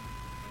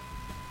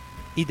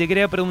 Y te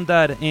quería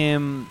preguntar,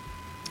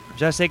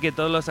 ya sé que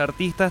todos los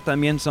artistas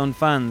también son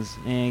fans.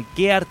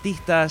 ¿Qué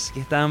artistas que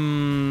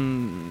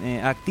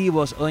están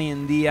activos hoy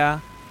en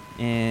día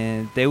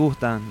te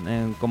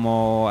gustan?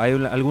 ¿Como hay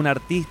algún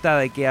artista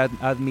de que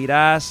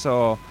admirás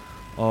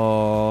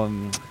o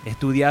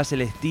estudias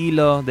el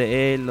estilo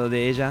de él o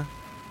de ella?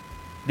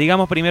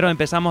 Digamos, primero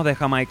empezamos de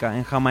Jamaica.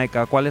 En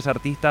Jamaica, ¿cuáles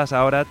artistas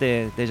ahora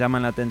te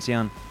llaman la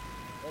atención?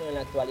 Bueno, en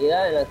la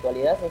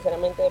actualidad,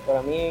 sinceramente,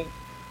 para mí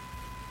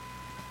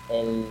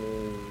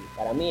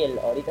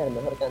ahorita el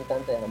mejor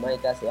cantante de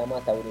Jamaica se llama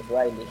Tarrus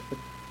Riley.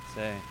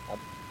 Sí.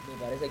 Me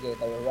parece que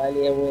Tarrus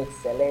Riley es un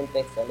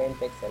excelente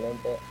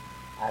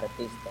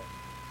artista.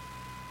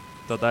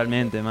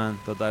 Totalmente, man,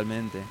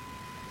 totalmente.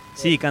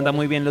 Sí, canta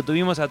muy bien. Lo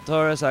tuvimos a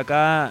Torres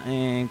acá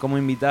como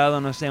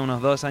invitado, no sé,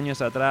 unos 2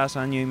 años atrás,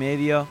 año y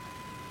medio.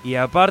 Y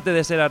aparte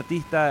de ser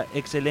artista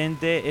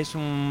excelente, es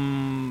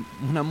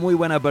una muy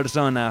buena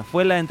persona.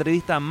 Fue la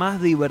entrevista más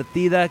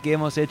divertida que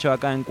hemos hecho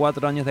acá en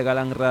 4 años de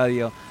Galán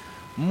Radio.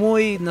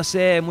 Muy, no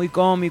sé, muy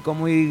cómico,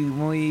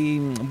 muy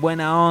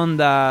buena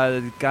onda,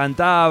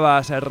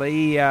 cantaba, se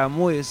reía,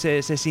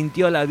 se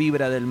sintió la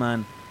vibra del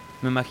man.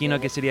 Me imagino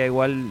que sería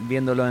igual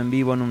viéndolo en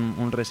vivo en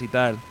un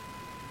recital.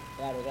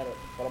 Claro.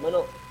 Por lo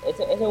menos,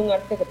 ese es un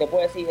artista que te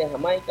puedo decir de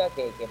Jamaica,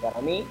 que para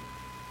mí,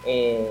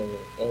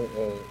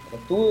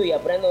 estudio y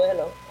aprendo de él,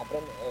 ¿no?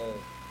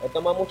 He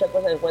tomado muchas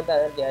cosas en cuenta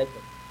de él que ha hecho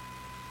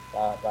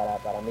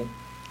para mí.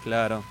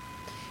 Claro.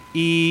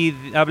 Y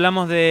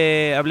hablemos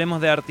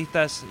de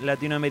artistas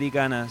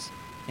latinoamericanas.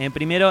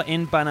 Primero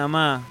en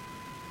Panamá.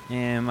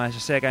 Yo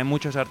sé que hay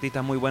muchos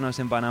artistas muy buenos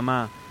en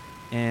Panamá.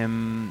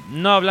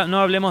 No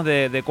hablemos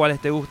de cuáles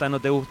te gustan o no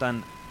te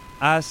gustan.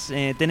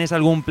 ¿Tenés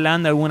algún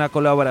plan de alguna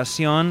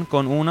colaboración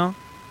con uno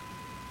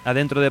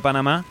adentro de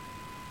Panamá?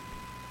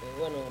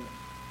 Bueno,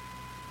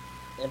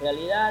 en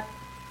realidad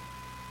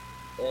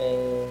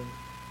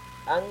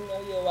han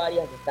habido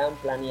varias que están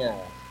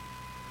planeadas.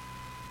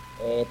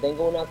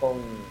 Tengo una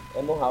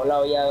hemos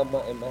hablado ya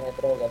en más de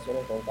 3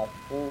 ocasiones con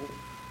Cafú,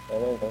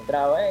 hemos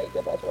encontrado, ¿qué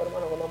pasó,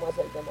 hermano? ¿Cuándo vamos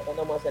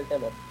a hacer el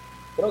tema?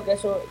 Creo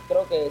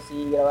que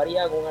si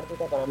grabaría con un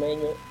artista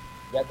panameño,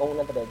 ya con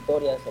una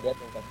trayectoria, sería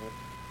con Cafú.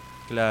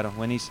 Claro,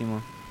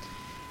 buenísimo.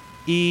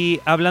 Y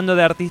hablando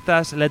de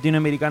artistas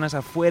latinoamericanas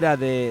afuera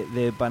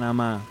de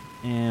Panamá,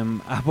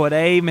 por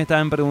ahí me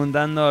estaban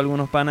preguntando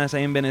algunos panas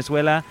ahí en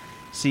Venezuela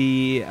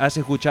si has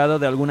escuchado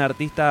de algún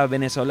artista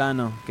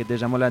venezolano que te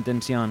llamó la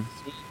atención.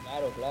 Sí,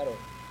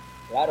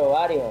 claro,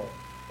 varios.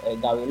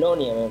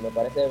 Gabilonia me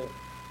parece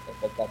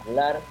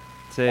espectacular.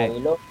 Sí.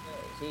 Gabilonia,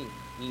 sí.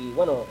 Y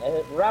bueno,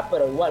 es rap,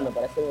 pero igual me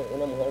parece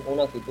una mujer con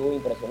una actitud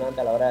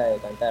impresionante a la hora de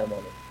cantar,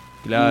 hermano.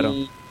 Claro.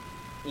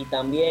 Y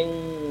también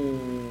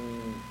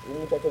un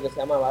muchacho que se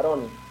llama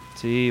Baroni.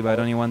 Sí,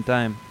 Baroni One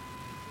Time. Me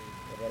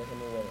parece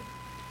muy bueno.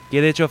 Que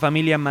de hecho,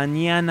 familia,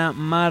 mañana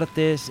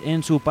martes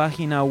en su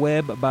página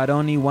web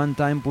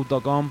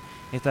baroniOneTime.com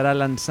estará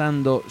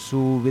lanzando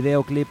su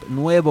videoclip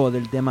nuevo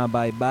del tema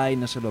Bye Bye,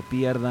 no se lo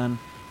pierdan.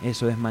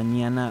 Eso es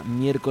mañana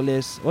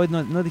miércoles. Hoy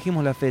no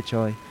dijimos la fecha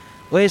hoy.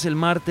 Hoy es el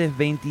martes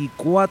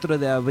 24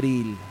 de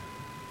abril.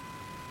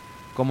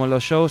 Como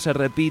los shows se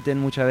repiten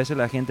muchas veces,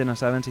 la gente no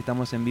sabe si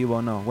estamos en vivo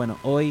o no. Bueno,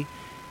 hoy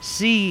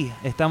sí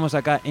estamos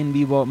acá en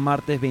vivo,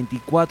 martes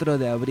 24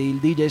 de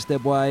abril. DJ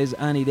Stepwise,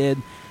 Annie Dead.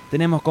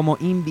 Tenemos como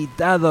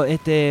invitado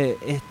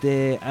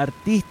este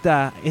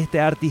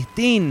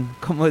artistín,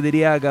 como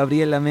diría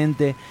Gabriel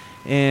Lamente,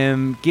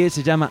 que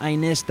se llama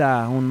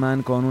Ainesta, un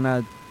man con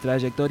una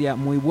trayectoria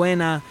muy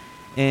buena,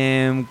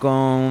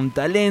 con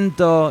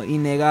talento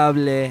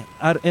innegable.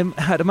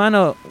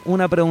 Hermano,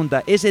 una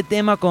pregunta. Ese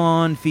tema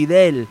con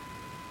Fidel,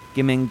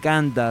 que me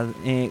encanta,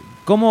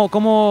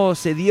 ¿cómo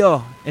se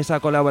dio esa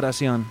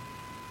colaboración?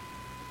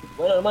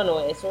 Bueno, hermano,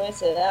 eso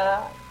se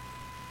da...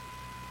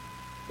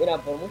 Mira,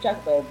 por muchas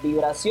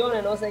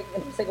vibraciones, no sé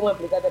cómo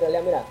explicarte en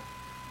realidad. Mira,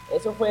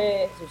 eso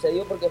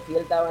sucedió porque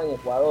Fidel estaba en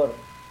Ecuador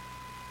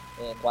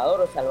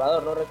o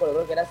Salvador, no recuerdo,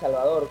 creo que era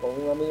Salvador, con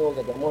un amigo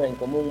que tenemos en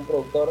común, un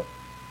productor,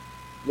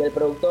 y el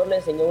productor le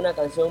enseñó una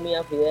canción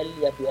mía a Fidel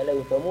y a Fidel le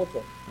gustó mucho.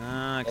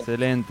 Ah,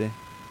 excelente.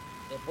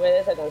 Después de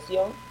esa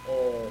canción,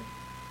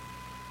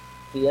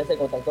 Fidel se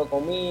contactó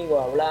conmigo,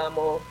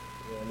 hablamos,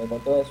 me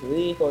contó de su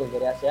disco, que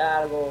quería hacer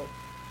algo,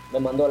 me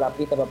mandó la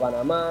pista para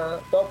Panamá,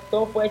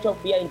 todo fue hecho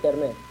vía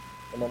internet.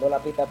 Me mandó la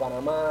pista a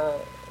Panamá,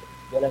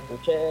 yo la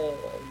escuché,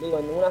 digo,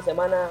 en una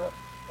semana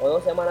o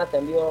 2 semanas te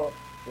envío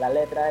la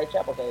letra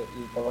hecha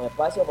y con los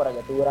espacios para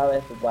que tú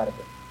grabes tu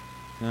parte.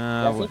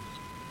 Ah, y así, bueno.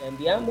 le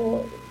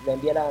enviamos,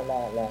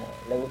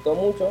 le gustó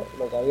mucho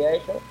lo que había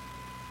hecho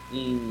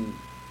y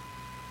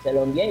se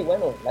lo envié y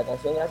bueno, la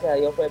canción gracias a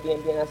Dios fue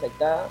bien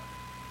aceptada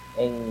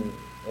en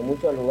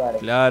muchos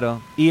lugares. Claro.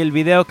 ¿Y el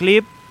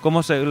videoclip,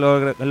 cómo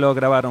lo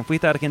grabaron?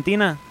 ¿Fuiste a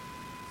Argentina?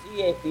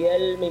 Sí,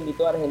 Fidel me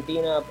invitó a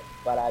Argentina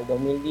para el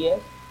 2010,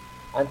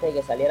 antes de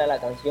que saliera la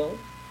canción,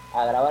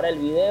 a grabar el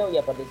video y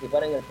a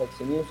participar en el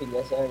Pepsi Music de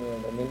ese año, en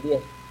el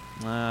 2010.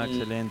 Ah,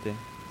 excelente.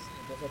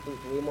 Entonces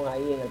estuvimos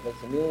ahí en el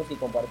Pepsi Music,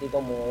 compartí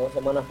como 2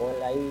 semanas con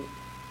él ahí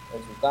en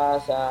su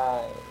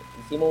casa,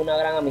 hicimos una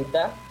gran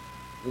amistad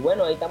y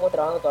bueno, ahí estamos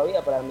trabajando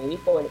todavía. Para mi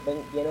disco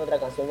viene otra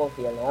canción con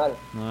Fidel Nadal.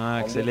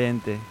 Ah, también.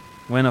 excelente.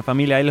 Bueno,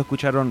 familia, ahí lo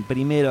escucharon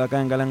primero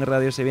acá en Galán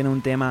Radio. Se viene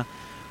un tema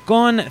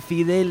con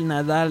Fidel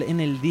Nadal en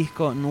el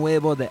disco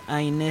nuevo de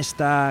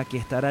Ainesta, que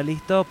estará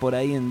listo por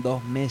ahí en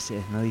 2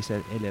 meses, nos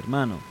dice el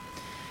hermano.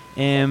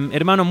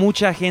 Hermano,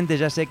 mucha gente,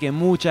 ya sé que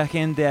mucha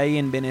gente ahí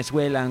en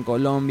Venezuela, en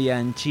Colombia,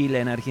 en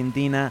Chile, en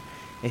Argentina,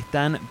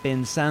 están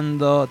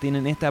pensando,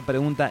 tienen esta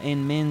pregunta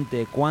en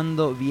mente: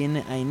 ¿cuándo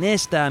viene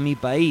Ainesta a mi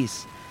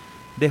país?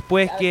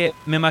 Después que,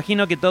 me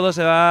imagino que todo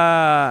se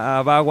va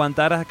a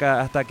aguantar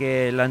hasta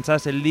que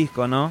lanzás el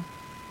disco, ¿no?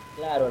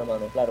 Claro,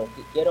 hermano, claro.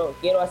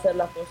 Quiero hacer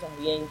las cosas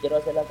bien, quiero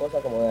hacer las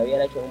cosas como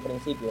había hecho en un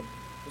principio.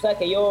 Tú sabes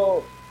que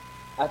yo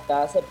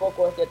hasta hace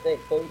poco es que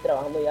estoy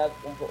trabajando ya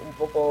un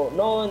poco,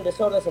 no en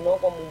desorden, sino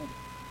como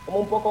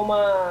un poco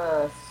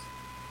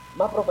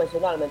más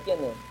profesional, ¿me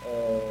entiendes?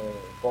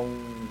 Con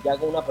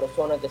una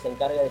persona que se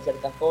encarga de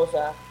ciertas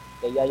cosas,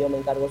 que ya yo me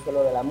encargo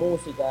solo de la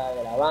música,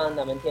 de la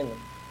banda, ¿me entiendes?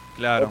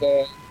 Claro.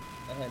 Porque,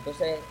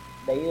 entonces,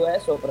 debido a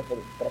eso,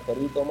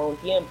 preferí tomar un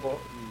tiempo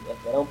y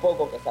esperar un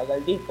poco que salga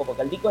el disco,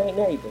 porque el disco es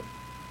inédito.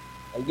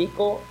 El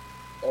disco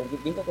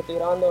que estoy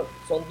grabando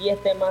son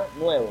 10 temas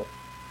nuevos,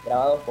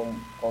 grabados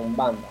con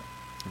banda.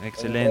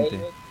 Excelente. Entre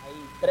ellos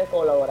hay 3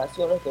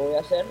 colaboraciones que voy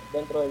a hacer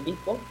dentro del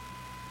disco.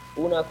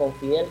 Una con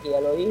Fidel, que ya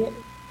lo dije,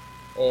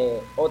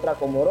 otra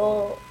con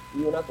Morodo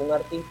y una con un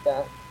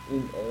artista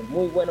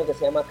muy bueno que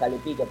se llama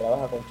Calipi, que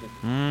trabaja con Chico.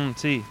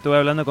 Sí, estuve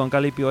hablando con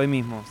Calipi hoy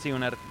mismo. Sí,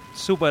 un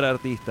super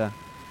artista.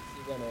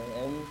 Sí, bueno,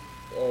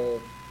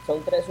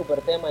 son 3 super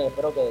temas y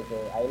espero que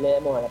ahí le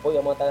demos el apoyo.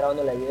 Vamos a estar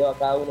grabando el video a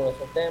cada uno de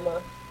esos temas.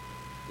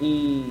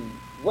 Y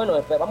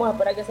bueno, vamos a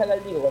esperar que salga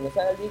el disco. Cuando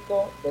salga el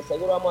disco, de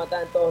seguro vamos a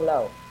estar en todos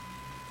lados,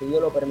 si Dios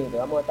lo permite.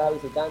 Vamos a estar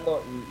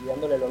visitando y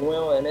dándole lo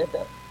nuevo de Nesta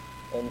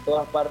en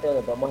todas partes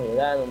donde podamos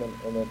llegar, donde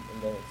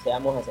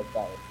seamos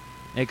aceptados.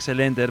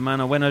 Excelente,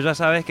 hermano. Bueno, ya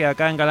sabes que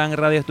acá en Galán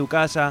Radio es tu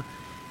casa.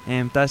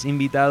 Estás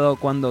invitado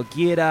cuando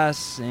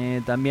quieras.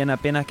 También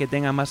apenas que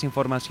tengas más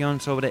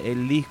información sobre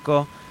el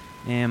disco,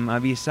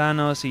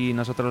 avísanos y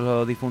nosotros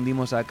lo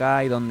difundimos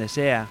acá y donde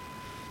sea.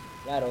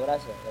 Claro,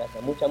 gracias.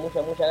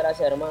 Muchas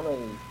gracias, hermano.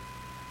 Y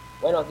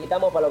bueno, aquí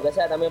estamos para lo que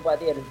sea, también para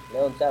ti,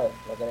 León, ¿sabes?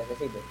 Lo que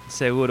necesites.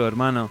 Seguro,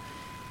 hermano.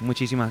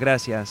 Muchísimas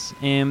gracias.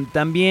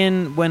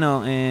 También,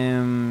 bueno,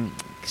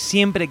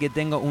 siempre que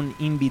tengo un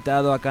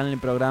invitado acá en el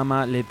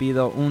programa, le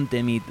pido un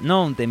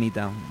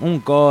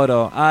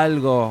coro,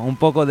 algo, un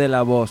poco de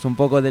la voz, un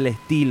poco del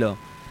estilo.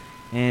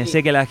 Sí.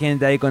 Sé que la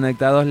gente ahí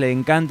conectados le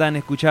encantan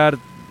escuchar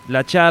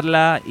la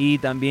charla y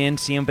también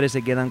siempre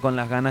se quedan con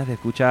las ganas de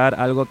escuchar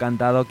algo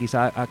cantado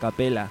quizá a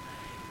capela.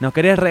 ¿Nos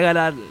querés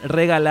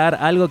regalar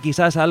algo,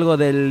 quizás algo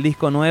del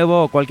disco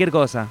nuevo o cualquier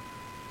cosa?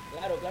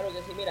 Claro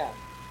que sí, mira.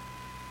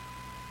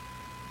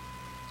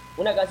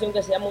 Una canción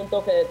que se llama Un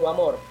toque de tu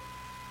amor.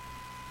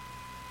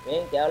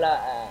 Bien, que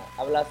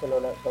habla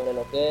sobre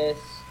lo que es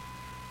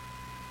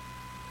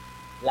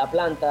la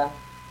planta.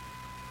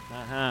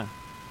 Ajá.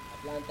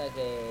 La planta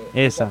que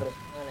esa muchas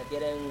personas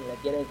le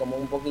tienen como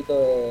un poquito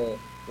de,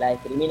 la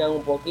discriminan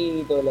un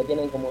poquito y le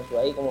tienen como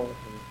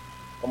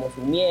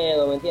su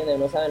miedo, ¿me entiendes?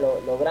 No saben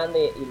lo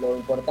grande y lo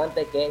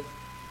importante que es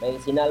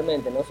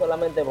medicinalmente, no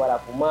solamente para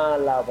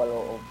fumarla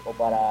o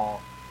para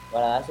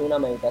darse una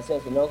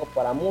meditación, sino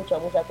para muchas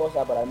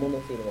cosas para el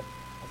mundo sirve.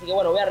 Así que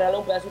bueno, voy a regalar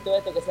un pedacito de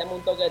esto que se llama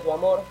Un toque de tu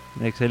amor.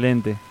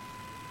 Excelente.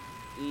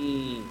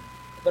 Y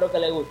espero que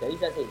le guste.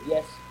 Dice así,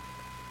 yes.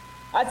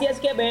 Así es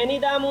que ven y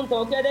dame un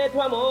toque de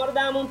tu amor,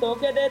 dame un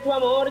toque de tu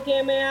amor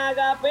que me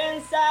haga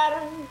pensar.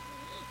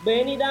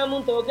 Ven y dame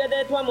un toque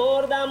de tu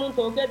amor, dame un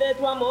toque de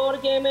tu amor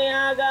que me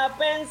haga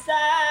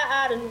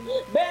pensar.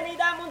 Ven y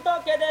dame un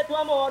toque de tu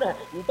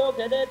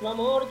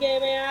amor que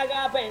me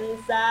haga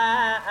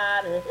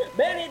pensar.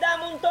 Ven y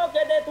dame un toque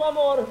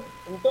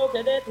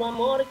de tu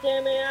amor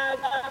que me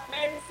haga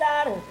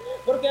pensar.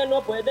 Porque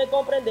no puede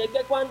comprender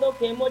que cuando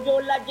quemo yo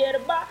la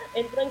hierba,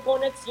 entro en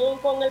conexión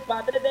con el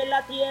Padre de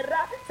la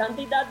tierra,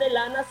 santidad de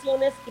la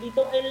nación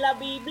escrito en la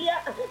Biblia.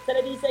 Se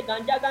le dice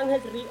Ganja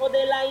Ganges, río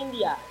de la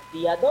India.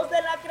 Día 2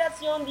 de la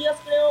creación, Dios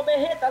creó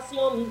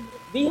vegetación,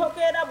 dijo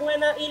que era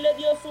buena y le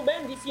dio su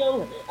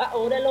bendición.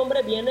 Ahora el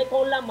hombre viene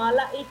con la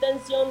mala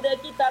intención de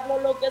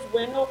quitarnos lo que es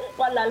bueno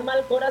para el alma,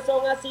 al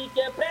corazón, así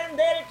que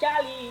prende el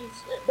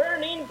cáliz,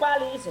 burning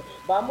palace,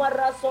 vamos a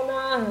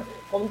razonar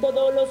con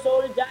todos los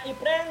sol ya y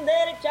prende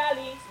el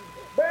cáliz,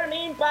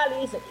 burning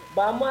palace,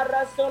 vamos a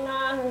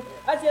razonar.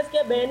 Así es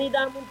que ven y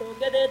dame un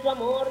toque de tu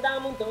amor,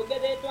 dame un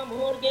toque de tu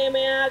amor que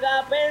me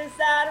haga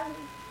pensar.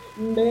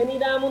 Ven y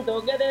dame un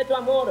toque de tu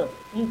amor,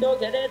 un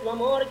toque de tu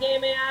amor que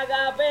me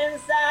haga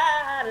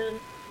pensar.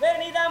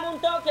 Ven y dame un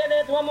toque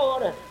de tu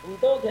amor, un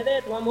toque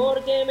de tu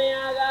amor que me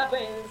haga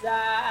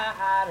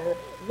pensar.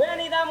 Ven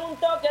y dame un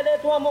toque de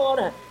tu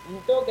amor, un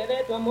toque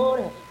de tu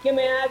amor que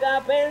me haga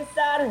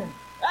pensar.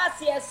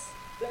 Así es.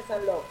 Bless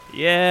and love.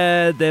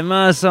 Yeah,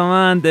 temazo,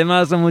 man,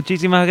 temazo.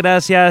 Muchísimas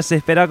gracias.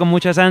 Espera con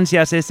muchas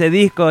ansias ese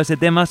disco. Ese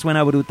tema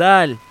suena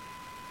brutal.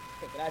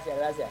 Gracias,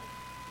 gracias.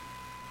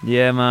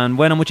 Yeah, man.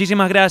 Bueno,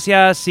 muchísimas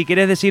gracias. Si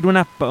querés decir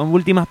unas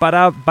últimas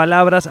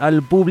palabras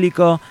al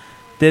público.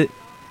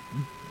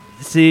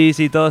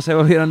 Sí, todos se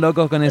volvieron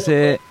locos con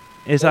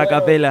esa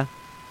capela.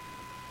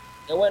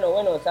 Qué bueno,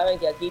 saben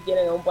que aquí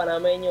tienen a un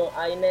panameño,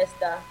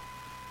 Ainesta,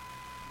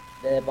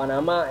 desde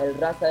Panamá, el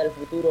raza del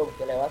futuro,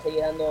 que le va a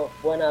seguir dando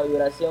buenas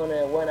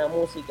vibraciones, buena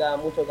música,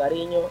 mucho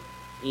cariño.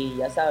 Y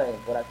ya saben,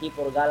 por aquí,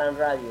 por Galang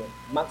Radio,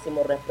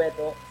 máximo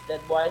respeto,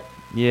 Step Boy.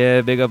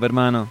 Yeah, big up,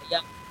 hermano.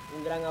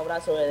 Un gran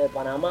abrazo desde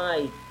Panamá.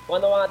 ¿Y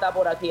cuándo van a estar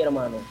por aquí,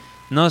 hermano?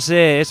 No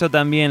sé, eso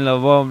también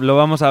lo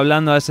vamos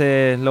hablando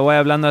lo voy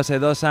hablando hace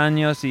 2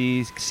 años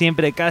y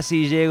siempre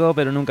casi llego,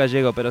 pero nunca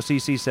llego. Pero sí,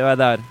 se va a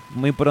dar.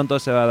 Muy pronto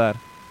se va a dar.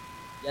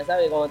 Ya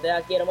sabes, cuando estés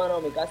aquí,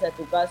 hermano, mi casa es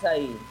tu casa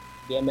y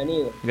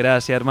bienvenido.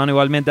 Gracias, hermano.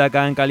 Igualmente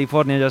acá en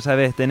California, ya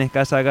sabes, tenés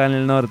casa acá en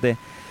el norte.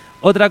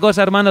 Otra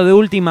cosa, hermano, de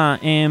última,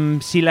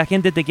 si la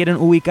gente te quiere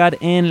ubicar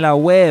en la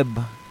web,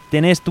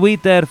 ¿tenés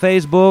Twitter,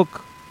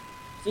 Facebook?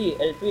 Sí,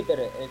 el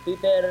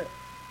Twitter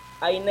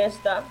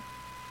Ainesta,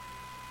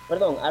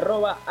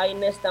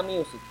 @Ainesta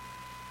Music.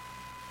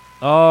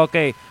 Ok,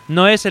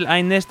 no es el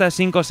Ainesta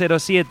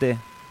 507.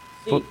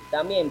 Sí,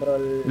 también, pero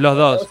los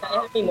dos. O sea,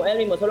 es el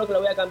mismo, solo que le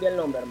voy a cambiar el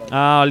nombre, hermano.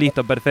 Ah,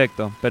 listo,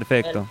 perfecto.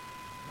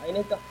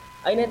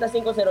 Ainesta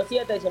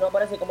 507, y si no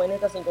aparece como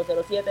Ainesta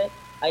 507,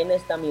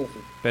 Ainesta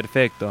Music.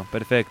 Perfecto.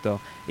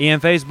 Y en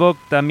Facebook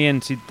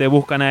también, si te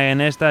buscan a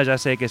Ainesta, ya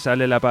sé que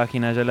sale la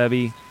página, ya la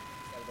vi.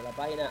 La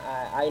página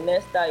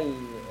Ainesta y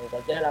en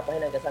cualquiera de las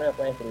páginas que salen me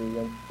pueden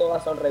escribir.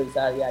 Todas son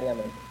revisadas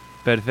diariamente.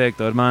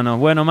 Perfecto, hermano.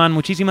 Bueno, man,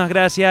 muchísimas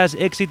gracias.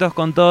 Éxitos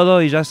con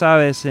todo y ya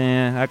sabes,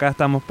 acá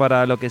estamos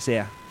para lo que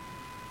sea.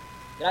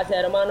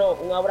 Gracias, hermano.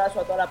 Un abrazo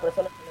a todas las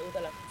personas que les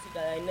gusta la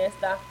música de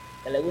Ainesta,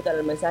 que les gusta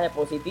el mensaje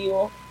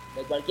positivo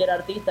de cualquier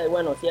artista y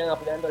bueno, sigan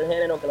apoyando el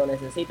género que lo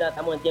necesita.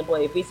 Estamos en tiempos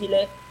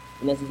difíciles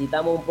y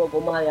necesitamos un poco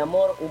más de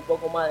amor, un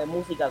poco más de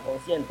música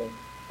consciente.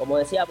 Como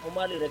decía Bob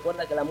Marley,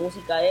 recuerda que la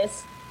música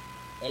es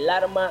el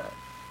arma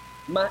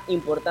más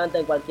importante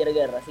en cualquier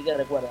guerra, así que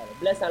recuérdalo.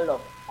 Bless and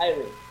love,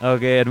 Irie.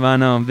 Ok,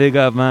 hermano, big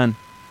up, man.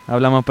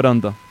 Hablamos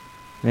pronto.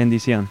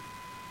 Bendición.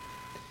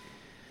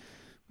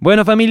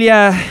 Bueno,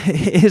 familia,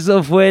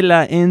 eso fue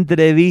la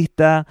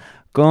entrevista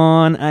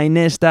con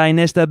Ainesta.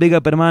 Ainesta, big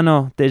up,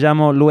 hermano. Te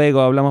llamo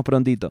luego, hablamos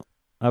prontito.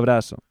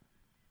 Abrazo.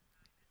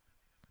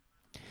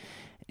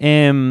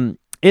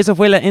 Eso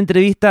fue la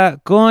entrevista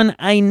con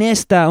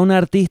Ainesta, un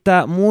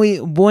artista muy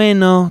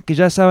bueno, que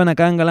ya saben,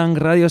 acá en Galang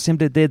Radio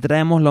siempre te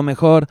traemos lo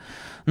mejor,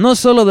 no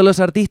solo de los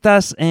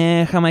artistas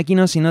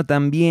jamaiquinos, sino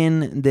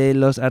también de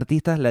los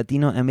artistas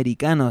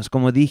latinoamericanos.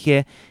 Como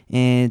dije,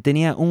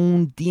 tenía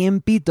un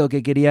tiempito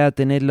que quería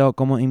tenerlo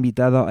como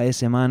invitado a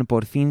ese man,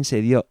 por fin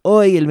se dio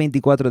hoy, el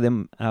 24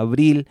 de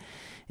abril.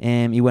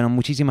 Y bueno,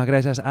 muchísimas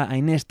gracias a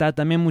Ainesta.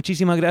 También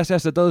muchísimas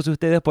gracias a todos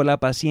ustedes por la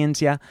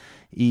paciencia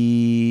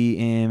y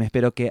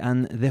espero que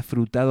han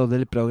disfrutado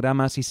del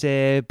programa. Si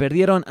se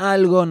perdieron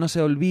algo, no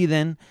se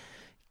olviden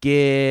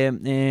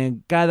que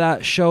cada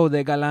show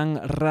de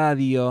Galang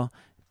Radio,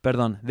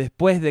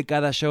 después de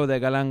cada show de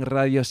Galang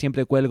Radio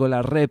siempre cuelgo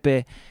la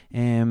repe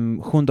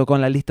junto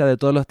con la lista de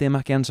todos los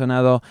temas que han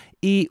sonado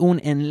y un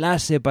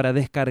enlace para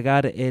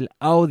descargar el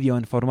audio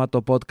en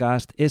formato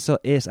podcast. Eso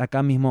es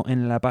acá mismo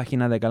en la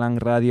página de Galang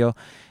Radio,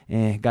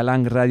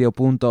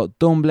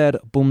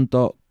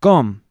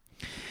 galangradio.tumblr.com.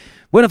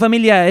 Bueno,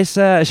 familia,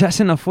 ya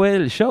se nos fue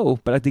el show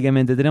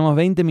prácticamente. Tenemos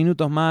 20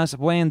 minutos más.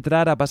 Voy a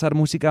entrar a pasar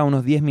música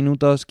unos 10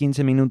 minutos,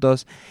 15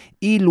 minutos.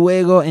 Y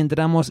luego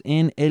entramos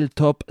en el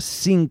top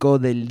 5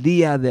 del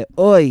día de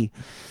hoy.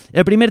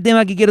 El primer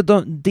tema que quiero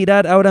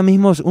tirar ahora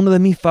mismo es uno de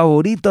mis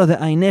favoritos de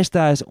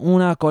Ainesta. Es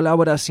una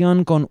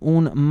colaboración con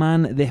un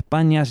man de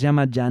España, se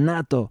llama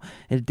Janato.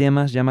 El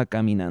tema se llama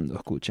Caminando.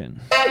 Escuchen.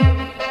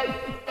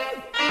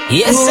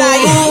 Yes,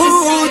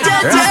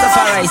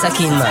 Rastafari is a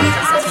king, man.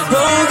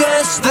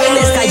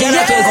 Ainesta,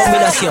 Janato en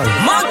combinación.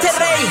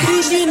 Monterrey.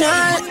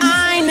 Original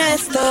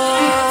Ainesta.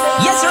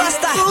 Yes,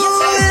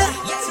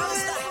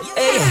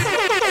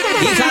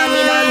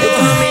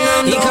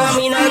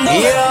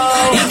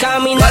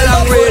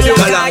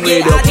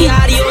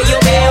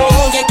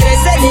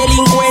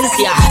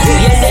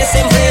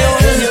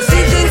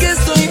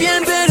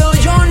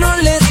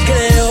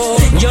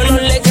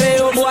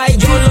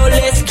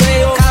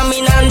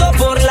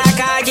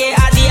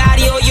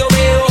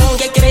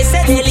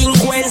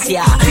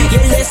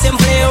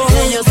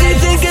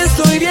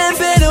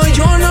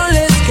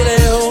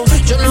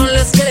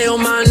 creo,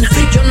 man,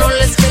 yo no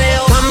les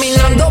creo.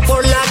 Caminando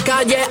por la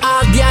calle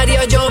a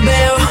diario yo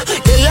veo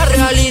que la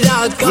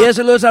realidad. Y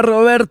eso lo es a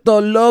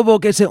Roberto Lobo,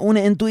 que se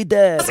une en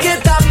Twitter. Que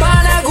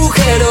tapan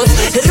agujeros.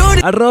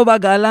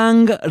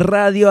 @Galang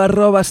Radio,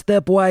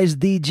 @Stepwise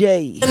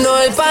DJ.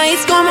 El país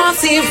como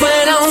si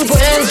fuera un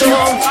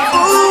cuento,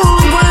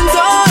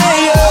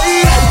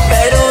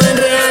 pero en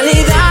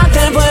realidad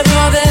el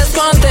pueblo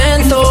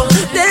descontento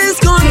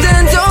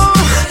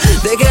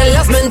de que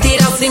las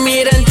mentiras y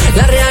miren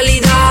la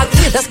realidad,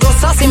 las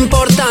cosas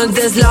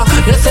importantes, la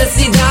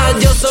necesidad.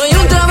 Yo soy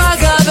un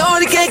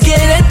trabajador que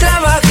quiere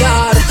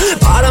trabajar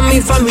para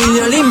mi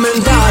familia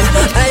alimentar.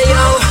 Hey,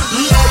 yo.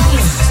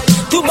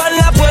 Tumban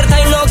la puerta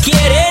y no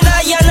quieren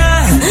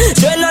allanar.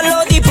 Suenan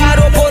los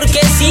disparos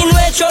porque si no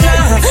he hecho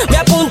nada. Me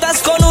apuntas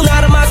con un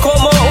arma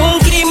como un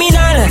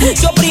criminal.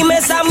 Si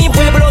oprimes a mi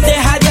pueblo,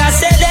 deja de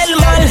hacer el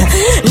mal.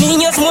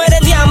 Niños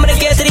mueren de hambre,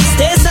 qué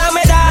tristeza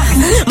me da.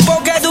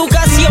 Poca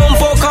educación,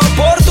 poca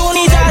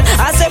oportunidad.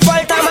 Hace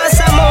falta más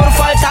amor,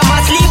 falta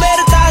más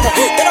libertad.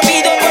 Te lo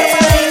pido por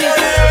favor.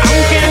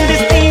 Aunque el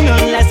destino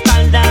en la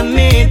espalda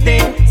me dé,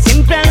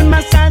 siempre al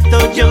más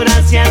alto yo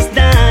gracias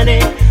daré.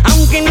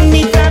 Aunque en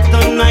mi plato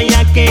no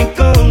haya que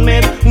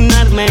comer, un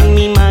arma en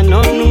mi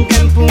mano nunca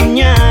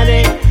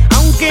empuñaré.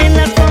 Aunque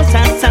las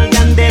cosas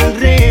salgan del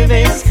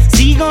revés,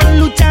 sigo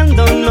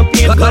luchando, no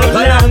pierdo la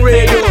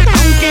fe.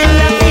 Aunque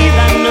la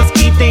vida nos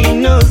quite y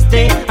nos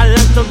dé, al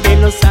alto de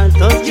los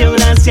altos yo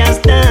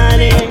gracias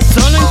daré.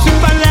 Solo en sus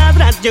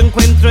palabras yo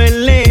encuentro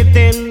el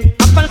Edén.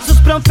 A falsos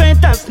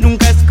profetas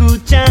nunca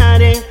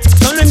escucharé.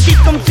 Solo en ti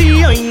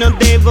confío y no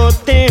debo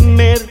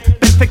temer.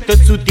 Perfecto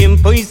es su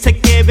tiempo y sé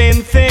que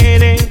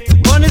venceré.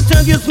 Por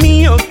eso, Dios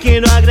mío,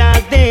 quiero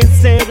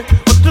agradecer.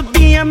 Otro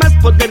día más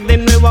poder de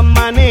nuevo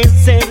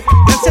amanecer.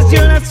 Gracias y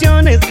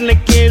oraciones le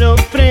quiero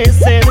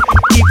ofrecer.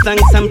 Give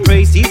thanks and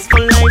praises for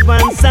life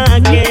once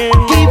again.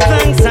 Give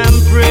thanks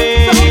and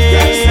praise. Give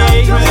thanks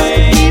and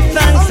praise. Give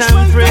thanks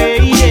and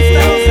praise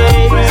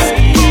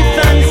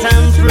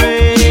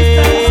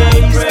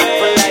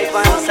for life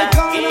once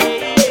again.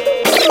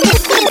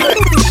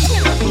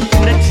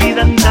 Cultura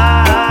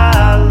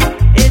occidental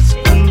es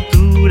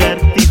cultura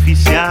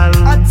artificial.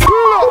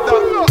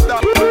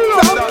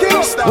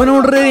 Bueno,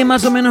 un reggae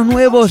más o menos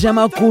nuevo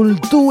llamado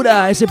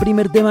Cultura. Ese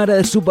primer tema era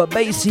de Super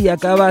Bassy,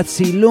 acaba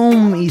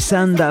Zilum y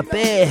Sanda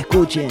P.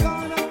 Escuchen.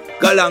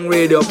 Galang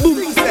Radio.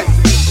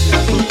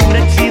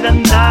 Cultura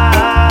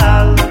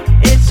occidental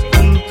és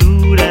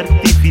cultura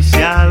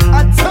artificial.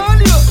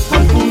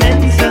 Quan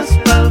comences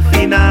pel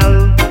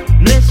final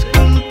no és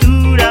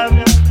cultura,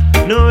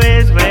 no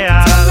és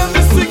real.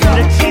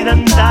 Cultura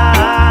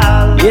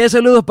occidental. Y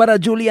saludos para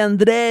Julian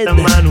Dredd.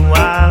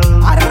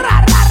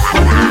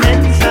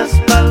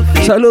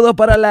 Saludos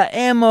para la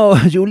emo,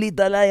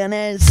 Julita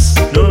Lioness.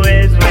 No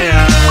és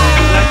real.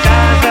 La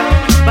casa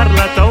per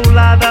la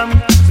teulada,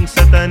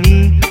 sense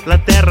tenir la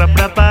terra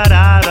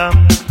preparada.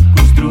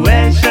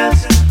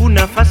 Construeixes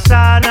una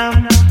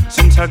façana,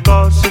 sense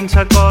cos,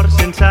 sense cor,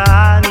 sense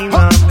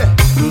ànima.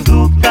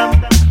 Producte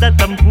de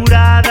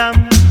temporada,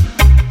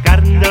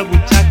 carn de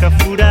butxaca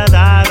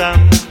foradada.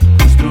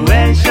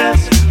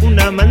 Construeixes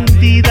una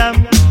mentida,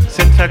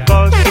 sense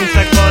cos,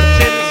 sense cor,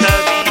 sense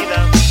vida.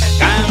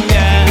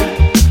 Cambia,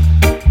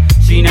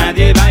 si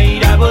nadie va a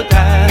ir a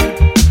votar.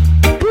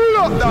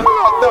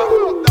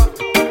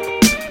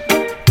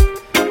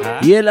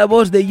 Y es la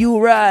voz de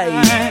U-Rai.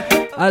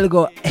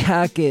 Algo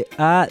que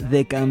ha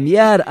de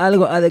cambiar,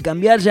 algo ha de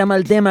cambiar. Llama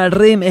el tema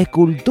Rim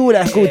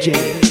Escultura, escuchen.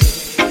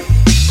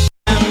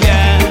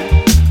 Cambia,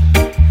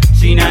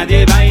 si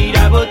nadie va a ir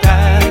a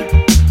votar.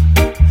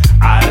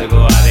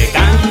 Algo ha de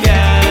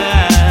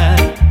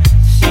cambiar,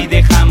 si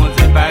dejamos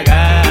de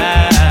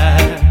pagar.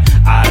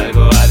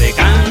 Algo ha de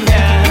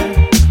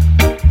cambiar,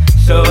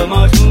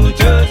 somos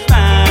muchos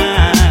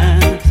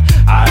más.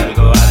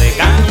 Algo ha de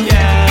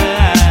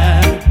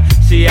cambiar,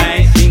 si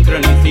hay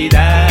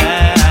sincronicidad.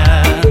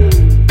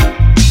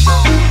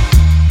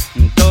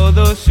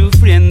 Todos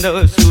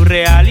sufriendo su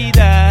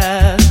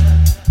realidad.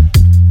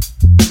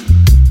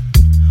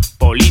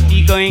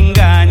 Político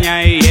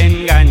engaña y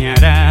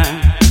engañará.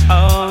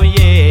 Oh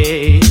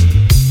yeah.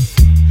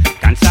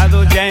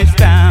 Cansados ya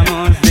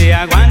estamos de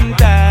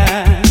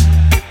aguantar.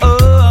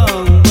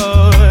 Oh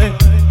boy.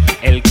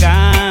 El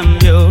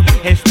cambio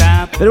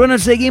está. Pero bueno,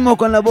 seguimos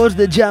con la voz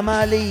de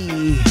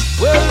Jamali.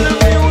 Well, the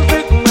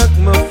music make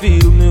me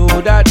feel me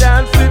woulda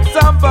dance with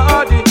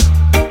somebody.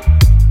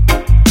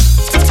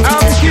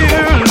 I'm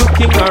here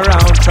looking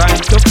around,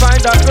 trying to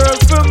find a girl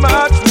to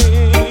match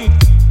me.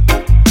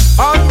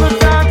 On the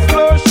dance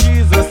floor,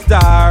 she's a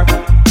star.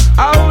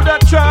 I woulda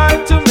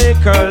tried to make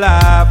her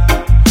laugh,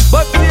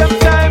 but same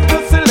time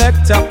the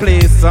selector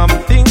play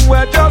something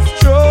where just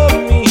throw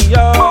me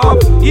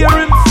up. Hear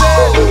him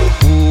say,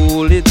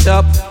 pull it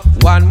up.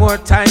 One more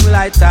time,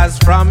 lighters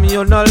from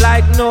you, no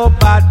like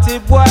nobody,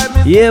 boy.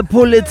 Yeah,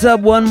 pull it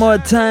up one more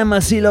time,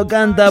 así lo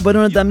canta.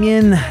 Pero bueno,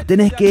 también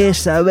tenés que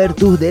saber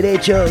tus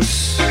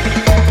derechos.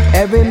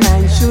 Every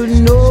man should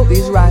know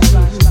his rights.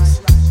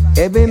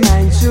 Every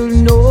man should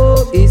know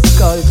his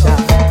culture.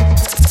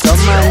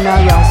 Some man a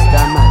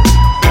Rasta man,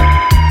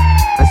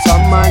 and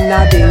some man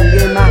a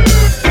Bengue man.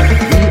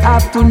 We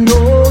have to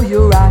know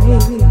your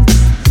rights,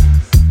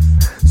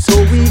 so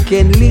we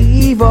can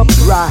live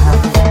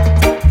upright,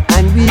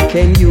 and we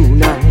can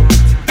unite.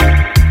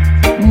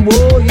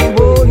 Boy,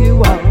 boy,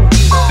 wow.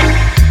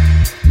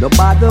 No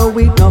bother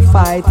with no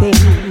fighting.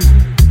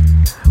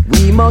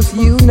 We must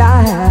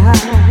unite,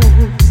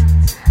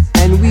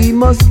 and we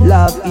must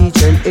love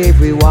each and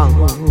every one.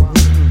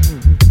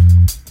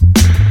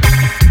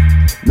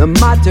 No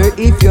matter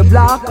if you're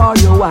black or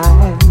you're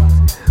white.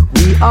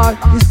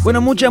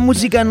 Bueno, mucha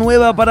música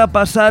nueva para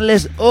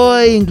pasarles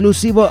hoy,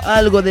 inclusive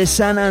algo de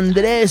San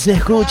Andrés,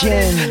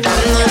 escuchen.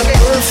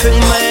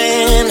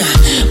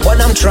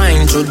 But I'm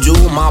trying to do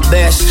my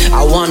best.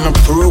 I wanna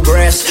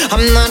progress.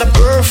 I'm not a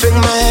perfect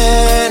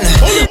man.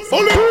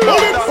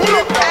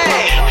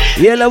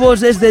 Y la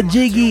voz es de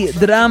Jiggy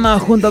Drama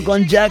junto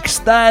con Jack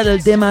Style.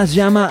 El tema se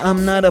llama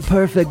I'm Not a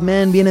Perfect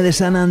Man. Viene de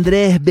San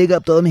Andrés. Big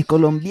up todos mis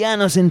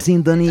colombianos en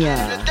sintonía.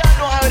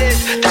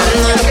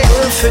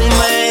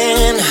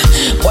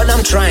 But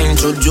I'm trying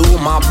to do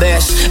my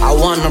best. I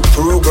wanna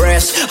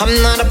progress.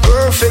 I'm not a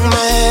perfect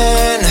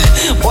man,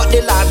 but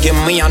the Lord give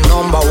me a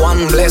number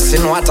one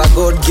blessing. What a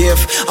good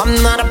gift.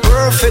 I'm not a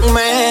perfect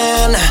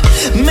man.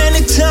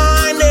 Many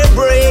times they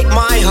break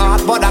my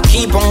heart, but I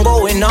keep on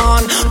going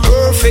on.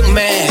 Perfect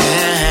man,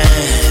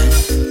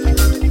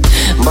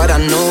 but I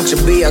know to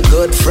be a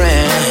good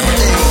friend.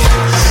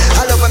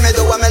 I love when me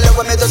do, I love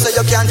when me do, so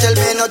you can't tell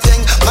me nothing.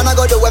 Man, I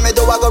go do what me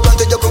do, I go run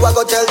to your crew, I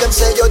go tell them,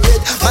 say you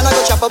did. Man, I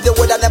go chop up the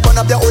wood and then burn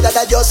up the wood, that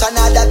just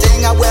another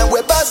thing. And when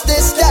we bust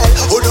this style,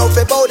 who know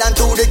fi bow down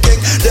to the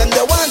king, them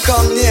they want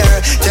come near.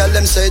 Tell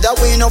them, say that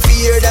we no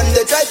fear them,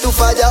 they try to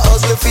fire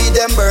us, we feed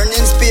them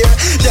burning spear.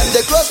 Them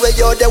the clothes where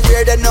you're the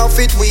weird enough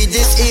fit we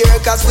this year,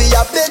 cause we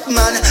a big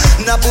man,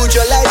 now put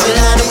your light in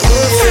the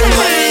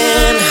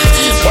ear.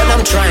 But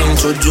I'm trying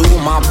to do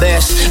my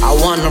best. I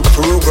wanna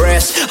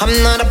progress. I'm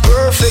not a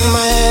perfect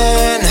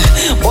man,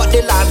 but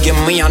the Lord give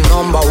me a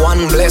number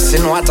one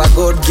blessing. What a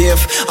good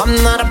gift. I'm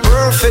not a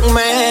perfect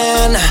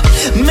man.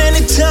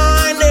 Many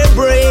times they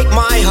break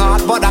my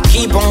heart, but I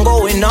keep on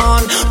going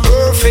on.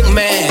 Perfect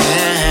man,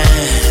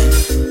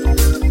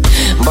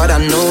 but I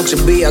know to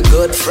be a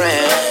good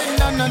friend.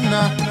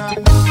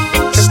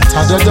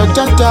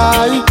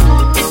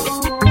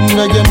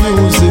 Reggae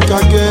music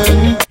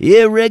again.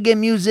 Yeah, reggae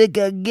music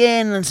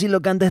again. Así lo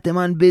canta este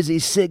man Busy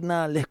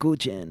Signal.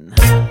 Escuchen.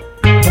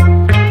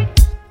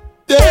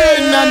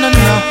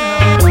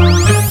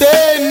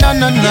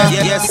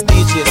 Yes,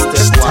 DJ Step.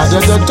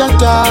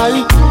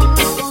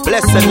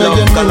 Blessed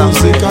love, Galang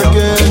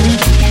again.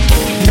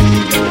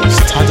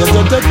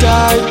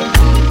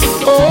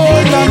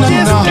 Oh,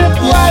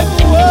 yeah.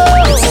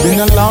 It's been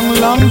a long,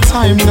 long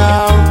time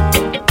now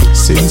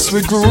since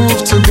we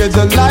groove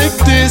together like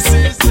this.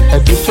 A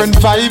different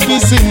vibe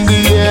is in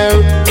the air.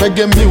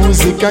 Reggae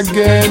music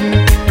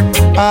again.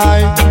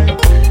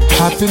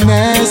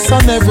 Happiness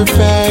on every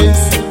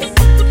face,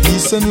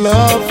 peace and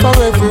love for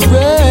every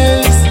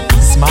race.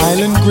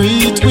 Smile and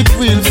greet with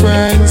real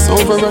friends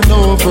over and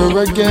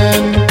over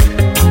again.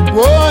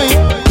 Boy,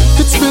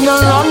 it's been a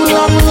long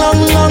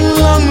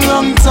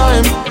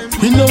time.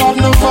 We don't have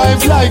no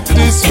vibe like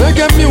this.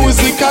 Reggae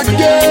music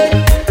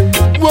again.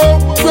 Whoa,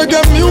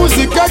 reggae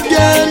music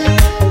again.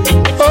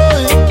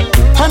 Oh,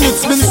 and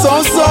it's been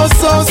so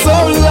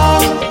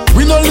long.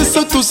 We don't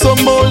listen to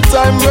some old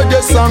time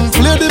reggae song.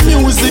 Play the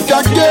music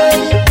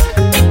again.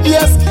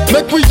 Yes,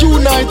 make we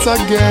unite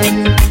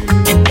again.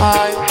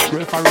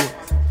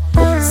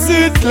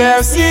 Sit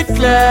clear,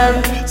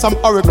 some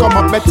hurry come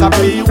up, better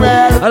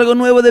beware. Algo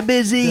nuevo de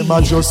Busy. Them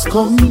a just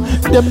come,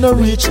 them no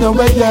reach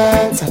nowhere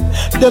yet.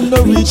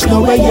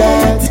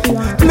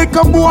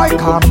 Little boy,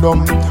 calm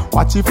down,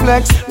 watch you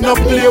flex. No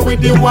play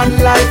with the one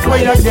life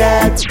where you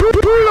get.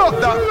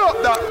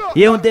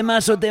 Y un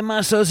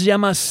temazo se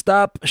llama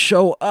Stop,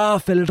 Show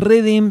Off. El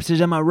rhythm se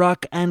llama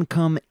Rock and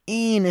Come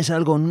In. Es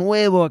algo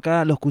nuevo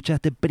acá, lo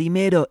escuchaste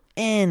primero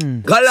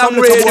en Galang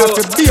Radio.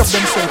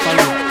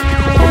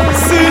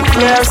 Sit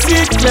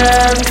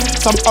clear,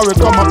 some hurry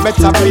come up,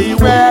 better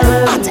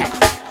beware.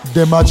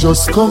 Them a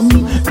just come,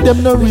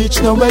 them no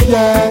reach nowhere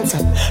yet.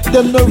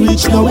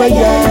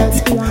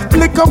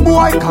 Little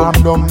boy, calm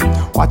down,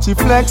 watch you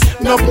flex.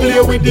 No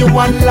play with the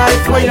one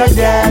life where you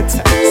get.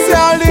 Say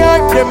all the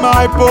hype, them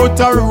hype out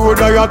a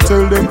road, I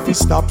tell them to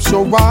stop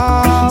show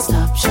up.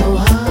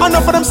 And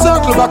enough of them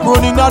circle back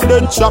running and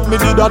then chop me,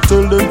 did I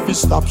tell them to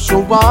stop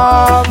show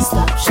up.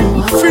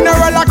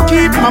 Funeral I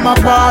keep mama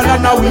ball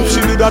and I wish she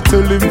did I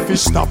tell them to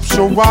stop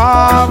show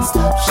up.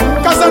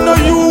 Cause I know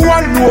you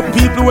want no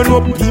people, when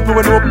no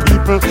people.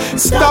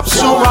 Stop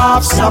show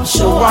off.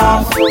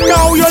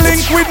 Now you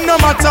link with no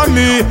matter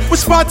me.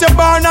 Which part you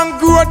born and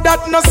grow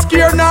that no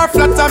scare nor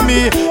flatter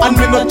me. And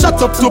me no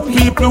chat up to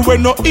people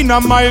when no in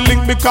my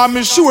link, because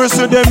me sure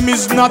so them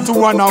is not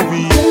one of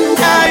we.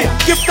 Hey,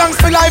 give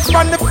thanks for life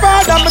from the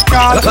Father me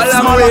call.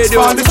 Small axe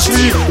for the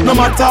tree. No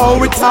matter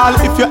how it all,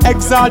 if you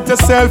exalt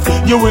yourself,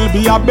 you will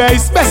be a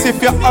base. Best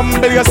if you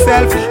humble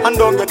yourself and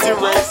don't get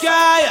erased.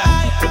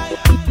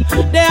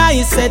 The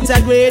ice set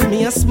a grade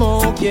me a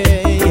smoke,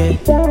 yeah.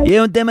 Y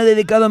es un tema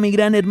dedicado a mi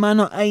gran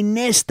hermano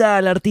Ainesta.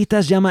 El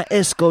artista se llama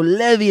Esco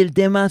Levy. El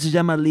tema se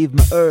llama Leave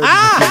My Earth.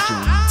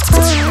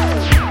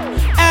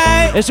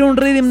 Es un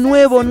rhythm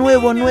nuevo,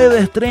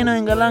 estreno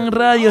en Galán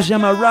Radio, se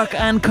llama Rock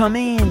and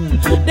Come In.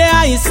 The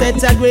ice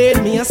set a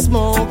grade me a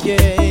smoke,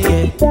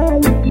 yeah.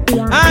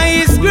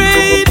 Ice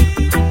grade,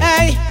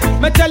 hey,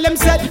 me tell them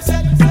set.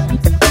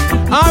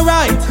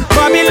 Alright,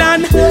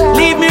 Babylon,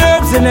 leave me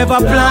herbs and never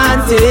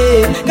plant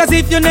it. Cause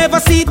if you never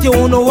see it, you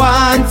won't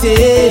want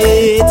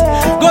it.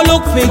 Go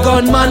look for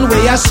gunman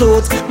where you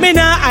shoot. Me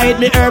nah hide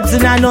me herbs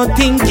and I not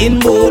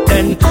thinking about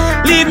them.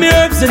 Leave me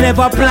herbs and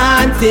never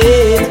plant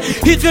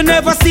it. If you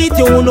never see it,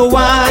 you won't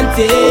want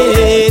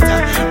it.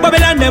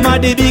 Babylon, them are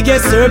the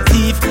biggest herb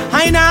thief.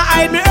 I nah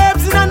hide me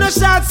herbs and I no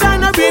shots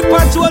and I break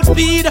patrol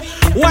speed.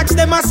 Watch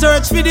them a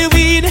search for the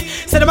weed.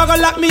 Say them a go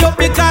lock me up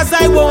because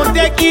I won't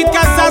take it.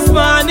 Cause as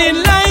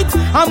morning light,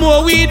 and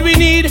more weed we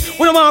need.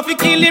 We don't want to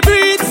kill the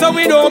breed, so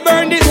we don't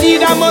burn the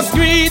seed. I must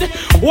greed.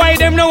 Why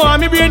them no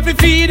want me brain to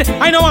feed?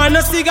 I don't want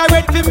no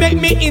cigarette to make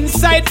me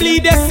inside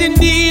bleed. Yes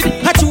indeed,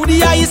 I chew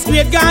the ice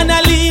straight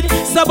gonna lead.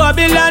 So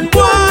Babylon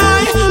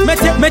boy,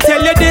 me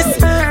tell you this.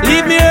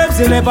 Leave me herbs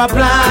and never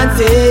plant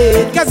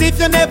it. Cause if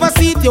you never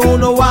see it, you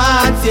won't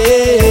want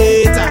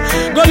it.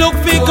 Go look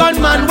for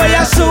gunman where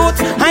you shoot.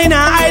 I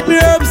nah hide me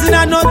herbs and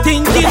I not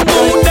thinking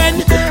mood.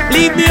 Then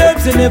leave me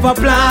herbs and never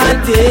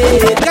plant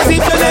it. Cause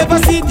if you never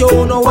see it, you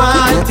won't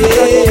want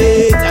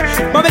it.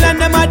 Babylon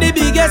them are the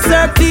biggest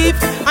herb thief.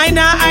 I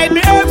nah hide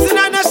me herbs and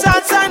I no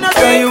shots and no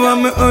Girl, you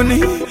want me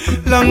honey,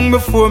 long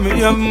before me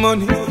have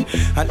money.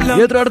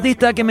 Y otro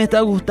artista que me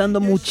está gustando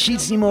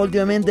muchísimo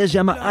últimamente se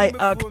llama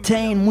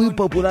I-Octane, muy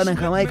popular en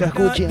Jamaica,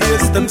 escuchen.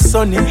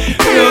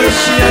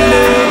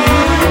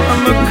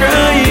 I'm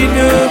crying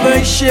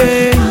over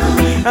shame.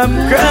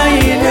 I'm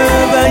crying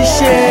over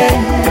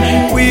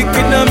shame.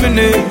 Wicked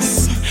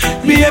nominous.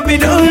 Baby,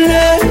 don't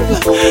love.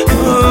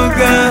 Oh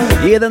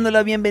God. Y dando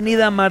la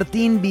bienvenida a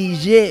Martín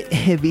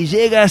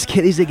Villegas,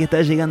 que dice que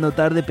está llegando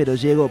tarde, pero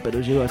llego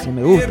así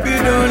me gusta. Baby,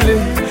 don't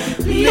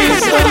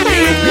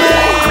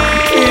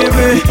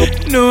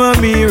Baby, no I'm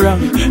me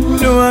wrong,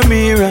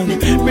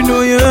 Me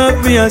know you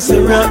have me as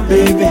a rock,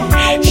 baby.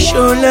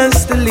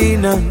 Shoulders to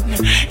lean on.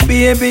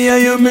 Baby, I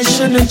your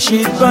mission and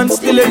cheat, but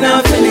still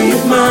enough to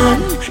leave,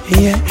 man.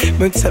 Yeah,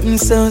 but I'm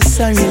so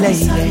sorry,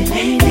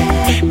 lady.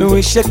 Me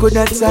wish I could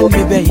have told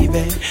me, baby.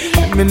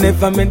 Me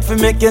never meant to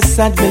make you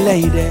sad, me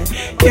lady.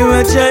 You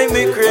a drive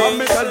me crazy.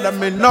 Me tell them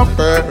me no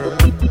fear,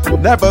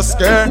 never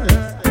scared.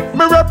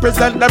 Me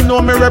represent them,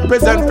 know me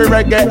represent for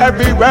reggae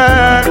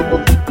everywhere.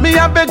 Me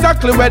have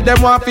exactly where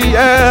them want to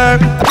hear.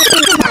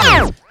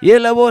 Y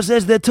la voz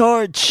es The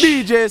Torch.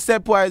 DJ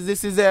Stepwise,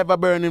 this is Ever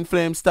Burning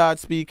Flame start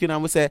speaking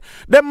and we say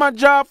them a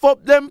drop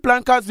up them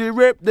plan cause we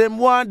rape them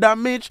one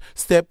damage.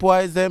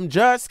 Stepwise them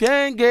just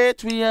can't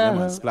get we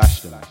out.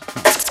 Splash the light.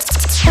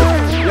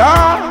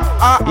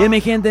 Y mi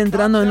gente,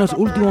 entrando en los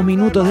últimos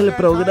minutos del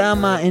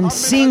programa, en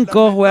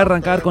 5 voy a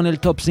arrancar con el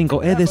top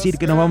 5. Es decir,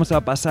 que nos vamos a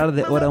pasar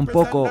de hora un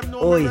poco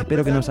hoy.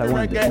 Espero que nos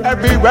aguanten.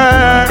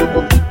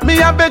 Me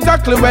have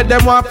exactly where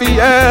them want to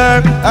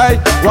hear. Hey,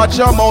 watch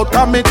your mouth,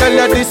 come me tell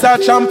you this a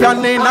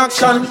champion in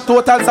action.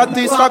 Total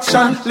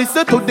satisfaction.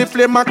 Listen to the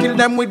flame and kill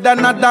them with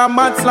another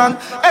mad slang.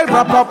 Hey,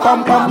 rap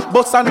pam pam,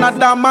 bust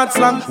another mad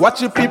slang. Watch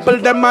the people,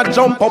 them a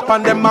jump up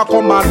and them a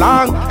come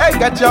along. Hey,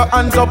 get your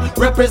hands up,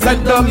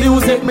 represent the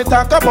music. Me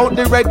talk about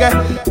the reggae,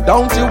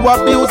 don't you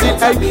abuse it.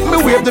 Hey, me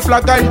wave the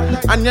flag high,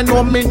 and you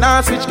know me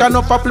nah switch. Can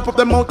up flip up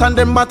the mouth and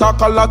them a talk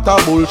a lot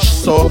of bullshit.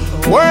 So,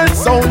 world,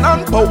 sound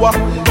and power.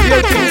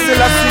 Yeah, things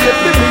still a see it,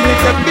 the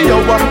minute every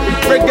hour.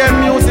 Reggae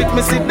music,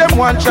 me see them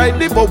one try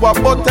devour,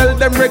 but tell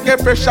them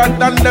reggae fresher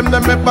than them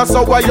ever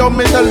sour. You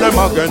me tell them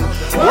again.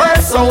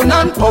 World, sound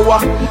and power.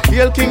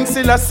 Hail King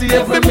Selassie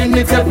every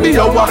minute, every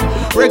hour.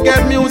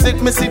 Reggae music,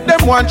 me see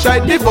them one try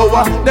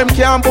devour. Them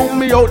can't boom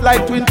me out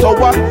like Twin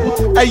Tower.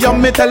 Hey, you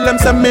me tell them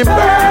say me burn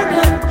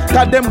them.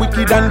 Cause them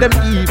wicked and them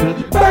evil.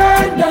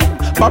 Burn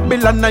them.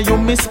 Babylon and you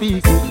me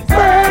speak.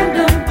 Burn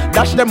them.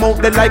 Dash them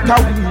out there like a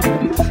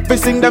weed. We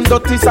sing them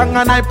dirty song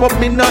and I pop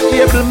me not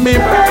able me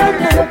burn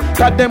them.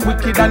 Cause them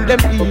wicked and them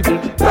evil.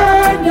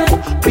 Burn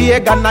them.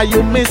 Pagan and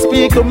you me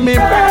speak to me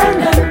burn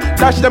them.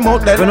 Dash them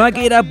out there. Bueno, hay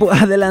que ir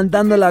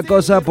adelantando la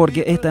cosa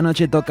porque esta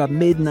noche toca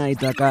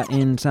Midnight acá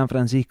en San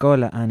Francisco.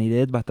 La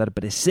Anidet va a estar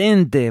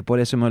presente, por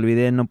eso me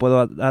olvidé, no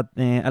puedo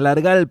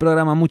alargar el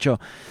programa mucho.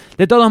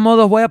 De todos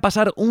modos, voy a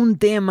pasar un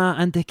tema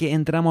antes que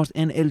entramos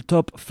en el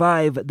top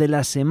 5 de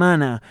la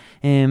semana.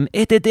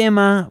 Este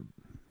tema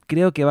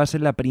creo que va a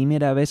ser la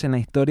primera vez en la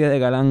historia de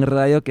Galán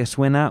Radio que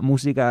suena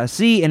música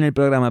así en el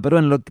programa, pero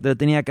bueno, lo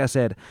tenía que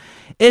hacer.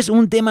 Es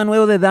un tema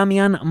nuevo de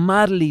Damian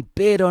Marley,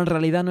 pero en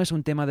realidad no es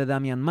un tema de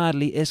Damian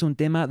Marley, es un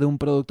tema de un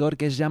productor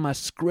que se llama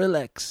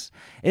Skrillex.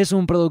 Es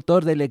un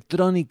productor de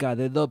electrónica,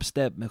 de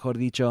dubstep, mejor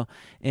dicho,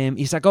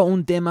 y sacó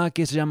un tema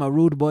que se llama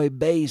Rude Boy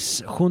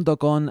Bass junto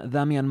con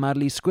Damian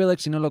Marley.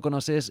 Skrillex, si no lo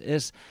conoces,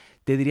 es,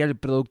 te diría, el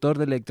productor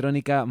de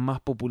electrónica más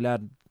popular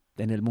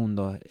en el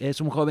mundo.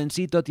 Es un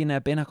jovencito, tiene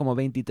apenas como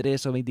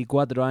 23 o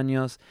 24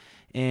 años.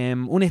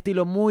 Un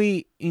estilo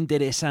muy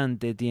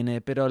interesante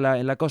tiene, pero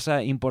la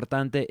cosa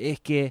importante es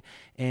que,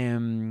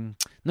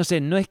 no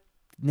sé, no es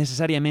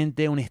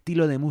necesariamente un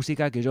estilo de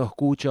música que yo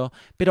escucho,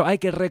 pero hay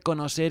que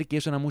reconocer que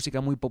es una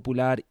música muy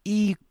popular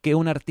y que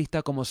un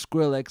artista como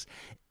Skrillex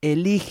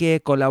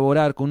elige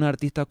colaborar con un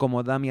artista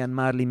como Damian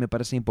Marley me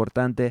parece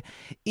importante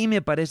y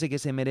me parece que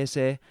se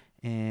merece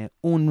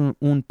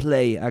un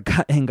play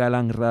acá en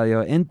Galang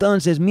Radio.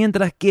 Entonces,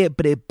 mientras que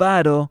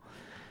preparo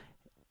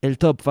el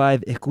Top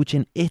 5,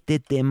 escuchen este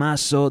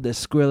temazo de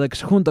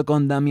Skrillex junto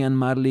con Damian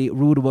Marley,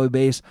 Rude Boy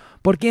Bass.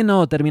 ¿Por qué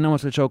no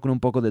terminamos el show con un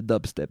poco de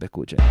dubstep?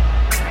 Escuchen.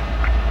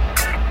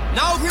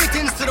 Now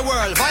greetings to the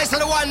world. Vice of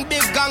the one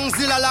big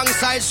gangzilla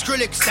alongside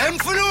Skrillex. Them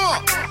for no.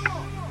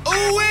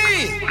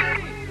 Ooh-wee.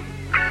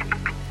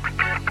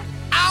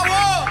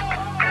 Ow.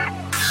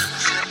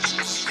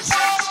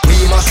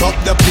 We mash up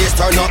the place,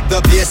 turn up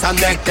the bass and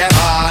make them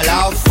all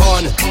have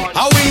fun.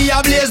 How we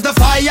ablaze the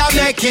fire,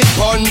 make it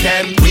fun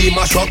them. We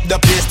mash up the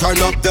place, turn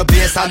up the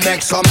bass and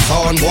make some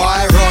sound,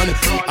 boy run.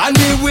 And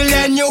we will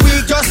end your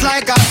week just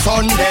like a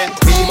Sunday.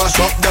 We mash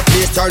up the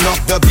place, turn up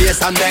the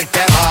bass and make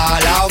them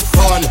all have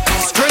fun.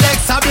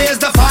 Skrillex ablaze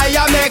the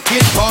fire, make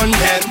it fun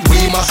them.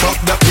 We mash up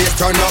the place,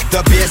 turn up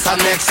the bass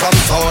and make some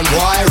sound,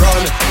 boy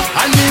run.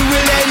 And we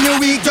will end your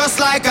week just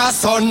like a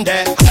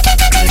Sunday.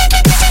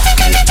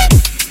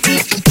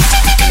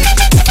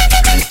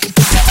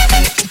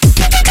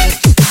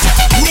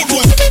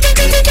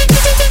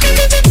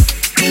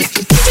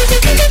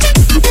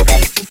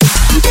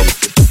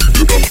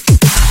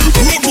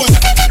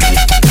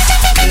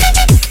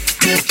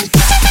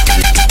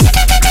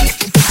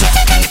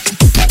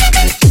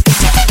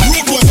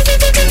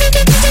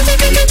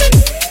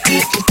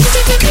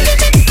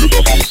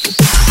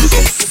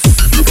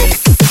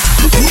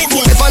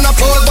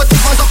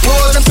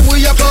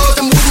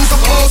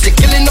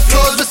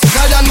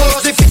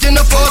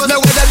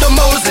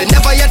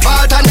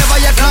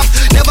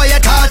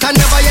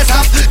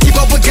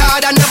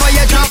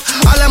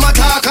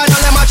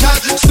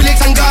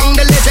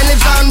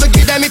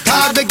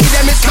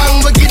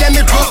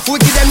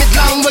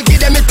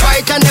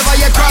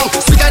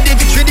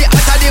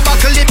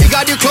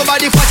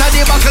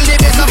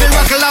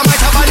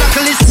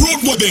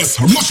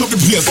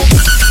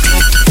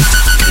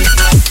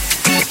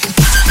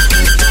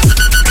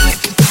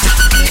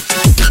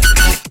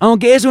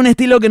 Aunque es un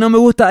estilo que no me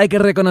gusta, hay que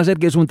reconocer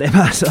que es un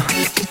temazo.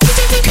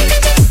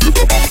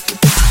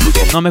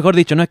 No, mejor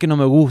dicho, no es que no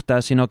me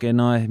gusta, sino que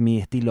no es mi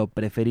estilo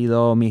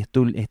preferido, mi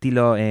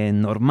estilo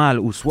normal,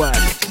 usual.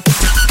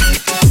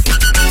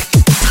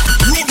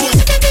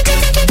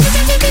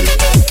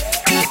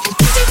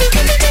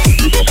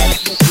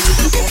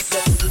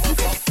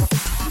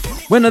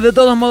 Bueno, de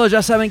todos modos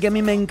ya saben que a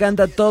mí me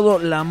encanta toda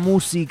la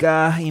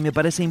música y me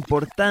parece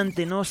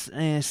importante no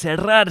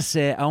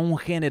cerrarse a un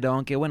género,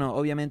 aunque bueno,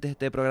 obviamente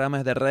este programa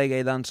es de reggae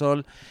y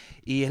dancehall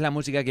y es la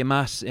música que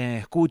más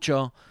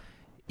escucho.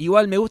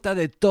 Igual me gusta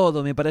de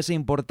todo, me parece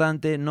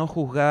importante no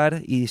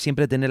juzgar y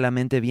siempre tener la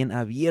mente bien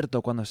abierta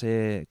cuando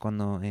estás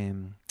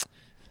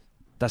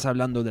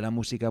hablando de la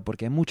música,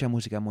 porque hay mucha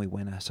música muy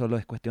buena, solo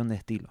es cuestión de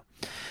estilo.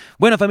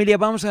 Bueno, familia,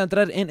 vamos a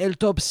entrar en el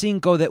top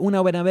 5 de una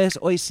buena vez.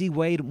 Hoy sí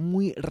voy a ir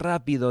muy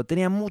rápido.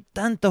 Tenía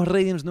tantos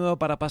rhythms nuevos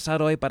para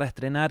pasar hoy, para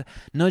estrenar.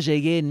 No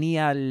llegué ni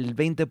al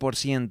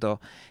 20%.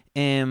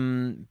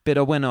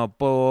 Pero bueno,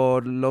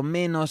 por lo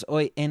menos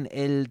hoy en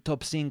el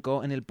top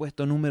 5, en el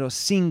puesto número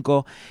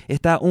 5,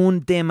 está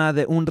un tema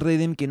de un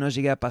rhythm que no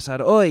llegué a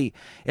pasar hoy.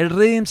 El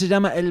rhythm se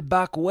llama el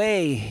Back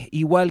Way,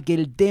 igual que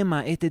el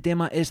tema. Este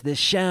tema es de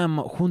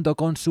Sham junto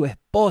con su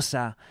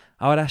esposa.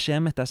 Ahora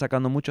Sham está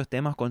sacando muchos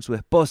temas con su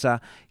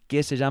esposa,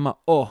 que se llama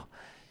O.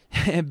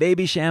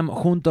 Baby Sham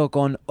junto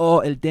con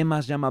O, el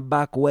tema se llama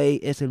Back Way,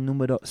 es el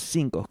número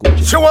 5.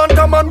 Escuchen. She want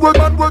a man, good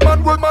man, good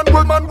man, good man,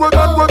 good man, good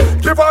man, good.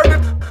 Give her the.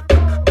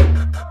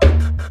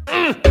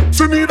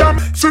 She need a,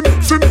 she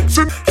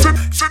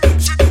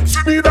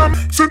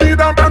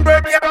need a man,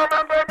 baby.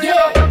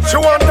 She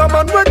want a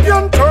man who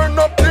can turn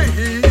up the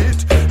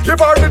heat. Give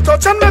her the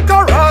touch and make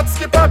her heart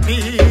skip a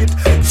beat.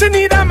 She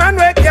need a man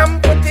who can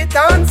put it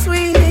on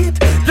sweet.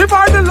 Give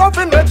her the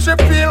loving, make she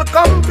feel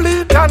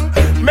complete and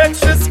make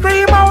she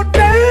scream out,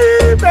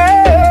 baby.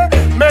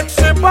 Make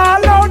she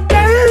ball out,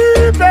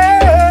 baby.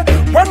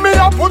 When me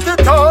a put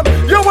it on,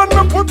 you want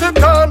me put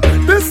it on.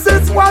 This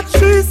is what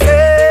she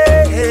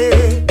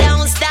say.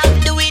 Don't stop,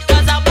 do it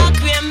 'cause I back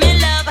where me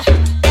love.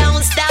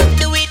 Don't stop,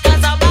 do it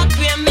 'cause I back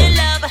where me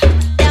love.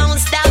 Don't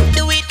stop,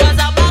 do it 'cause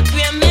I back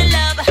where me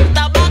love.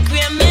 The back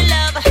where me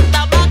love.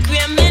 The back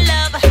where me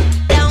love.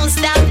 Don't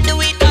stop,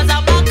 do it 'cause I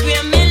back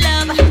where me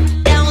love.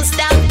 Don't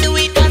stop, do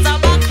it 'cause I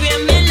back where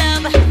me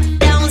love.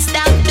 Don't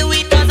stop, do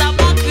it 'cause I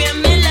back where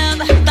me love.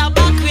 The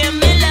back where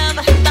me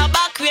love. The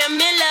back where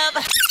me love.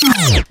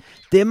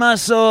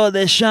 Temazo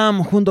de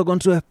Sham junto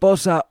con su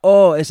esposa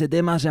O. Ese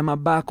tema se llama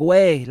Back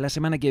Way. La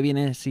semana que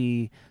viene,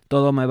 si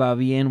todo me va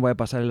bien, voy a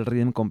pasar el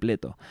rhythm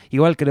completo.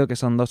 Igual creo que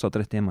son 2 o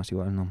 3 temas,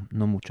 igual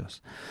no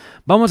muchos.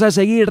 Vamos a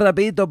seguir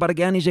rapidito para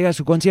que Annie llegue a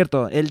su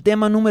concierto. El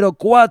tema número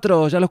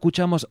 4, ya lo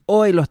escuchamos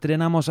hoy, lo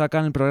estrenamos acá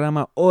en el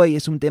programa hoy,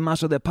 es un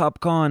temazo de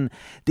Popcorn,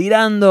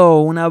 tirando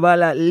una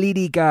bala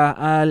lírica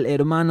al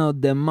hermano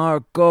de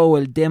Marco.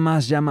 El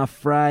tema se llama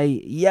Fry.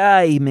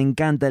 Yay, me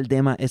encanta el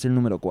tema, es el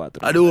número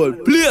 4. I do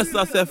place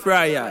I say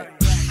Fry.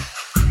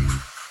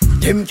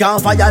 Them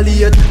can't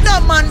violate.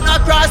 The man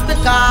across the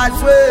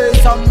causeway.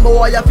 Some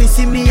boy have to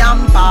see me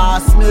and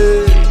pass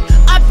me.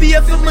 I pay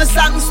for my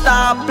song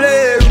stop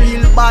play.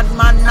 Real bad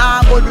man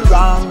now go the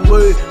wrong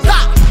way.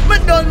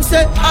 Me done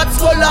say hot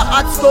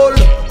skull.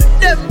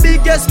 Them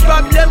biggest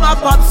problem a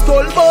pop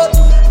skull.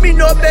 But me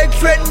no beg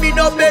friend, me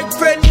no beg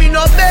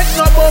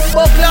no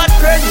bumbo clad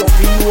friend. You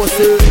feel no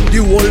say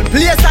the whole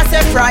place I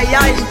say fry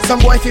eye. Some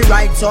boy fi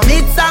write some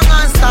hit song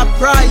and stop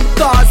cry.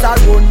 Cause I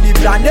run the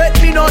planet,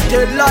 me no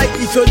tell lie.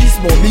 If you this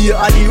mommy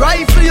a the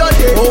rifle you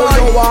dead. Oh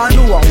no one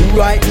know who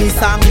write me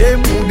song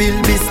them, who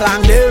build me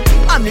slang them.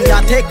 And me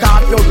a take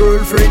off your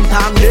girlfriend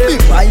tang them.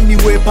 If I any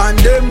weapon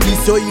them,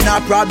 this so in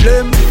a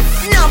problem.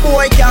 No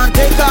boy can't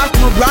take off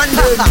my brand.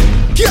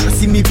 Can't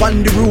see me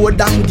on the road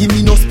and give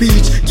me no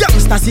speech.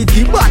 Youngster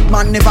city, bad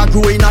man never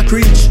grow in a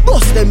cringe.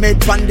 Bust them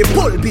head from the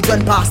pulpit when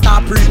pastor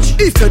preach.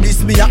 If you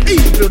diss me a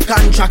evil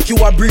contract, you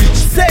a breach.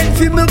 Send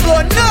for me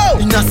go now,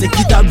 in a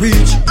Sekita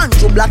breach.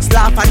 Andrew Blacks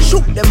laugh and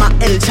shoot them at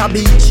El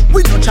Beach.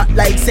 We no chat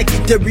like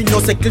secretary, no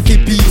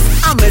secretary for peace.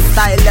 I'm a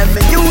style them,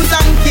 me use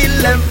and kill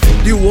them.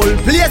 The whole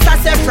place I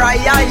say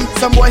fry eye.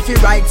 Some boy fi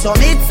write some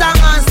hits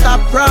and stop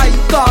cry.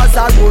 Cause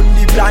I run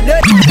the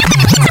planet.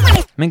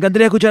 Me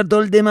encantaría escuchar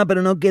todo el tema,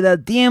 pero no queda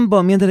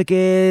tiempo. Mientras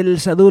que el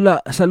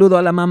saludo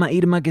a la mama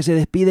Irma que se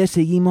despide,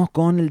 seguimos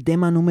con el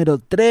tema número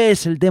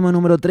 3. El tema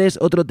número 3,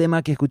 otro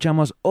tema que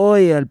escuchamos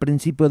hoy al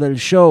principio del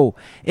show,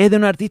 es de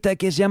un artista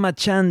que se llama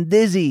Chan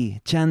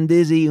Dizzy. Chan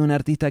Dizzy, un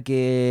artista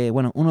que,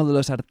 bueno, uno de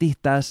los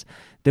artistas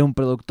de un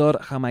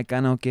productor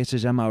jamaicano que se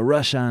llama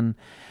Russian.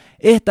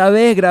 Esta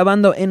vez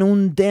grabando en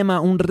un tema,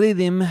 un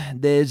rhythm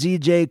de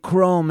DJ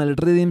Chrome. El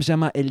rhythm se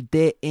llama el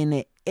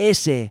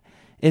TNS.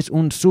 Es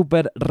un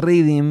super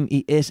rhythm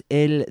y es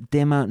el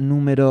tema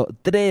número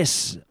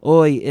 3.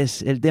 Hoy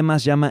es el tema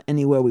se llama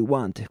Anywhere We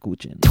Want.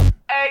 Escuchen.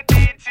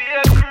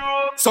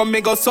 Some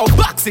me go so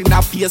box in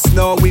a face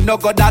now, we no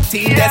go that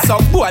tea. There's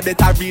some boy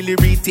that I really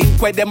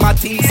rethink where them a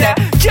tease.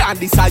 Can't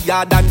decide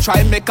and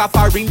try make a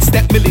foreign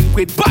step. Me link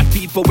with bad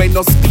people when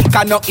no speak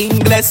and no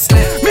English.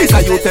 Me's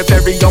a youth a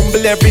very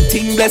humble,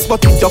 everything blessed.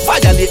 But if you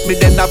violate me,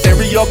 then a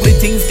very ugly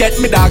things get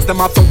me. Dogs them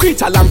have some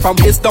creature along from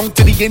waist down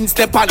to the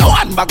instep. And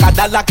one bag of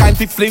dollar kind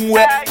of fling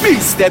where me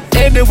step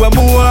anywhere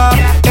more,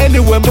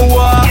 anywhere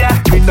more.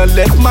 Me no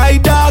let my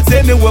dogs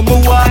anywhere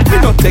more. Me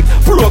no take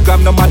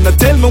program, no man no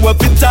tell me what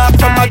to talk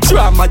from a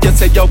drama. Just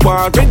say you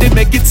want, ready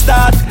make it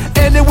start.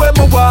 Anywhere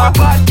me want,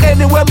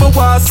 anywhere me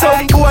want.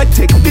 Some boy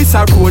take this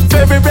a road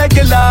very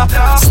regular.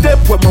 Step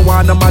where me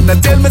want, no man no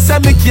tell me say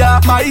me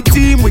care. My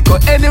team we go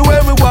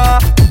anywhere we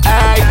want.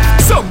 Aye,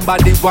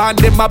 somebody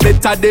want them a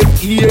better them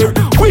here.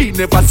 We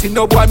never see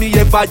no boy me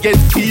ever get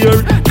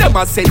fear. Them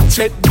a say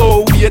tread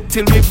go wait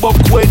till we buck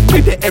when we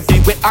the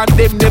everywhere and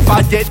them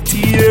never get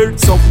tear.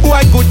 Some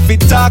boy good fi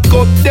talk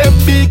up them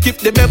big. If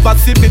them ever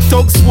see me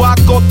thugs walk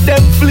up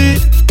them flee.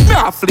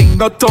 Nah fling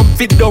no thumb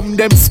fi dumb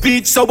them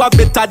speech. So I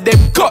better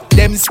them cut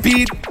them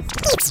speed.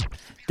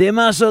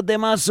 Temazo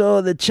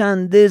de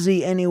Chan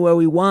Dizzy, Anywhere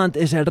We Want.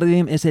 Es el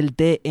rhythm, es el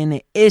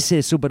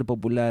TNS, súper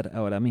popular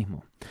ahora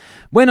mismo.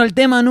 Bueno, el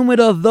tema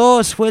número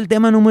 2 fue el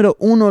tema número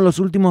 1, los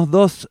últimos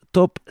 2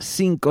 top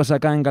 5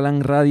 acá en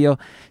Galán Radio.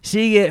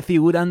 Sigue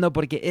figurando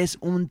porque es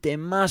un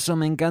temazo,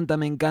 me encanta.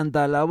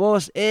 La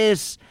voz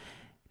es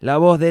la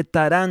voz de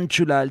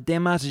Tarántula, el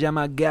tema se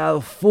llama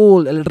Gal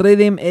Fool, el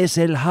rhythm es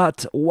el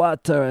Hot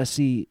Water,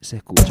 así se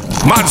escucha.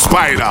 Mad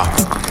Spider,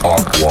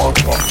 Hot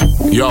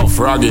Water. Yo,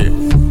 Froggy,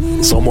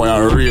 some boy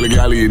a real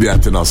gal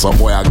idiot, you know, some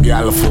boy a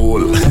gal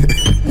fool.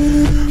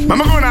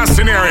 Mama go in a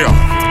scenario.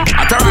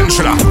 A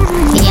tarantula.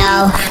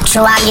 Yo,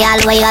 show a girl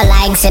where you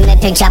like. See me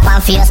picture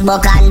on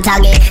Facebook and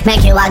tag it.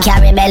 Make you a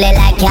carry belly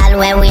like girl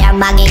where we are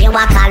baggy. You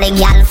a call a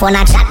girl phone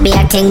a chat be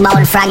a thing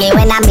bout froggy.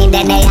 When I'm in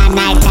the day and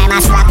night time I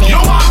slap it. You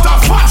want a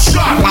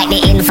fashion? Like the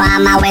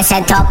informer we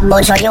set up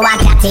but show you a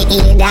catty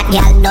eat. That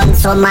girl done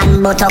so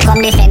man but to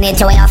come defend it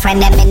to your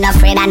friend. Them me no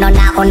afraid I know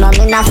now no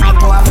me no fight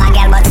to over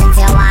girl. But since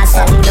you want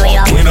something do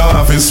you? We know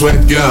have to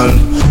sweat girl.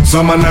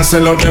 Some man a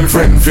sell out them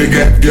friend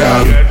forget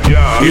girl.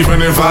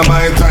 Even if I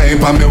my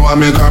type and me want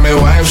me call me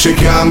wife, she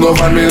can't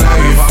govern me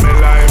life.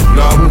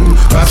 No,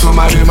 that's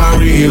somebody my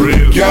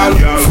real girl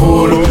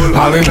fool.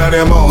 All in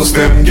them house,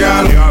 them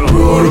girl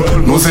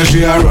rule. No say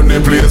she a run the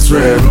place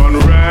red.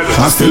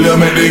 I still you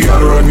make the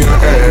girl run your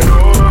head.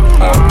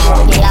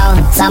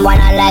 Yo, Some boy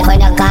not like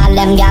when you call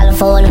them gal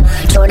fool.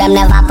 True them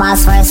never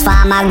pass first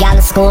farmer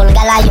gal school.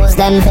 Girl I use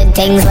them for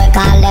things we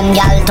call them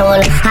gal tool.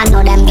 I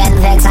know them get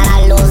vexed and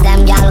I lose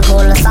them gal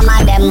cool. Some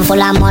of them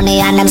full of money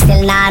and them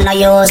still not no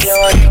use.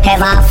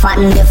 Ever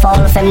fatten the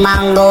foul for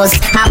mangoes.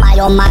 I buy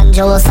your man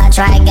juice, I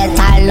try get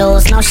her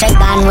loose. No shit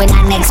gone with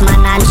the next man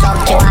and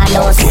chuck you a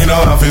loose. We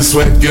know have a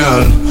sweat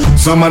girl.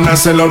 Some man a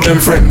sell out them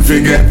friend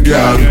fi get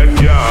girl.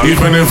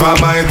 Even if I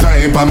my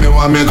type and me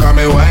want me call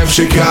me wife,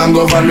 she can't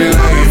govern me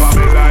life.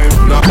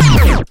 No.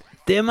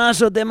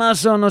 Temazo,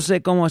 no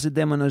sé cómo ese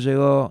tema no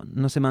llegó,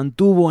 no se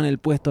mantuvo en el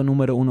puesto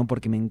número 1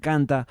 porque me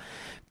encanta,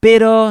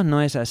 pero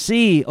no es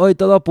así. Hoy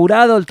todo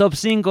apurado, el top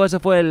 5, ese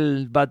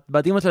fue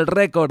batimos el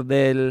récord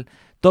del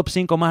top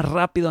 5 más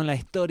rápido en la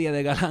historia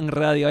de Galán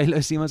Radio, ahí lo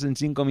hicimos en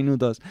 5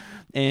 minutos.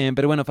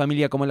 Pero bueno,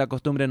 familia, como es la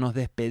costumbre, nos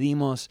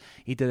despedimos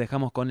y te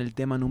dejamos con el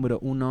tema número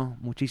 1.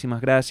 Muchísimas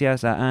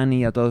gracias a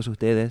Ani y a todos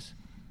ustedes.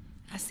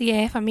 Así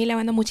es, familia,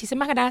 bueno,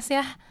 muchísimas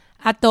gracias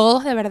a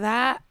todos, de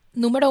verdad.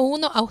 Número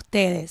 1 a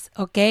ustedes,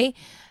 ¿ok?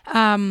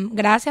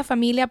 Gracias,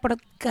 familia, por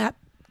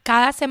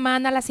cada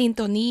semana la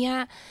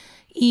sintonía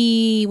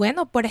y,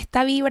 bueno, por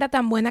esta vibra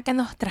tan buena que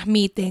nos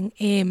transmiten.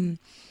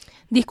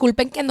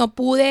 Disculpen que no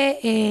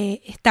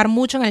pude estar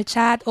mucho en el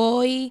chat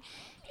hoy.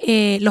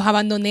 Los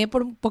abandoné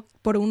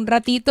por un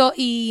ratito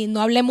y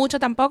no hablé mucho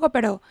tampoco,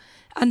 pero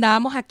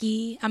andábamos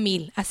aquí a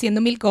mil,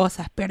 haciendo mil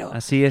cosas, pero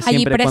así es, allí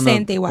siempre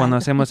presente igual. Cuando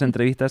hacemos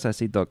entrevistas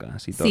así toca.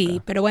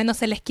 Sí, pero bueno,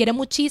 se les quiere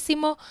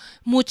muchísimo,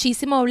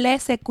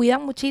 bless, se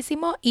cuidan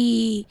muchísimo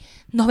y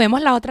nos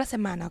vemos la otra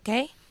semana, ¿ok?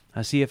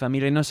 Así es,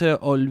 familia, y no se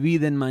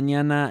olviden,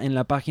 mañana en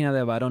la página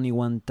de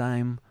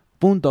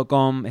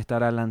baronyonetime.com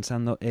estará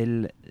lanzando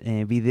el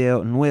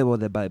video nuevo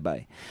de Bye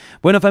Bye.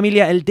 Bueno,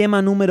 familia, el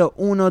tema número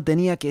 1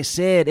 tenía que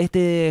ser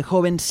este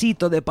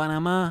jovencito de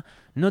Panamá.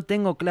 No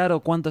tengo claro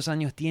cuántos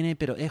años tiene,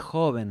 pero es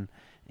joven.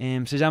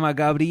 Se llama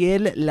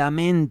Gabriel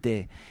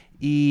Lamente.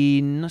 Y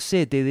no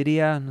sé, te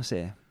diría,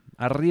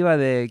 arriba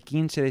de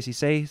 15,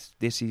 16,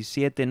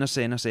 17, no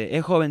sé.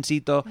 Es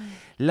jovencito.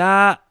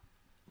 La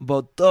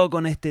votó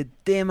con este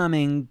tema,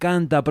 me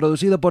encanta.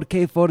 Producido por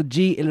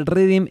K4G. El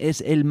rhythm es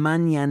el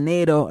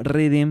mañanero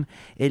rhythm.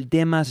 El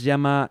tema se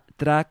llama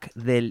Track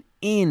del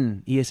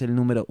In y es el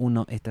número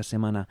 1 esta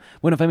semana.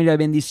 Bueno, familia,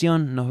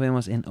 bendición. Nos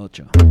vemos en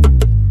 8.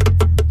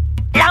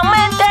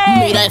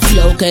 Mira el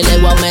flow que le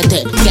voy a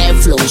meter, que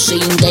flow sin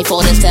day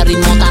for este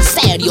ritmo tan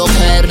serio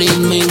que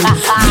ritming.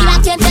 Mira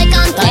quién te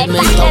canta el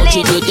mentor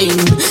chiquitín.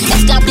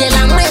 Es Gabriel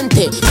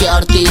Lamente, que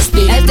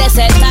artistín. Este es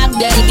el tag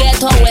del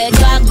ghetto, el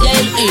tag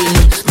del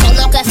in. Todo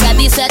lo que se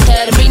dice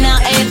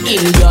termina en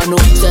in. Ya no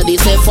se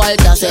dice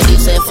falta, se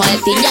dice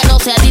faltín. Ya no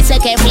se dice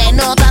que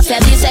plenota, se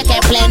dice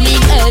que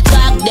plenín. El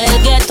tag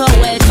del ghetto,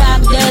 el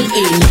tag del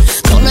in.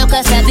 Todo lo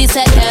que se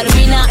dice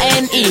termina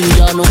en in.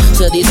 Ya no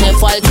se dice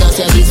falta,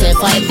 se dice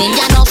faltín.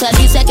 Ya no se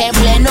dice que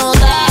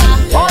plenota.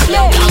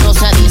 Ya no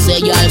se dice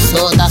ya el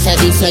sota, se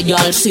dice ya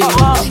el sí.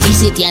 Y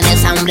si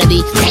tienes hambre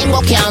di,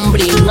 tengo que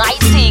hambrir. Ay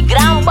sí,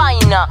 gran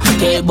vaina,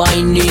 que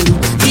vainín.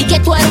 Di que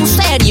tú eres un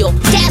serio,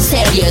 que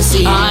serie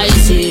sí. Ay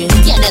sí,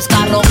 tienes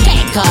carro,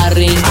 que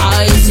carrín.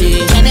 Ay sí,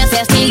 tienes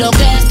estilo,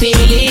 que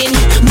estilín.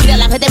 Mira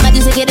la gente me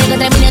dice que quiere que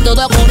termine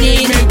todo con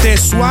in. Mente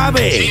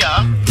suave,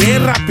 que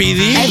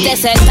rapidín. Este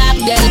es el tag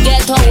del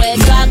ghetto, el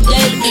tag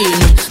del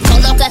in. Todo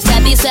lo que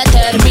se dice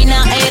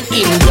termina en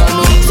in. Ya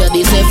no se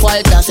dice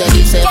falta, se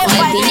dice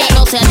faltín. Ya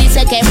no se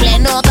dice que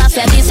plenota,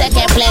 se dice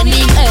que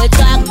plenín. El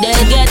tag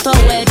del ghetto,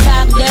 el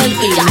tag del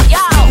in.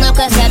 Todo lo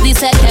que se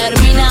dice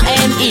termina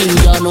en in.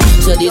 Ya no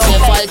se dice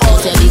falta,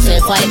 se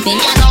dice faltín.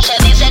 Ya no se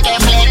dice que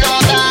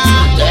plenota.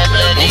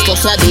 Esto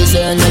se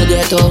dice en el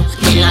ghetto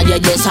y en la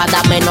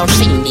yeyesada menor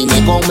sin.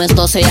 Dime cómo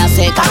esto se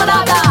hace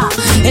camarada.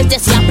 Este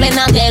se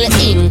plena del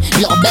in.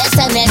 Lo ves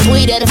en el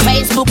Twitter,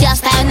 Facebook y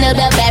hasta en el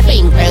bebé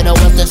ping. Pero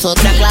esto es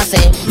otra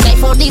clase.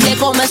 K4 dime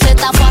cómo es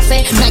esta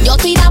fase. Yo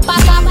tira pa'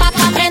 acá,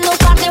 aprendo un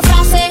par de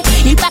frases.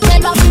 Y pa' que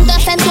lo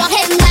apuntes en tu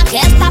agenda. Que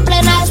esta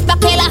plena es pa'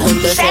 que la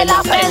gente se la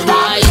aprenda.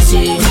 Ay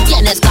sí,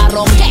 tienes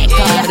carro, que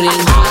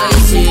carrín. Ay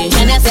sí,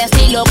 tienes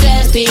estilo,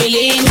 que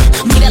estilín.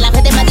 Mira la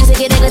gente me dice que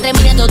quiere que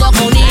termine todo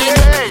con in.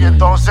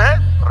 Entonces,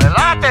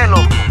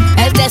 relátelo.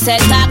 Este es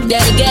el tag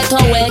del ghetto,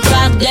 el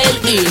tag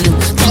del in.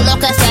 Todo lo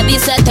que se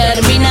dice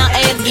termina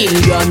en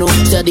in. Ya no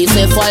se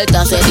dice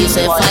falta, se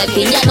dice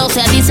faltín. Ya no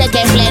se dice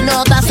que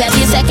plenota, se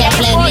dice que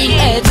plenín.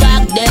 El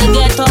tag del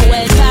ghetto,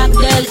 el tag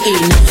del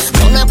in.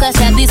 Todo lo que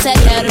se dice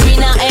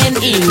termina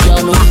en in.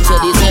 Ya no se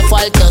dice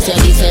falta, se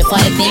dice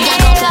faltín. Ya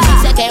no se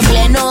dice que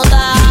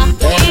plenota.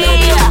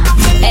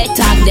 El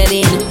tag del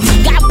in.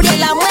 Gabriel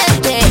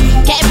Lamente,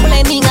 que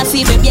plenín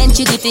así ve bien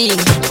chiquitín.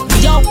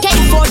 Yo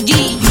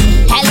K4G,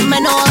 el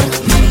menor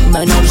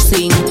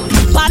sin.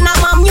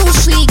 Panama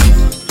Music,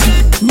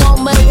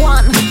 number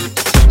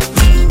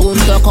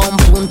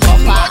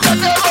 1.com.pa. Yo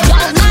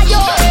Nayo,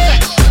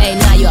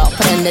 Nayo,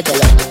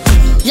 préndetelo.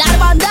 La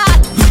hermandad,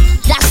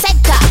 la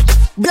secta,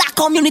 Black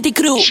Community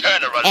Crew,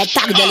 el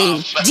tag del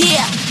in.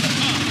 Yeah.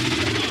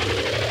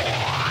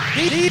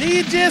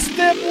 DJ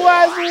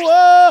Stepwise,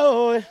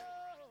 whoa.